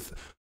conversation with,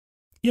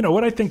 you know,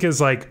 what I think is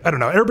like, I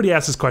don't know, everybody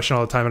asks this question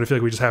all the time, and I feel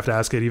like we just have to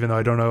ask it, even though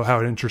I don't know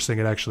how interesting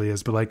it actually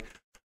is. But like,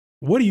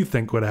 what do you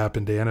think would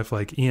happen, Dan, if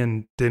like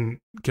Ian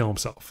didn't kill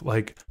himself?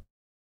 Like,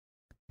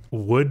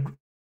 would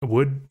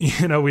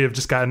you know, we have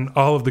just gotten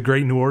all of the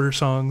great New Order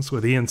songs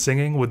with Ian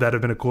singing? Would that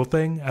have been a cool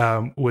thing?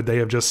 Would they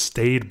have just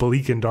stayed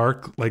bleak and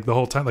dark like the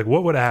whole time? Like,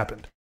 what would have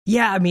happened?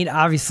 Yeah, I mean,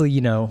 obviously,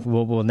 you know,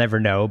 we'll never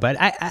know, but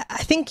I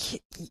think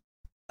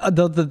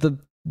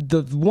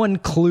the one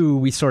clue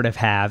we sort of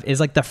have is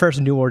like the first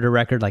New Order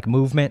record, like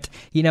Movement.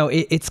 You know,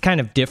 it's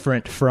kind of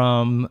different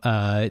from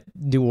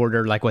New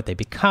Order, like what they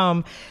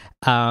become.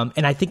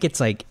 And I think it's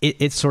like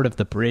it's sort of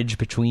the bridge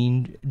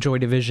between Joy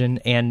Division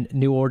and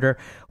New Order,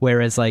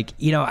 whereas like,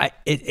 you know,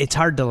 it's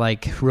hard to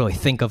like really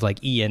think of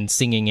like Ian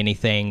singing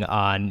anything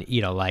on,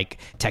 you know, like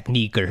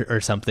Technique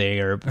or something,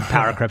 or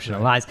Power, Corruption,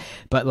 and Lies,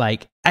 but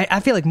like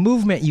I feel like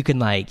Movement, you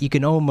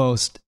can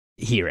almost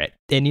hear it.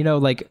 And you know,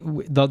 like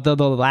the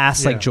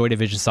last like Joy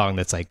Division song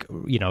that's like,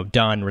 you know,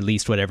 done,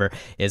 released, whatever,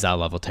 is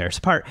Love Will Tear Us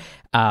Apart.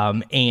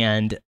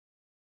 And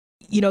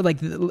you know, like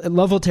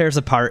Love Will Tear Us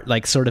Apart,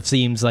 like sort of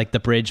seems like the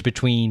bridge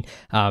between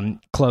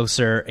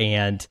Closer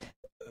and,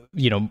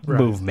 you know,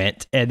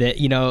 Movement. And then,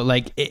 you know,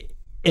 like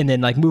and then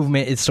like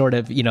Movement is sort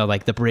of, you know,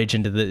 like the bridge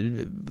into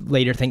the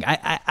later thing.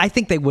 I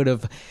think they would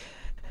have,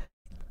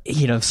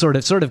 you know, sort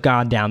of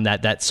gone down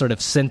that sort of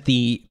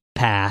synthy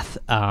path,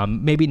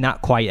 maybe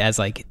not quite as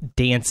like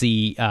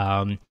dancey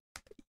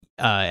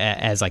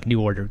as like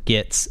New Order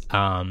gets,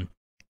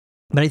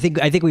 but I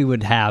think we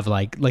would have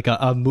like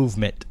a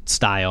Movement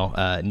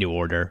style New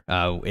Order.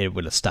 It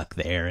would have stuck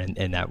there,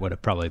 and that would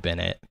have probably been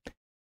it.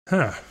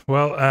 Huh.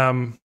 Well,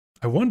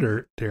 I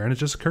wonder, Darren, it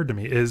just occurred to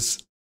me,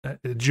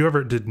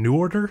 did New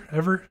Order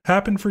ever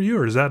happen for you,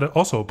 or is that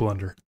also a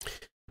blunder?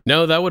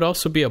 No, that would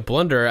also be a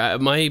blunder.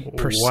 My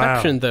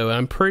perception, though,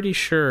 I'm pretty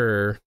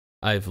sure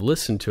I've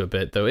listened to a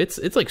bit, though.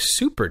 It's like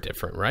super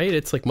different, right?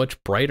 It's like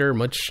much brighter,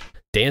 much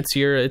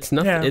dancier. It's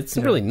nothing. Yeah, it's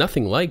really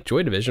nothing like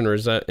Joy Division, or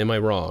am I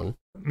wrong?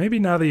 Maybe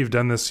now that you've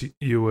done this,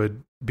 you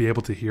would be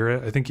able to hear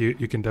it. I think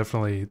you can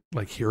definitely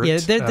like hear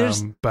it. Yeah,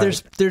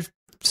 there's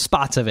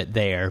spots of it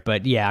there,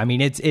 but yeah, I mean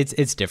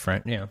it's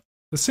different. Yeah,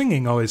 the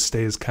singing always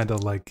stays kind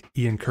of like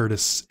Ian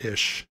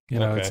Curtis-ish. You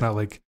know, It's not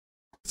like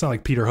it's not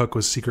like Peter Hook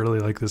was secretly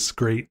like this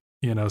great,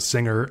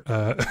 singer,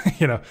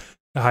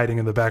 hiding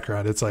in the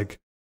background. It's like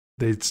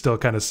they still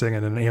kind of sing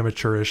in an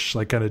amateurish,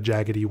 like kind of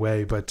jaggedy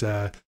way. But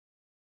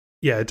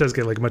yeah, it does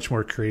get like much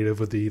more creative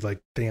with the like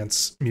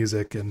dance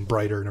music and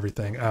brighter and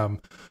everything.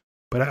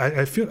 But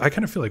I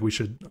kind of feel like we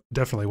should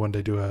definitely one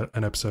day do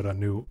an episode on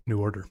New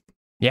Order.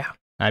 Yeah,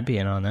 I'd be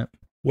in on that.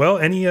 Well,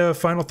 any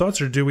final thoughts,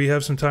 or do we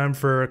have some time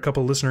for a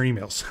couple listener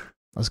emails?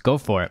 Let's go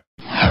for it.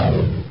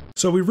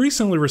 So we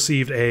recently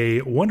received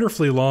a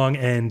wonderfully long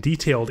and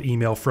detailed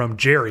email from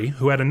Jerry,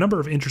 who had a number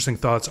of interesting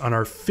thoughts on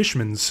our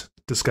Fishman's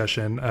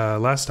discussion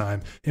last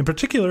time. In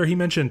particular, he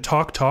mentioned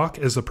Talk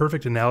as the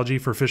perfect analogy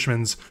for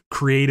Fishman's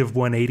creative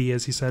 180,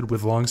 as he said,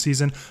 with long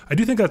season. I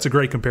do think that's a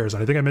great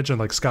comparison. I think I mentioned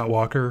like Scott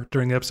Walker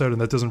during the episode, and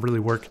that doesn't really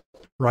work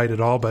right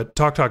at all, but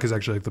Talk is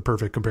actually like the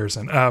perfect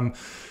comparison.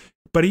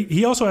 But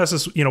he also asked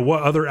us,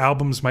 what other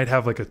albums might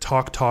have like a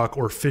Talk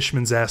or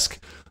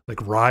Fishman's-esque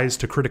like rise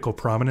to critical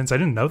prominence. I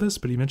didn't know this,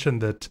 but he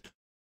mentioned that,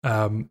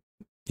 I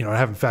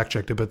haven't fact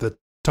checked it, but that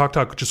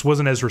Talk just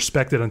wasn't as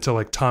respected until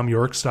like Tom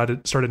York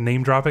started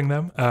name dropping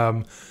them.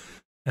 And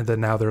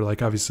then now they're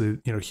like obviously,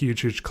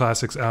 huge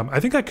classics. I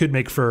think that could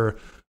make for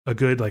a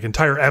good like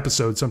entire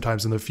episode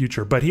sometimes in the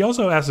future. But he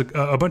also asked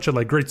a bunch of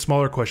like great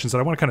smaller questions that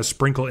I want to kind of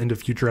sprinkle into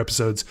future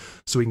episodes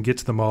so we can get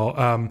to them all.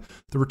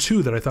 There were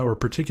two that I thought were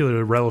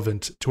particularly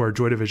relevant to our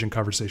Joy Division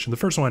conversation. The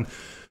first one: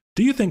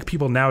 do you think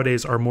people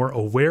nowadays are more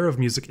aware of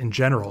music in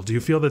general? Do you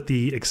feel that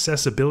the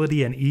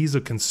accessibility and ease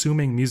of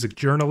consuming music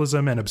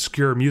journalism and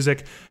obscure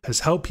music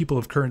has helped people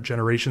of current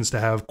generations to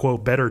have,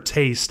 quote, better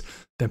taste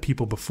than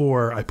people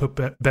before? I put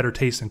better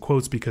taste in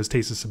quotes because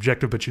taste is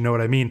subjective, but you know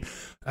what I mean.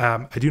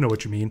 I do know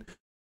what you mean.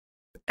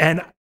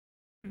 And,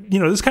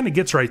 this kind of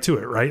gets right to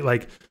it, right?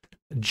 Like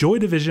Joy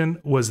Division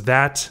was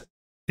that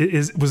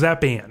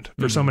band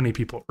for so many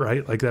people,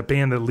 right? Like that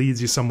band that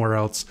leads you somewhere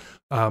else,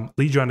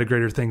 leads you on to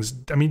greater things.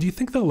 I mean, do you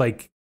think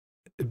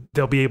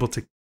they'll be able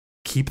to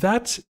keep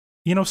that,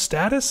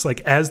 status,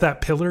 like as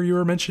that pillar you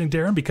were mentioning,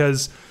 Darren?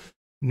 Because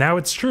now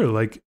it's true.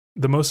 Like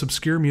the most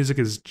obscure music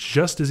is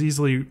just as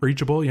easily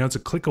reachable. It's a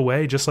click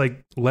away, just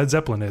like Led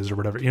Zeppelin is or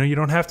whatever. You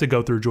don't have to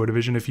go through Joy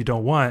Division if you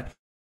don't want.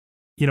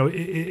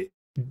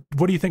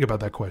 What do you think about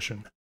that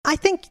question? I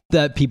think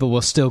that people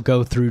will still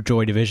go through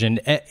Joy Division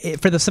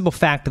for the simple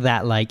fact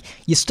that like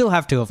you still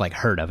have to have like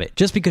heard of it.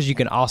 Just because you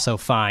can also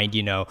find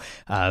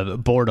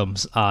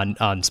boredoms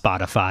on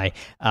Spotify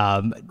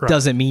right.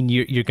 Doesn't mean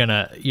you're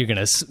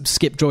gonna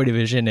skip Joy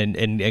Division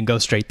and go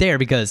straight there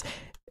because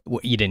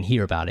you didn't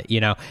hear about it.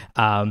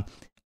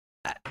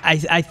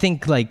 I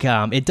think like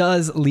it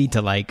does lead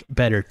to like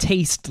better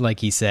taste, like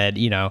he said.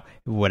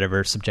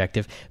 Whatever,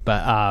 subjective,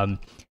 but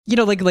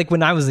like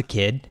when I was a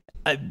kid.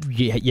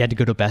 You had to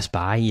go to Best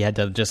Buy. You had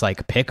to just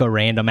like pick a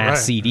random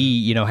ass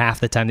CD, half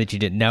the time that you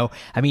didn't know.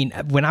 I mean,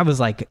 when I was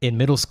like in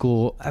middle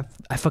school,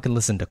 I fucking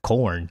listened to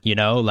Korn,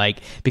 like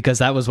because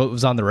that was what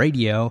was on the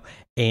radio,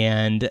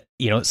 and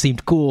it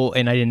seemed cool,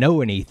 and I didn't know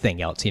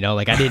anything else,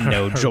 like I didn't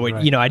know Joy,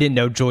 right. I didn't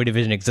know Joy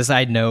Division exists.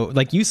 I know,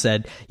 like you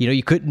said,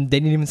 they didn't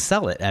even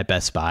sell it at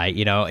Best Buy.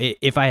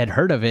 If I had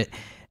heard of it,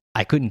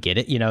 I couldn't get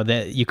it,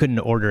 that you couldn't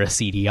order a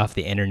CD off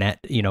the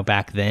internet,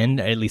 back then,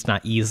 at least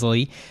not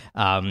easily,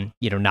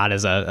 not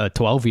as a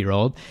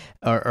 12-year-old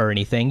or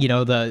anything.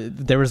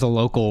 There was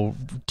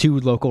two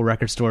local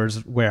record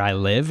stores where I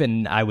live,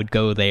 and I would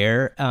go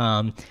there.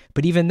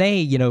 But even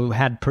they,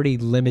 had pretty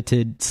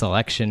limited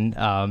selection,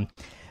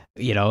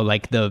 like you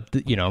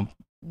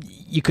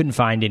couldn't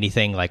find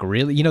anything like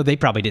really, they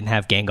probably didn't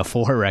have Gang of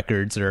Four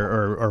records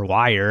or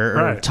Wire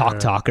or right,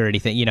 Talk or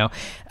anything,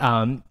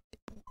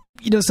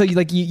 so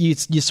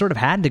you sort of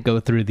had to go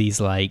through these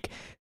like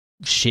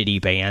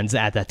shitty bands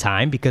at that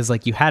time because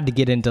like you had to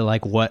get into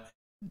like what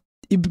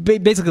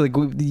basically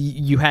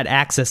you had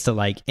access to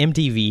like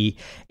MTV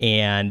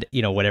and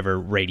whatever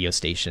radio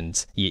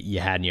stations you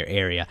had in your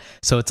area.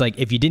 So it's like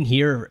if you didn't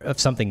hear of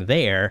something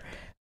there,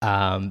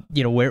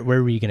 where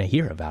were you going to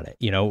hear about it?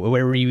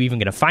 Where were you even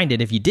going to find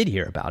it if you did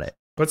hear about it?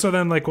 But so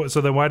then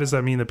why does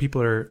that mean that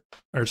people are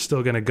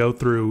still going to go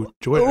through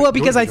Joy? Well,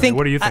 because Joy I think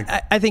what do you think?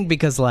 I think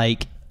because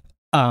like.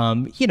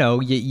 They're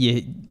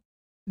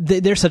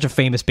such a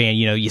famous band.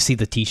 You see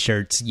the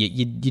T-shirts.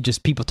 You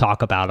just people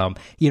talk about them.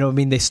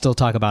 They still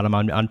talk about them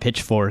on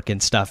Pitchfork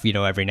and stuff.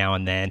 Every now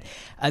and then.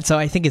 So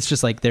I think it's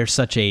just like they're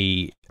such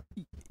a.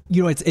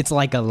 It's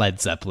like a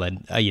Led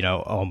Zeppelin.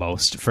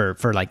 Almost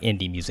for like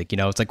indie music.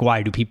 It's like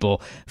why do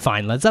people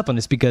find Led Zeppelin?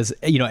 It's because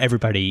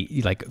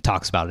everybody like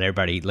talks about it.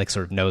 Everybody like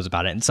sort of knows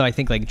about it. And so I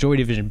think like Joy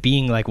Division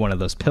being like one of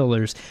those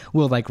pillars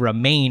will like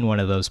remain one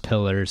of those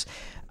pillars.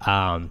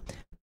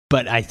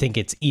 But I think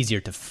it's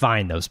easier to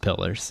find those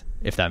pillars,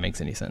 if that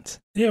makes any sense.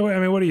 Yeah, I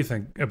mean, what do you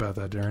think about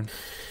that, Darren?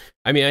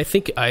 I mean, I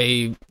think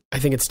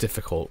it's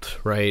difficult,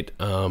 right?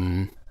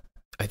 I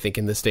think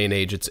in this day and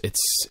age,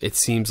 it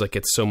seems like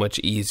it's so much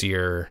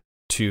easier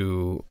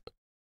to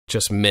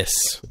just miss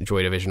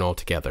Joy Division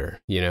altogether.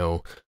 I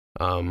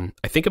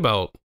think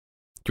about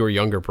your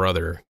younger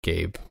brother,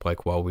 Gabe,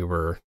 like while we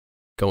were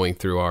going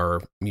through our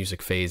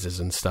music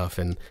phases and stuff,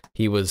 and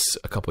he was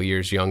a couple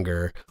years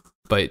younger,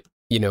 but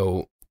you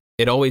know,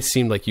 it always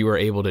seemed like you were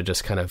able to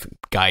just kind of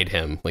guide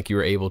him, like you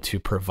were able to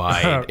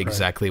provide Right.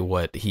 exactly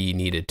what he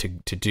needed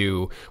to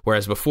do.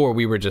 Whereas before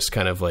we were just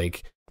kind of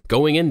like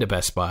going into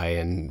Best Buy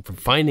and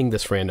finding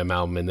this random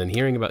album and then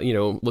hearing about, you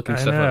know, looking I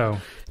stuff know.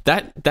 up.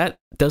 That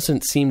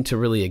doesn't seem to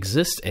really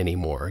exist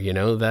anymore. You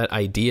know, that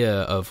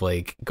idea of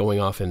like going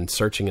off and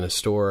searching in a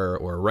store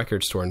or a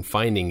record store and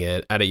finding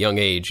it at a young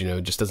age, you know,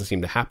 just doesn't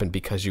seem to happen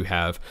because you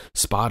have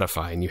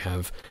Spotify and you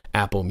have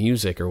Apple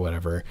Music or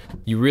whatever.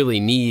 You really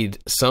need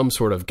some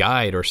sort of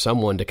guide or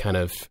someone to kind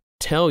of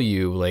tell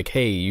you like,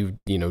 hey, you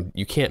know,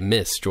 you can't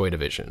miss Joy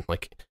Division.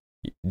 Like,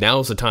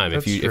 now's the time.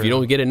 That's If true. you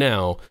don't get it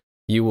now,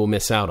 you will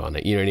miss out on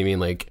it. You know what I mean?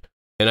 Like,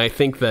 and I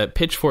think that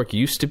Pitchfork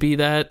used to be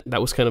that.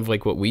 That was kind of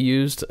like what we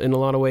used in a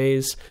lot of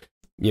ways.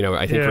 You know,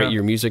 I think Yeah. Rate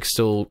Your Music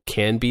still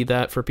can be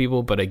that for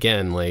people. But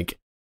again, like,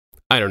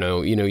 I don't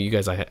know. You know, you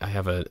guys, I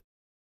have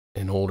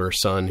an older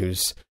son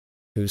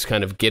who's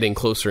kind of getting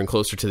closer and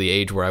closer to the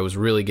age where I was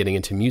really getting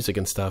into music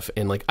and stuff.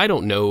 And like, I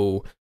don't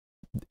know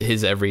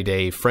his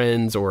everyday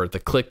friends or the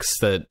cliques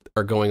that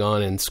are going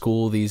on in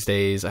school these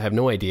days. I have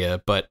no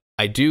idea. But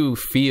I do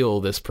feel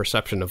this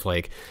perception of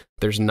like,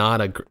 there's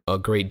not a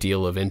great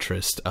deal of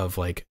interest of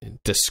like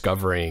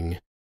discovering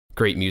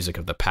great music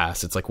of the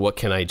past. It's like, what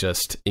can I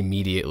just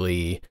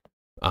immediately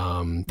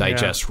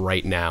digest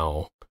right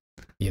now,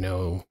 you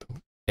know,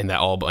 and that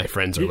all my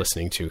friends are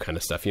listening to kind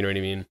of stuff. You know what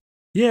I mean?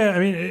 Yeah, I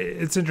mean,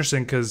 it's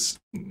interesting because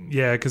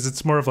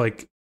it's more of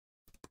like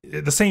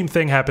the same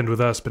thing happened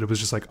with us, but it was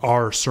just like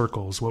our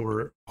circles, what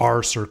were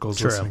our circles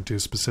True. listening to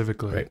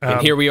specifically. Right. And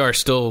here we are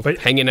still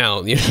hanging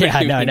out. You know Yeah,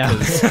 what I no, mean? no.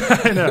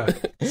 'Cause- I know,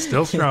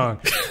 still strong.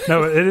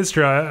 No, it is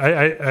true.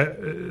 I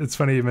it's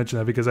funny you mentioned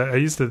that because I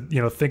used to, you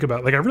know, think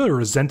about like I really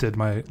resented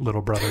my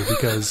little brother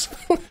because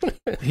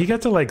he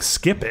got to like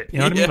skip it. You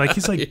know what I mean? Like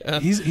he's like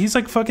he's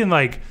like fucking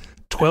like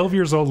 12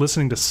 years old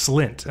listening to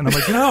Slint, and I'm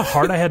like, you know how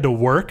hard I had to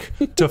work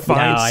to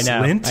find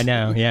Slint? I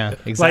know. Yeah,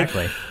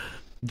 exactly.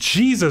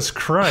 Jesus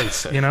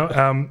Christ, you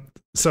know?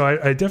 So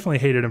I definitely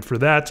hated him for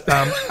that.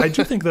 I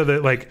do think though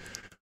that like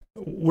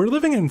we're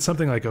living in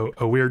something like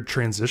a weird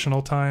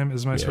transitional time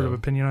is my sort of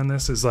opinion on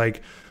this, is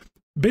like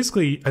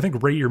basically I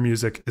think Rate Your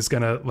Music is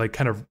gonna like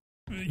kind of,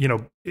 you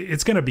know,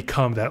 it's gonna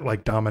become that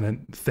like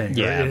dominant thing.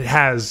 Yeah. Right? It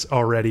has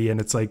already, and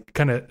it's like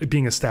kind of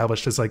being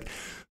established as like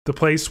the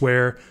place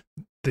where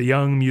the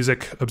young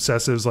music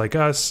obsessives like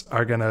us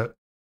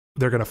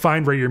they're gonna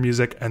find Rate Your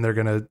Music and they're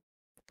gonna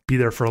be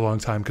there for a long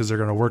time because they're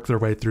going to work their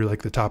way through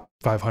like the top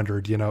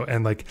 500, you know,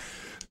 and like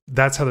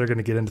that's how they're going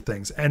to get into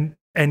things. And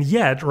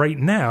yet right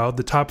now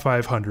the top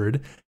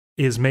 500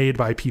 is made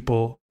by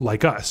people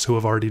like us who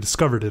have already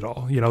discovered it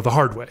all, you know, the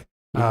hard way,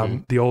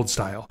 the old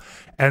style.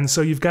 And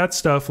so you've got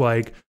stuff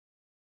like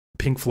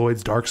Pink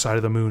Floyd's Dark Side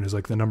of the Moon is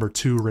like the number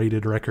 2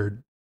 rated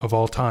record of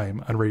all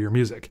time on Rate Your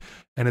Music.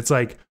 And it's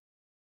like,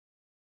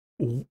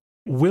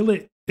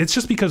 it's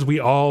just because we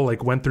all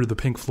like went through the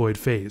Pink Floyd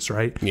phase,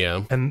 right?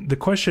 Yeah. And the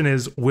question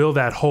is, will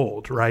that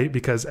hold, right?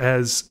 Because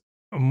as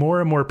more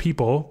and more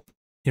people,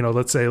 you know,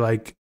 let's say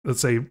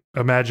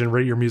imagine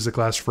Rate Your Music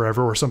lasts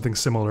forever or something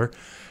similar,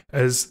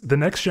 as the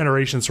next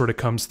generation sort of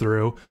comes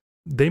through,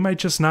 they might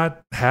just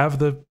not have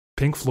the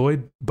Pink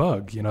Floyd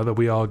bug, you know, that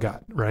we all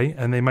got, right?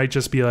 And they might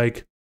just be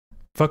like,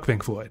 fuck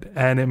Pink Floyd.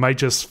 And it might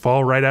just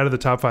fall right out of the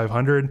top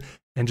 500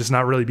 and just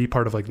not really be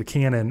part of like the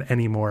canon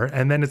anymore.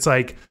 And then it's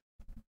like,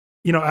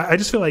 you know, I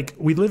just feel like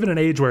we live in an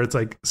age where it's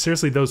like,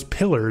 seriously, those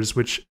pillars,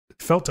 which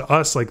felt to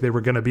us like they were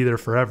going to be there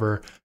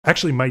forever,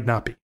 actually might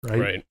not be,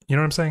 right? You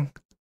know what I'm saying?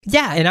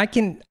 Yeah, and I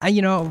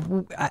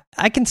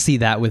can see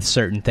that with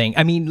certain things.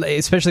 I mean,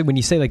 especially when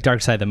you say like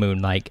Dark Side of the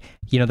Moon, like,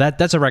 you know,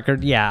 that's a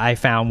record, yeah, I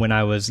found when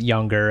I was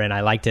younger and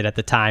I liked it at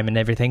the time and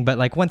everything. But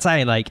like once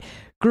I like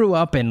grew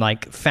up and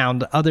like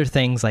found other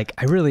things, like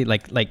I really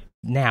like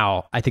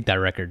now I think that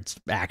record's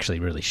actually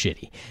really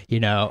shitty, you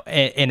know,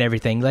 and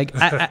everything. Like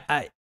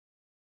I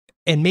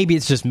and maybe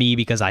it's just me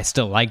because I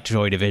still like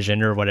Joy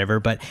Division or whatever,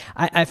 but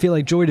I feel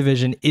like Joy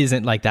Division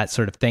isn't like that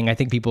sort of thing. I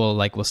think people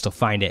like will still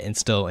find it and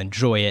still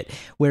enjoy it.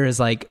 Whereas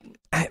like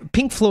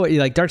Pink Floyd,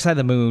 like Dark Side of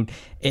the Moon,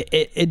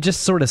 it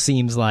just sort of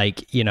seems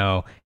like, you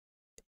know,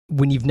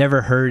 when you've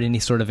never heard any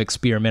sort of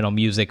experimental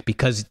music,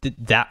 because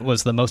that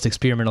was the most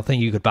experimental thing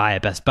you could buy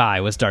at Best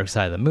Buy was Dark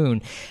Side of the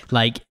Moon,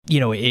 like, you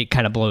know, it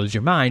kind of blows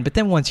your mind. But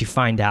then once you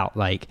find out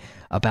like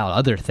about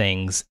other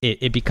things,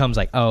 it becomes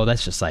like, oh,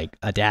 that's just like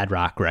a dad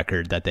rock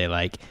record that they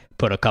like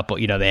put a couple,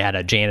 you know, they had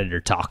a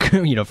janitor talk,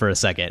 you know, for a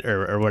second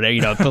or whatever,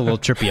 you know, put a little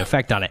trippy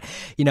effect on it,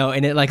 you know,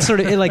 and it like sort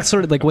of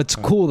like what's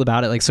cool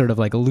about it, like sort of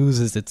like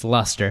loses its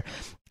luster.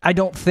 I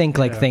don't think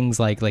like things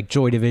like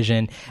Joy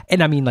Division,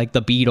 and I mean like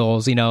the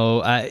Beatles, you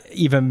know,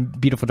 even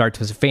Beautiful Dark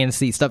Twisted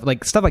Fantasy, stuff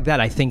like that,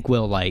 I think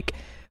will like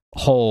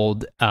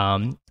hold.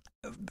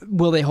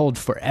 Will they hold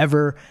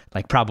forever?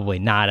 Like probably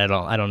not.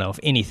 I don't know if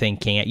anything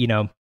can, you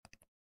know.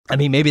 I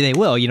mean, maybe they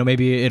will, you know,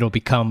 maybe it'll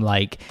become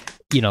like,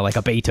 like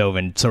a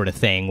Beethoven sort of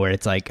thing where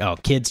it's like, oh,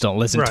 kids don't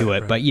listen to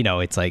it, but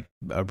it's like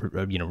a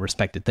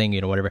respected thing,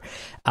 whatever.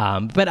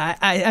 But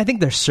I think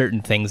there's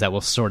certain things that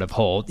will sort of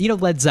hold.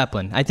 Led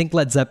Zeppelin. I think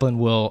Led Zeppelin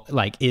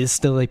is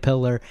still a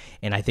pillar,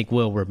 and I think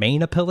will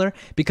remain a pillar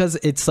because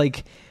it's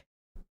like.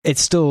 It's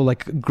still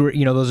like,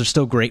 those are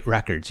still great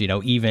records,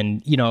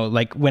 even,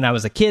 like when I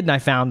was a kid and I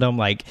found them,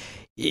 like,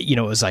 it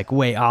was like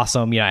way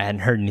awesome. I hadn't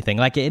heard anything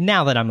like it. And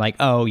now that I'm like,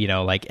 oh,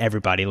 like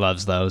everybody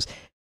loves those,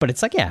 but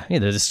it's like, yeah,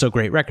 they're still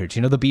great records.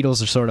 The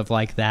Beatles are sort of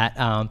like that.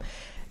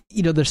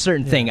 There's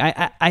certain thing.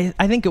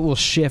 I think it will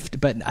shift,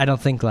 but I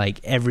don't think like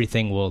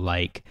everything will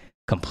like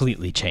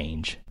completely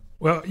change.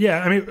 Well,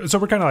 yeah, I mean, so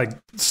we're kind of like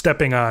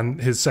stepping on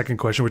his second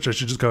question, which I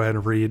should just go ahead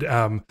and read.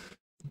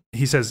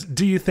 He says,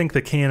 do you think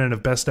the canon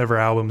of best ever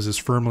albums is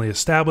firmly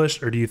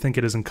established, or do you think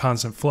it is in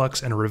constant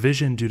flux and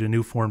revision due to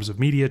new forms of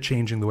media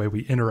changing the way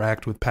we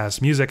interact with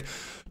past music?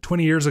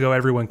 20 years ago,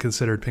 everyone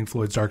considered Pink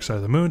Floyd's Dark Side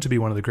of the Moon to be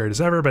one of the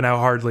greatest ever, but now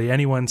hardly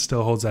anyone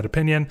still holds that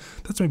opinion.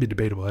 That's maybe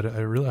debatable.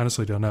 I really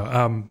honestly don't know.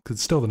 'Cause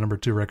it's still the number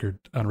 2 record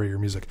on Radio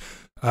Music.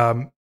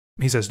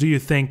 He says, do you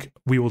think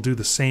we will do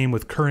the same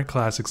with current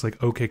classics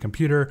like OK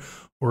Computer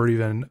or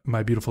even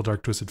My Beautiful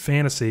Dark Twisted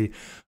Fantasy?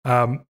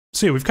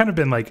 So yeah, we've kind of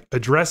been like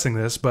addressing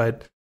this,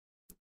 but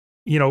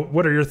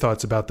what are your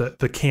thoughts about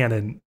the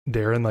canon,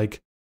 Darren? Like,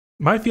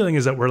 my feeling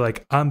is that we're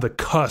like on the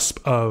cusp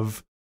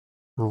of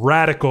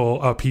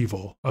radical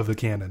upheaval of the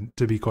canon,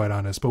 to be quite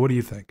honest. But what do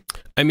you think?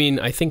 I mean,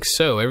 I think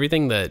so.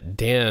 Everything that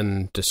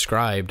Dan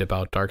described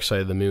about Dark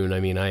Side of the Moon, I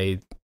mean, I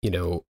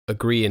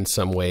agree in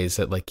some ways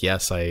that like,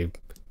 yes,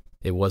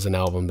 it was an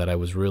album that I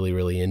was really,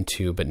 really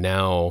into, but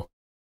now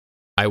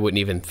I wouldn't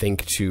even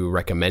think to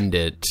recommend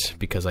it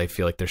because I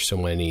feel like there's so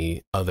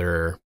many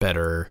other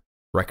better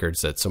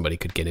records that somebody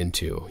could get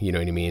into, you know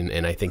what I mean?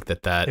 And I think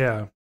that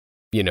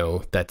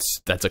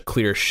that's a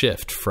clear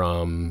shift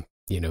from,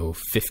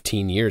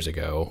 15 years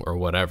ago or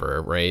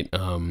whatever, right?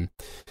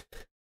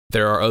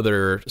 There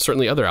are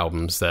certainly other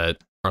albums that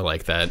are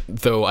like that,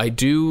 though I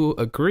do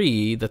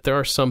agree that there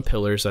are some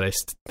pillars that I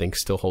think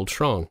still hold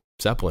strong.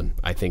 Zeppelin,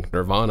 I think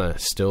Nirvana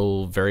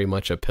still very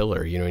much a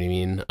pillar, you know what I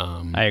mean?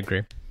 I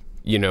agree.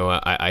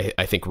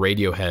 I think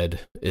Radiohead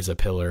is a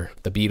pillar.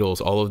 The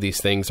Beatles, all of these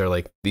things are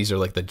like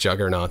the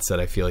juggernauts that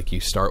I feel like you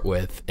start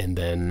with, and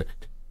then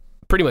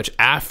pretty much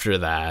after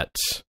that,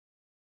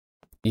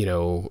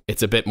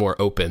 it's a bit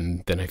more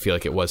open than I feel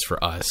like it was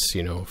for us.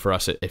 For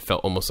us, it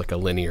felt almost like a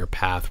linear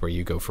path where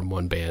you go from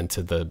one band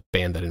to the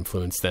band that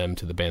influenced them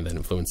to the band that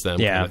influenced them,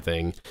 kind of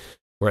thing.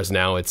 Whereas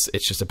now it's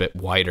just a bit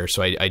wider.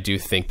 So I do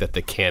think that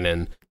the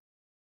canon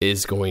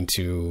is going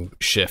to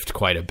shift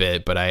quite a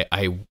bit, but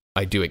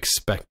I do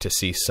expect to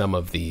see some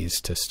of these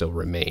to still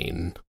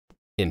remain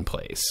in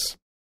place.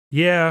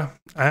 Yeah,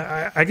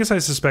 I guess I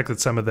suspect that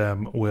some of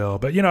them will,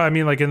 but I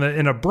mean, like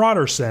in a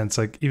broader sense,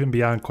 like even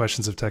beyond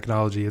questions of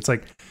technology, it's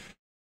like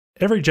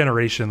every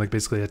generation like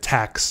basically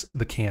attacks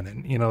the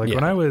canon.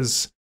 When I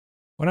was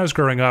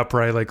growing up,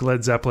 right, like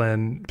Led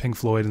Zeppelin, Pink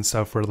Floyd, and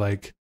stuff were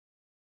like,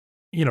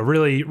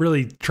 really,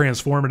 really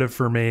transformative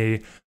for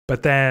me.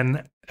 But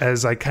then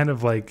as I kind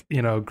of like,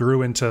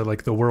 grew into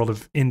like the world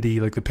of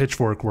indie, like the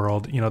Pitchfork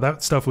world,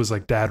 that stuff was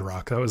like dad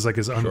rock. That was like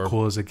as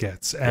uncool as it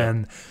gets. Yeah.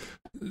 And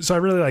so I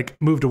really like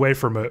moved away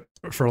from it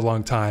for a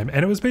long time.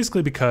 And it was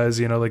basically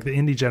because, like the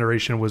indie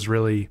generation was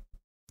really,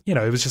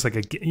 it was just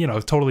like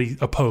totally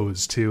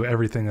opposed to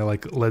everything that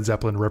like Led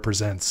Zeppelin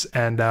represents.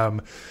 And,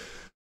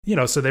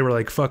 so they were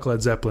like, fuck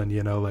Led Zeppelin,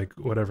 like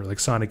whatever, like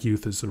Sonic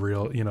Youth is the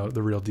real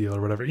deal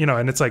or whatever,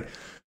 and it's like,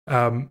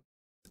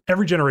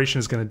 every generation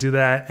is going to do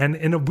that. And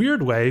in a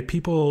weird way,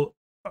 people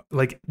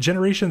like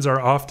generations are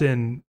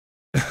often,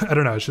 I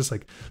don't know, it's just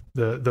like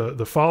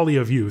the folly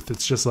of youth.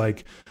 It's just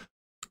like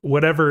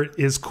whatever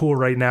is cool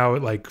right now,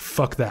 like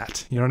fuck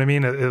that. You know what I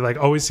mean? It like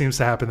always seems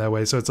to happen that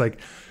way. So it's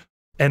like,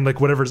 and like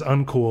whatever's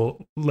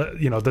uncool,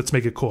 let's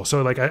make it cool.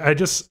 So like, I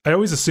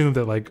always assume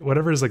that like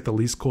whatever is like the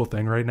least cool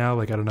thing right now,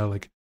 like, I don't know,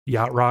 like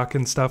yacht rock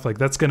and stuff, like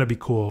that's going to be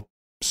cool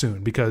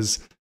soon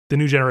because the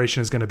new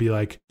generation is going to be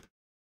like,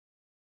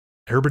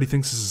 everybody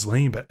thinks this is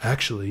lame, but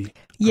actually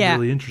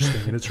really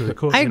interesting and it's really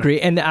cool. I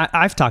agree. And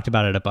I've talked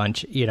about it a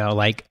bunch,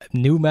 like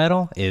new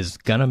metal is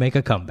gonna make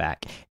a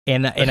comeback.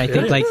 And I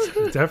think like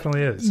it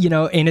definitely is.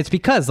 And it's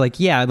because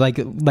like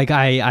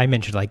I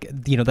mentioned, like,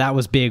 that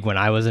was big when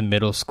I was in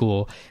middle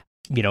school,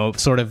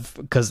 sort of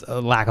because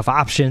lack of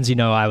options,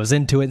 I was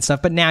into it and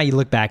stuff. But now you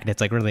look back and it's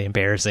like really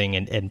embarrassing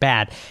and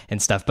bad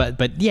and stuff.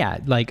 But yeah,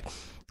 like,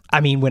 I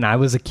mean, when I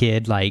was a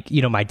kid, like,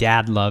 my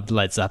dad loved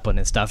Led Zeppelin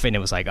and stuff, and it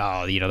was like,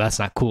 oh, that's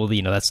not cool,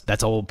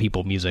 that's old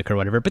people music or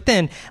whatever. But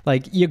then,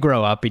 like, you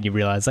grow up and you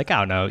realize, like,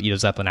 oh, no,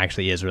 Zeppelin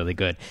actually is really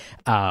good.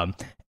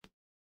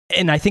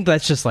 And I think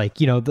that's just like,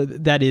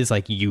 that is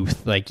like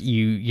youth. Like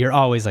you're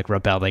always like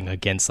rebelling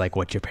against like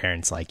what your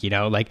parents like,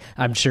 like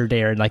I'm sure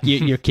Darren, like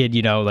your kid,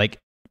 like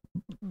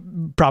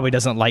probably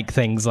doesn't like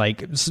things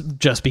like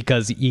just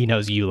because he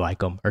knows you like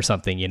them or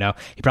something, you know.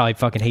 He probably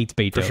fucking hates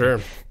Beethoven.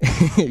 For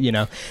sure. You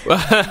know.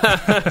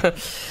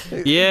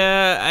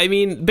 Yeah, I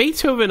mean,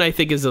 Beethoven I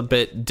think is a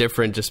bit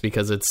different just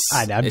because it's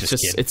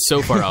it's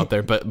so far out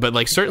there, but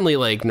like certainly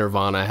like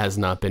Nirvana has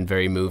not been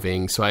very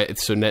moving. So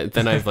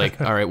then I've like,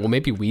 all right, well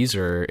maybe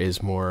Weezer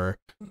is more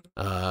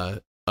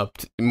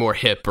more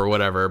hip or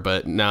whatever,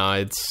 but no,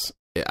 it's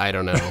I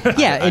don't know.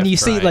 Yeah, and you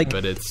see, like,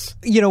 but it's,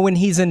 you know, when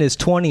he's in his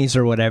 20s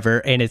or whatever,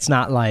 and it's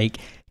not like,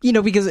 you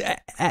know, because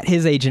at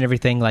his age and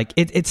everything, like,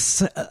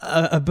 it's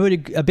a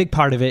big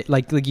part of it,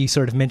 like you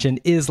sort of mentioned,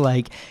 is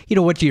like, you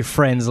know, what do your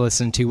friends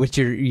listen to, what's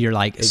your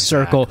like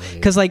circle,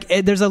 because like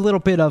there's a little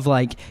bit of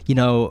like, you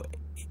know,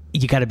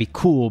 you got to be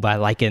cool by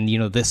liking, you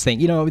know, this thing.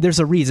 You know, there's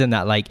a reason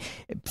that like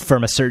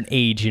from a certain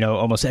age, you know,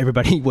 almost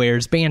everybody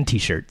wears band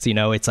t-shirts, you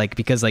know. It's like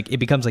because like it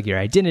becomes like your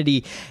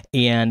identity,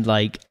 and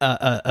like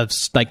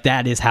like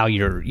that is how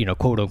you're, you know,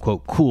 quote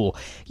unquote cool.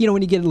 You know,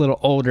 when you get a little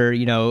older,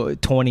 you know,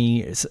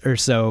 20 or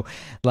so,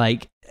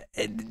 like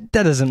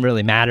that doesn't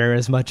really matter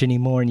as much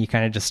anymore, and you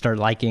kind of just start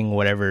liking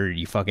whatever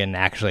you fucking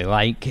actually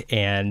like,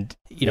 and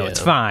you know, it's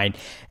fine.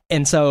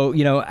 And so,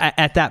 you know,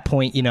 at that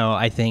point, you know,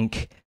 I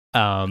think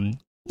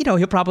you know,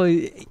 he'll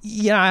probably,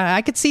 yeah,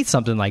 I could see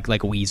something like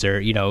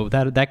Weezer, you know,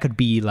 that could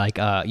be like,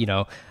 you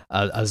know,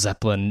 a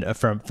Zeppelin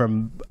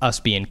from us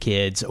being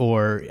kids,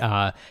 or,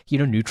 you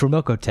know, Neutral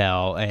Milk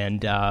Hotel,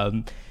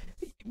 and,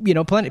 you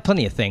know,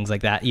 plenty of things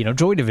like that, you know,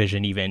 Joy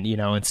Division even, you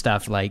know, and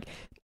stuff like,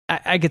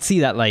 I could see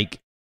that, like,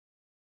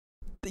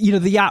 you know,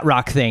 the yacht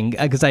rock thing,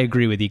 because I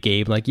agree with you,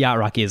 Gabe, like yacht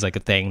rock is like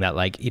a thing that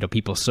like, you know,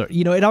 people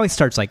you know, it always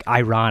starts like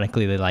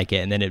ironically they like it,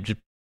 and then it just,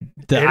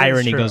 the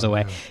irony goes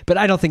away. Yeah. But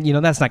I don't think, you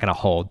know, that's not going to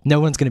hold. No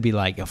one's going to be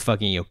like, oh,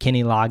 fucking, you know,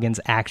 Kenny Loggins,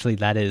 actually,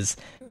 that is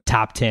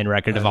top 10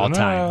 record of all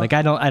time. Like,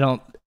 I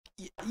don't,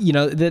 you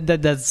know,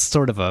 that's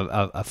sort of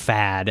a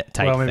fad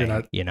type maybe thing,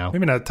 not, you know?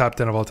 Maybe not top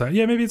 10 of all time.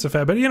 Yeah, maybe it's a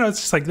fad. But, you know, it's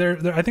just like,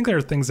 I think there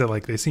are things that,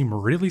 like, they seem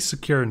really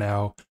secure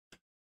now.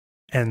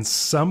 And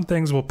some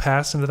things will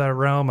pass into that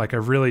realm. Like, I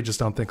really just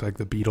don't think, like,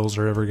 the Beatles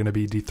are ever going to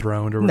be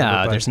dethroned or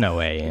whatever. No, there's no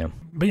way, yeah.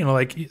 But, you know,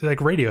 like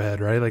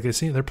Radiohead, right? Like,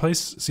 their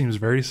place seems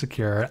very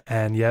secure,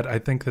 and yet I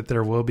think that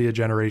there will be a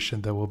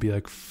generation that will be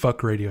like,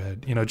 fuck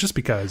Radiohead, you know, just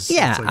because.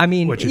 Yeah, like, I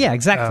mean, yeah,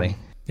 exactly.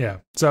 Yeah.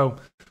 So,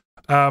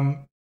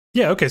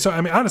 yeah, okay. So, I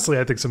mean, honestly,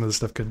 I think some of this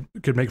stuff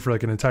could make for,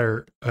 like, an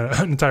entire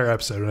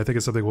episode, and I think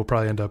it's something we'll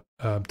probably end up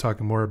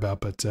talking more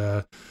about, but...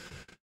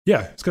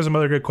 yeah, it's got some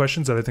other good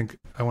questions that I think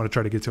I want to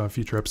try to get to on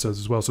future episodes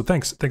as well. So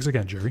thanks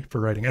again, Jerry,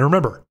 for writing. And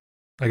remember,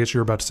 I guess you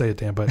were about to say it,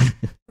 Dan, but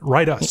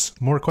write us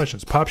more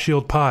questions.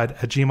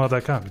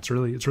 popshieldpod@gmail.com. It's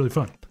really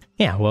fun.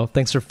 Yeah, well,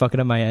 thanks for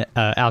fucking up my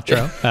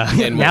outro.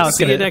 And we'll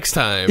see you next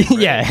time. Right?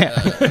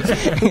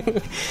 Yeah.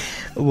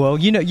 Well,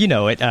 you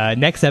know it.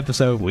 Next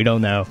episode, we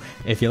don't know.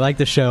 If you like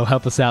the show,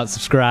 help us out,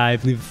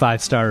 subscribe, leave a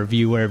 5-star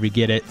review wherever you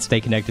get it. Stay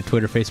connected,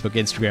 Twitter, Facebook,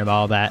 Instagram,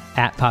 all that,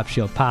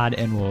 @PopShieldPod,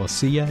 and we'll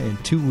see you in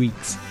 2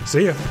 weeks.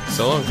 See ya.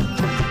 So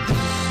long.